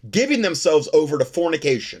manner, giving themselves over to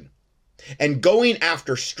fornication and going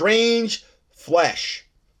after strange flesh.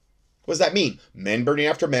 What does that mean? Men burning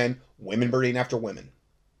after men, women burning after women,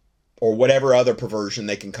 or whatever other perversion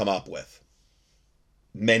they can come up with.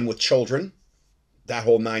 Men with children, that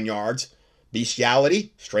whole 9 yards.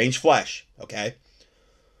 Bestiality, strange flesh, okay?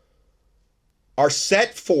 Are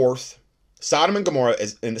set forth, Sodom and Gomorrah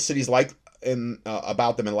and the cities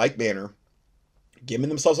about them in like manner, giving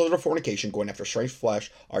themselves over to fornication, going after strange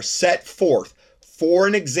flesh, are set forth for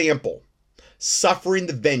an example, suffering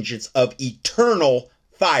the vengeance of eternal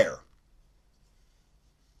fire.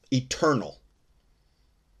 Eternal.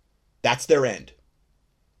 That's their end.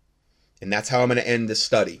 And that's how I'm going to end this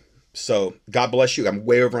study. So God bless you. I'm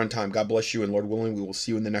way over on time. God bless you. And Lord willing, we will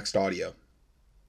see you in the next audio.